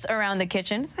myths around the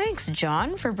kitchen. Thanks,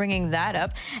 John, for bringing that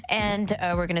up. And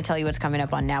we're going to tell you what's coming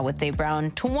up on Now with Dave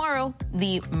Brown tomorrow,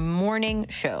 the morning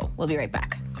show. We'll be right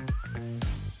back.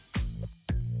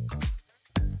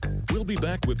 We'll be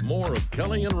back with more of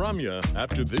Kelly and Ramya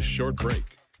after this short break.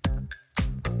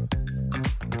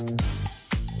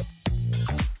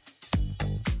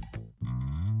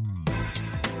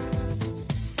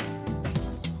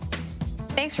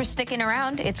 Thanks for sticking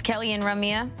around. It's Kelly and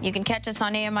Ramya. You can catch us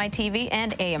on AMI TV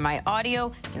and AMI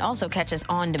Audio. You can also catch us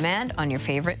on demand on your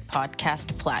favorite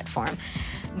podcast platform.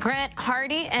 Grant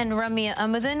Hardy and Ramya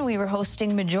Amudan, we were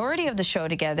hosting majority of the show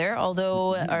together,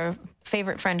 although our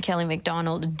favorite friend Kelly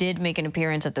McDonald did make an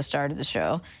appearance at the start of the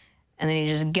show. And then he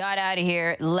just got out of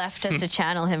here, left us to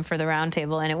channel him for the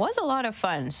roundtable, and it was a lot of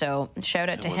fun. So shout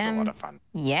out to him. It was a lot of fun.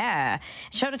 Yeah.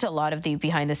 Shout out to a lot of the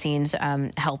behind-the-scenes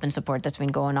help and support that's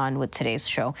been going on with today's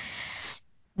show.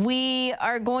 We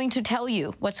are going to tell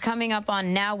you what's coming up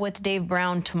on Now with Dave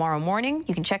Brown tomorrow morning.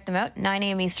 You can check them out 9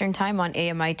 a.m. Eastern Time on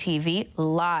AMI TV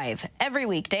live every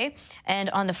weekday. And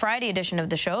on the Friday edition of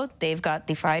the show, they've got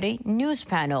the Friday news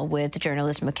panel with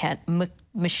journalist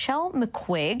Michelle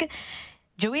McQuigg,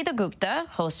 Joeita Gupta,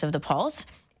 host of The Pulse.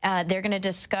 They're going to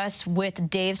discuss with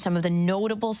Dave some of the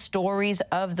notable stories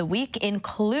of the week,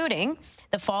 including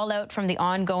the fallout from the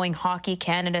ongoing Hockey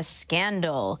Canada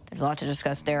scandal. There's a lot to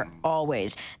discuss there,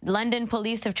 always. London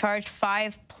police have charged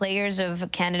 5 players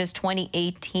of Canada's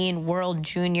 2018 World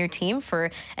Junior team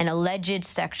for an alleged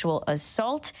sexual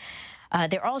assault.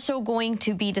 They're also going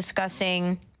to be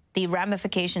discussing the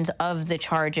ramifications of the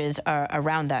charges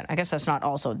around that. I guess that's not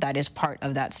also, that is part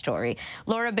of that story.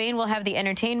 Laura Bain will have the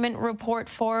entertainment report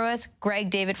for us. Greg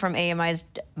David from AMI's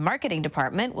marketing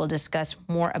department will discuss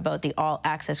more about the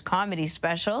all-access comedy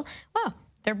special. Wow,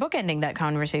 they're bookending that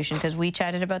conversation because we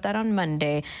chatted about that on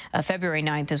Monday. February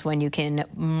 9th is when you can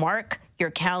mark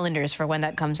your calendars for when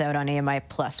that comes out on AMI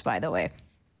Plus, by the way.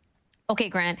 Okay,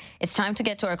 Grant, it's time to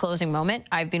get to our closing moment.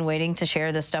 I've been waiting to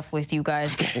share this stuff with you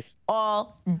guys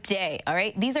all day, all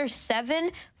right? These are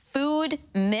 7 food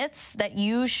myths that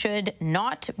you should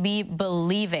not be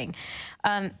believing.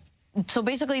 So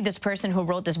basically, this person who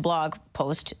wrote this blog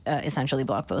post, essentially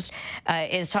blog post,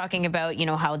 is talking about, you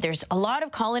know, how there's a lot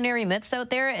of culinary myths out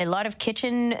there, a lot of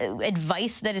kitchen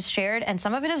advice that is shared, and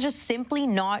some of it is just simply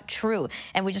not true.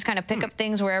 And we just kind of pick up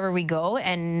things wherever we go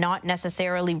and not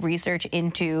necessarily research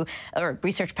into or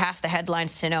research past the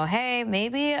headlines to know, hey,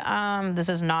 maybe this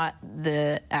is not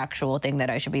the actual thing that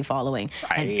I should be following.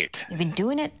 Right. And we've been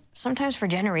doing it sometimes for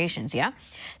generations, yeah?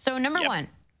 So number one,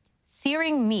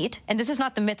 searing meat, and this is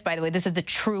not the myth, by the way, this is the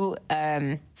true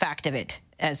fact of it,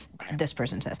 as this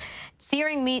person says.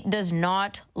 Searing meat does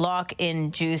not lock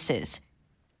in juices.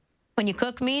 When you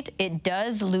cook meat, it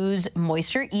does lose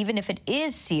moisture, even if it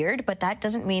is seared, but that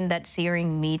doesn't mean that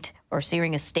searing meat or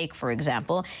searing a steak, for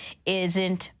example,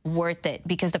 isn't worth it,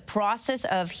 because the process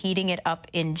of heating it up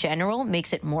in general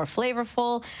makes it more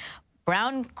flavorful,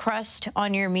 brown crust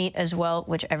on your meat as well,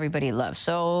 which everybody loves.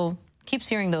 So keep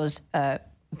searing those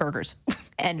burgers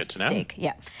and steak.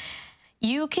 Yeah.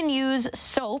 You can use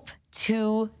soap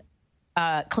to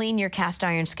clean your cast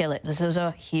iron skillet. This is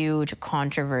a huge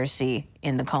controversy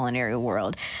in the culinary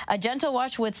world. A gentle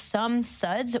wash with some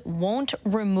suds won't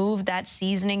remove that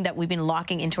seasoning that we've been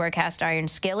locking into our cast iron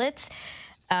skillets.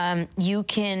 You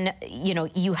can, you know,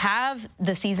 you have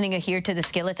the seasoning adhere to the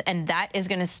skillets, and that is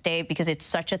going to stay because it's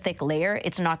such a thick layer.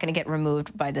 It's not going to get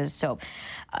removed by the soap.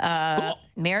 Cool.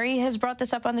 Mary has brought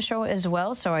this up on the show as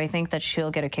well, so I think that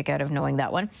she'll get a kick out of knowing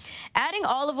that one. Adding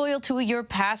olive oil to your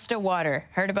pasta water.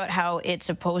 Heard about how it's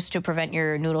supposed to prevent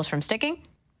your noodles from sticking?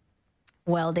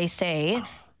 Well, they say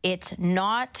it's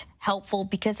not helpful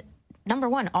because number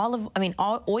one,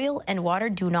 oil and water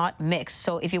do not mix.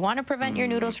 So if you want to prevent your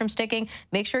noodles from sticking,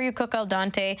 make sure you cook al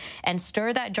dente and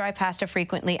stir that dry pasta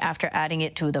frequently after adding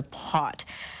it to the pot.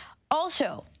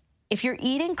 Also, if you're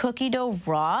eating cookie dough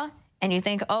raw and you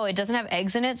think, oh, it doesn't have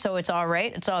eggs in it, so it's all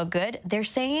right, it's all good, they're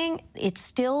saying it's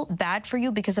still bad for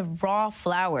you because of raw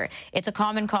flour. It's a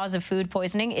common cause of food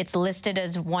poisoning. It's listed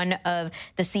as one of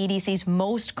the CDC's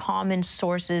most common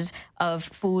sources of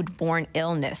foodborne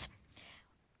illness.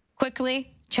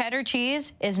 Quickly, cheddar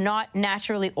cheese is not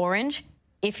naturally orange.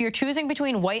 If you're choosing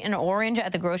between white and orange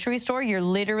at the grocery store, you're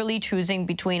literally choosing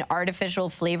between artificial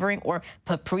flavoring or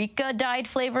paprika dyed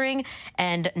flavoring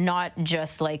and not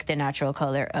just like the natural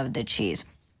color of the cheese.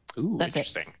 Ooh, that's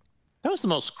interesting. That was the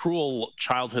most cruel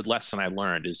childhood lesson I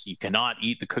learned, is you cannot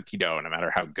eat the cookie dough no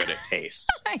matter how good it tastes.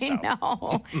 I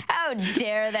know. How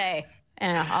dare they?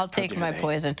 I'll take my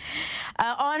poison.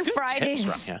 On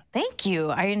Fridays, thank you.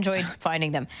 I enjoyed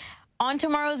finding them. On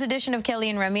tomorrow's edition of Kelly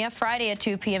and Ramya, Friday at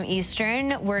 2 p.m.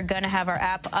 Eastern, we're going to have our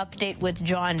app update with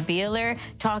John Beeler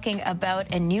talking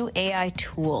about a new AI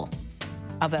tool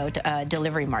about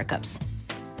delivery markups.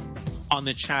 On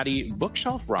the chatty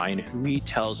bookshelf, Ryan Hui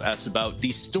tells us about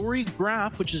the Story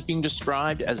Graph, which is being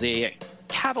described as a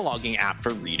cataloging app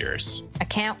for readers. I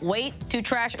can't wait to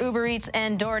trash Uber Eats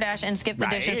and DoorDash and skip the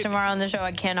dishes tomorrow on the show.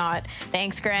 I cannot.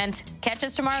 Thanks, Grant. Catch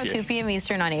us tomorrow, 2 p.m.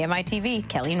 Eastern on AMI TV.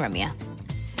 Kelly and Ramya.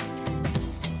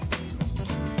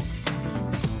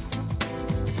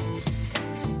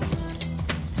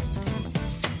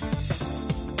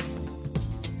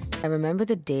 I remember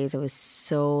the days I was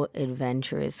so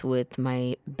adventurous with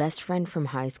my best friend from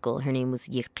high school. Her name was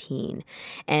Yakin.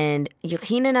 And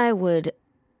Yakin and I would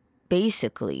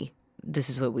basically, this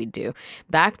is what we'd do.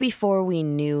 Back before we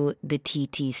knew the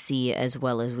TTC as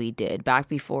well as we did, back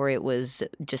before it was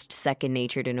just second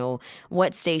nature to know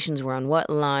what stations were on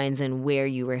what lines and where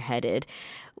you were headed,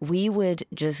 we would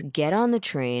just get on the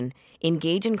train,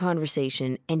 engage in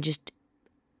conversation, and just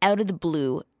out of the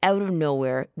blue, out of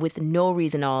nowhere, with no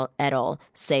reason at all,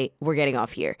 say, we're getting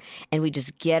off here. And we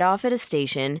just get off at a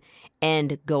station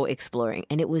and go exploring.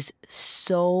 And it was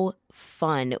so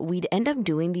fun. We'd end up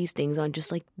doing these things on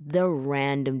just like the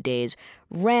random days,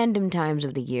 random times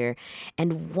of the year.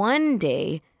 And one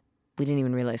day, we didn't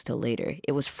even realize till later,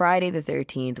 it was Friday the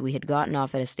 13th. We had gotten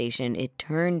off at a station. It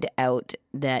turned out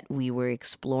that we were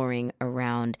exploring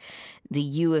around the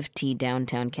U of T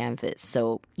downtown campus.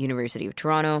 So University of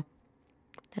Toronto,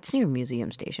 That's near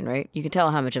Museum Station, right? You can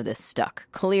tell how much of this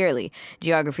stuck. Clearly,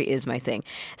 geography is my thing.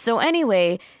 So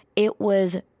anyway, it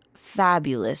was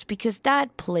fabulous because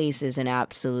that place is an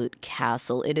absolute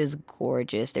castle. It is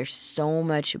gorgeous. There's so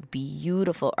much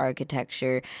beautiful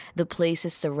architecture. The place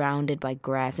is surrounded by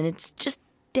grass, and it's just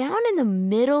down in the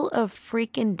middle of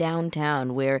freaking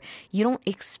downtown where you don't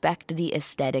expect the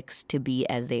aesthetics to be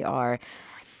as they are.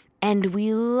 And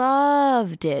we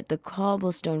loved it. The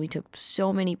cobblestone, we took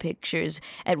so many pictures.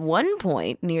 At one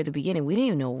point, near the beginning, we didn't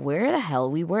even know where the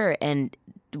hell we were. And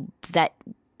that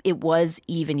it was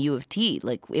even U of T.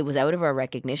 Like, it was out of our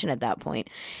recognition at that point.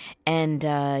 And,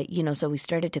 so we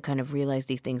started to kind of realize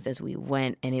these things as we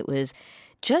went. And it was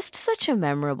just such a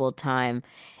memorable time.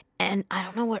 And I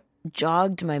don't know what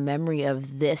jogged my memory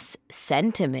of this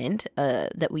sentiment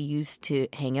that we used to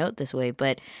hang out this way,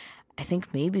 but I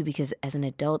think maybe because as an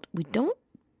adult we don't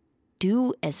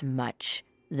do as much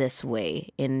this way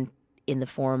in the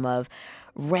form of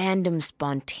random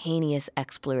spontaneous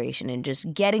exploration and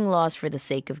just getting lost for the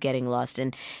sake of getting lost.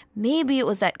 And maybe it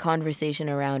was that conversation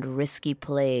around risky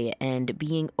play and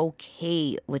being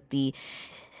okay with the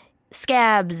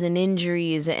scabs and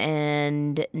injuries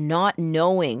and not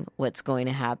knowing what's going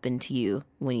to happen to you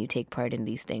when you take part in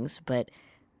these things. But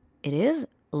it is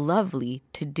lovely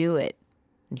to do it.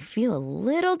 And you feel a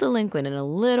little delinquent and a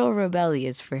little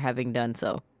rebellious for having done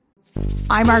so.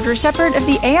 I'm Margaret Shepard of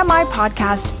the AMI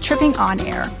podcast, Tripping on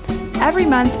Air. Every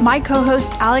month, my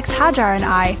co-host Alex Hajar and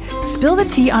I spill the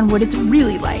tea on what it's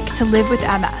really like to live with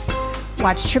MS.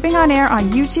 Watch Tripping on Air on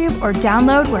YouTube or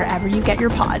download wherever you get your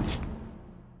pods.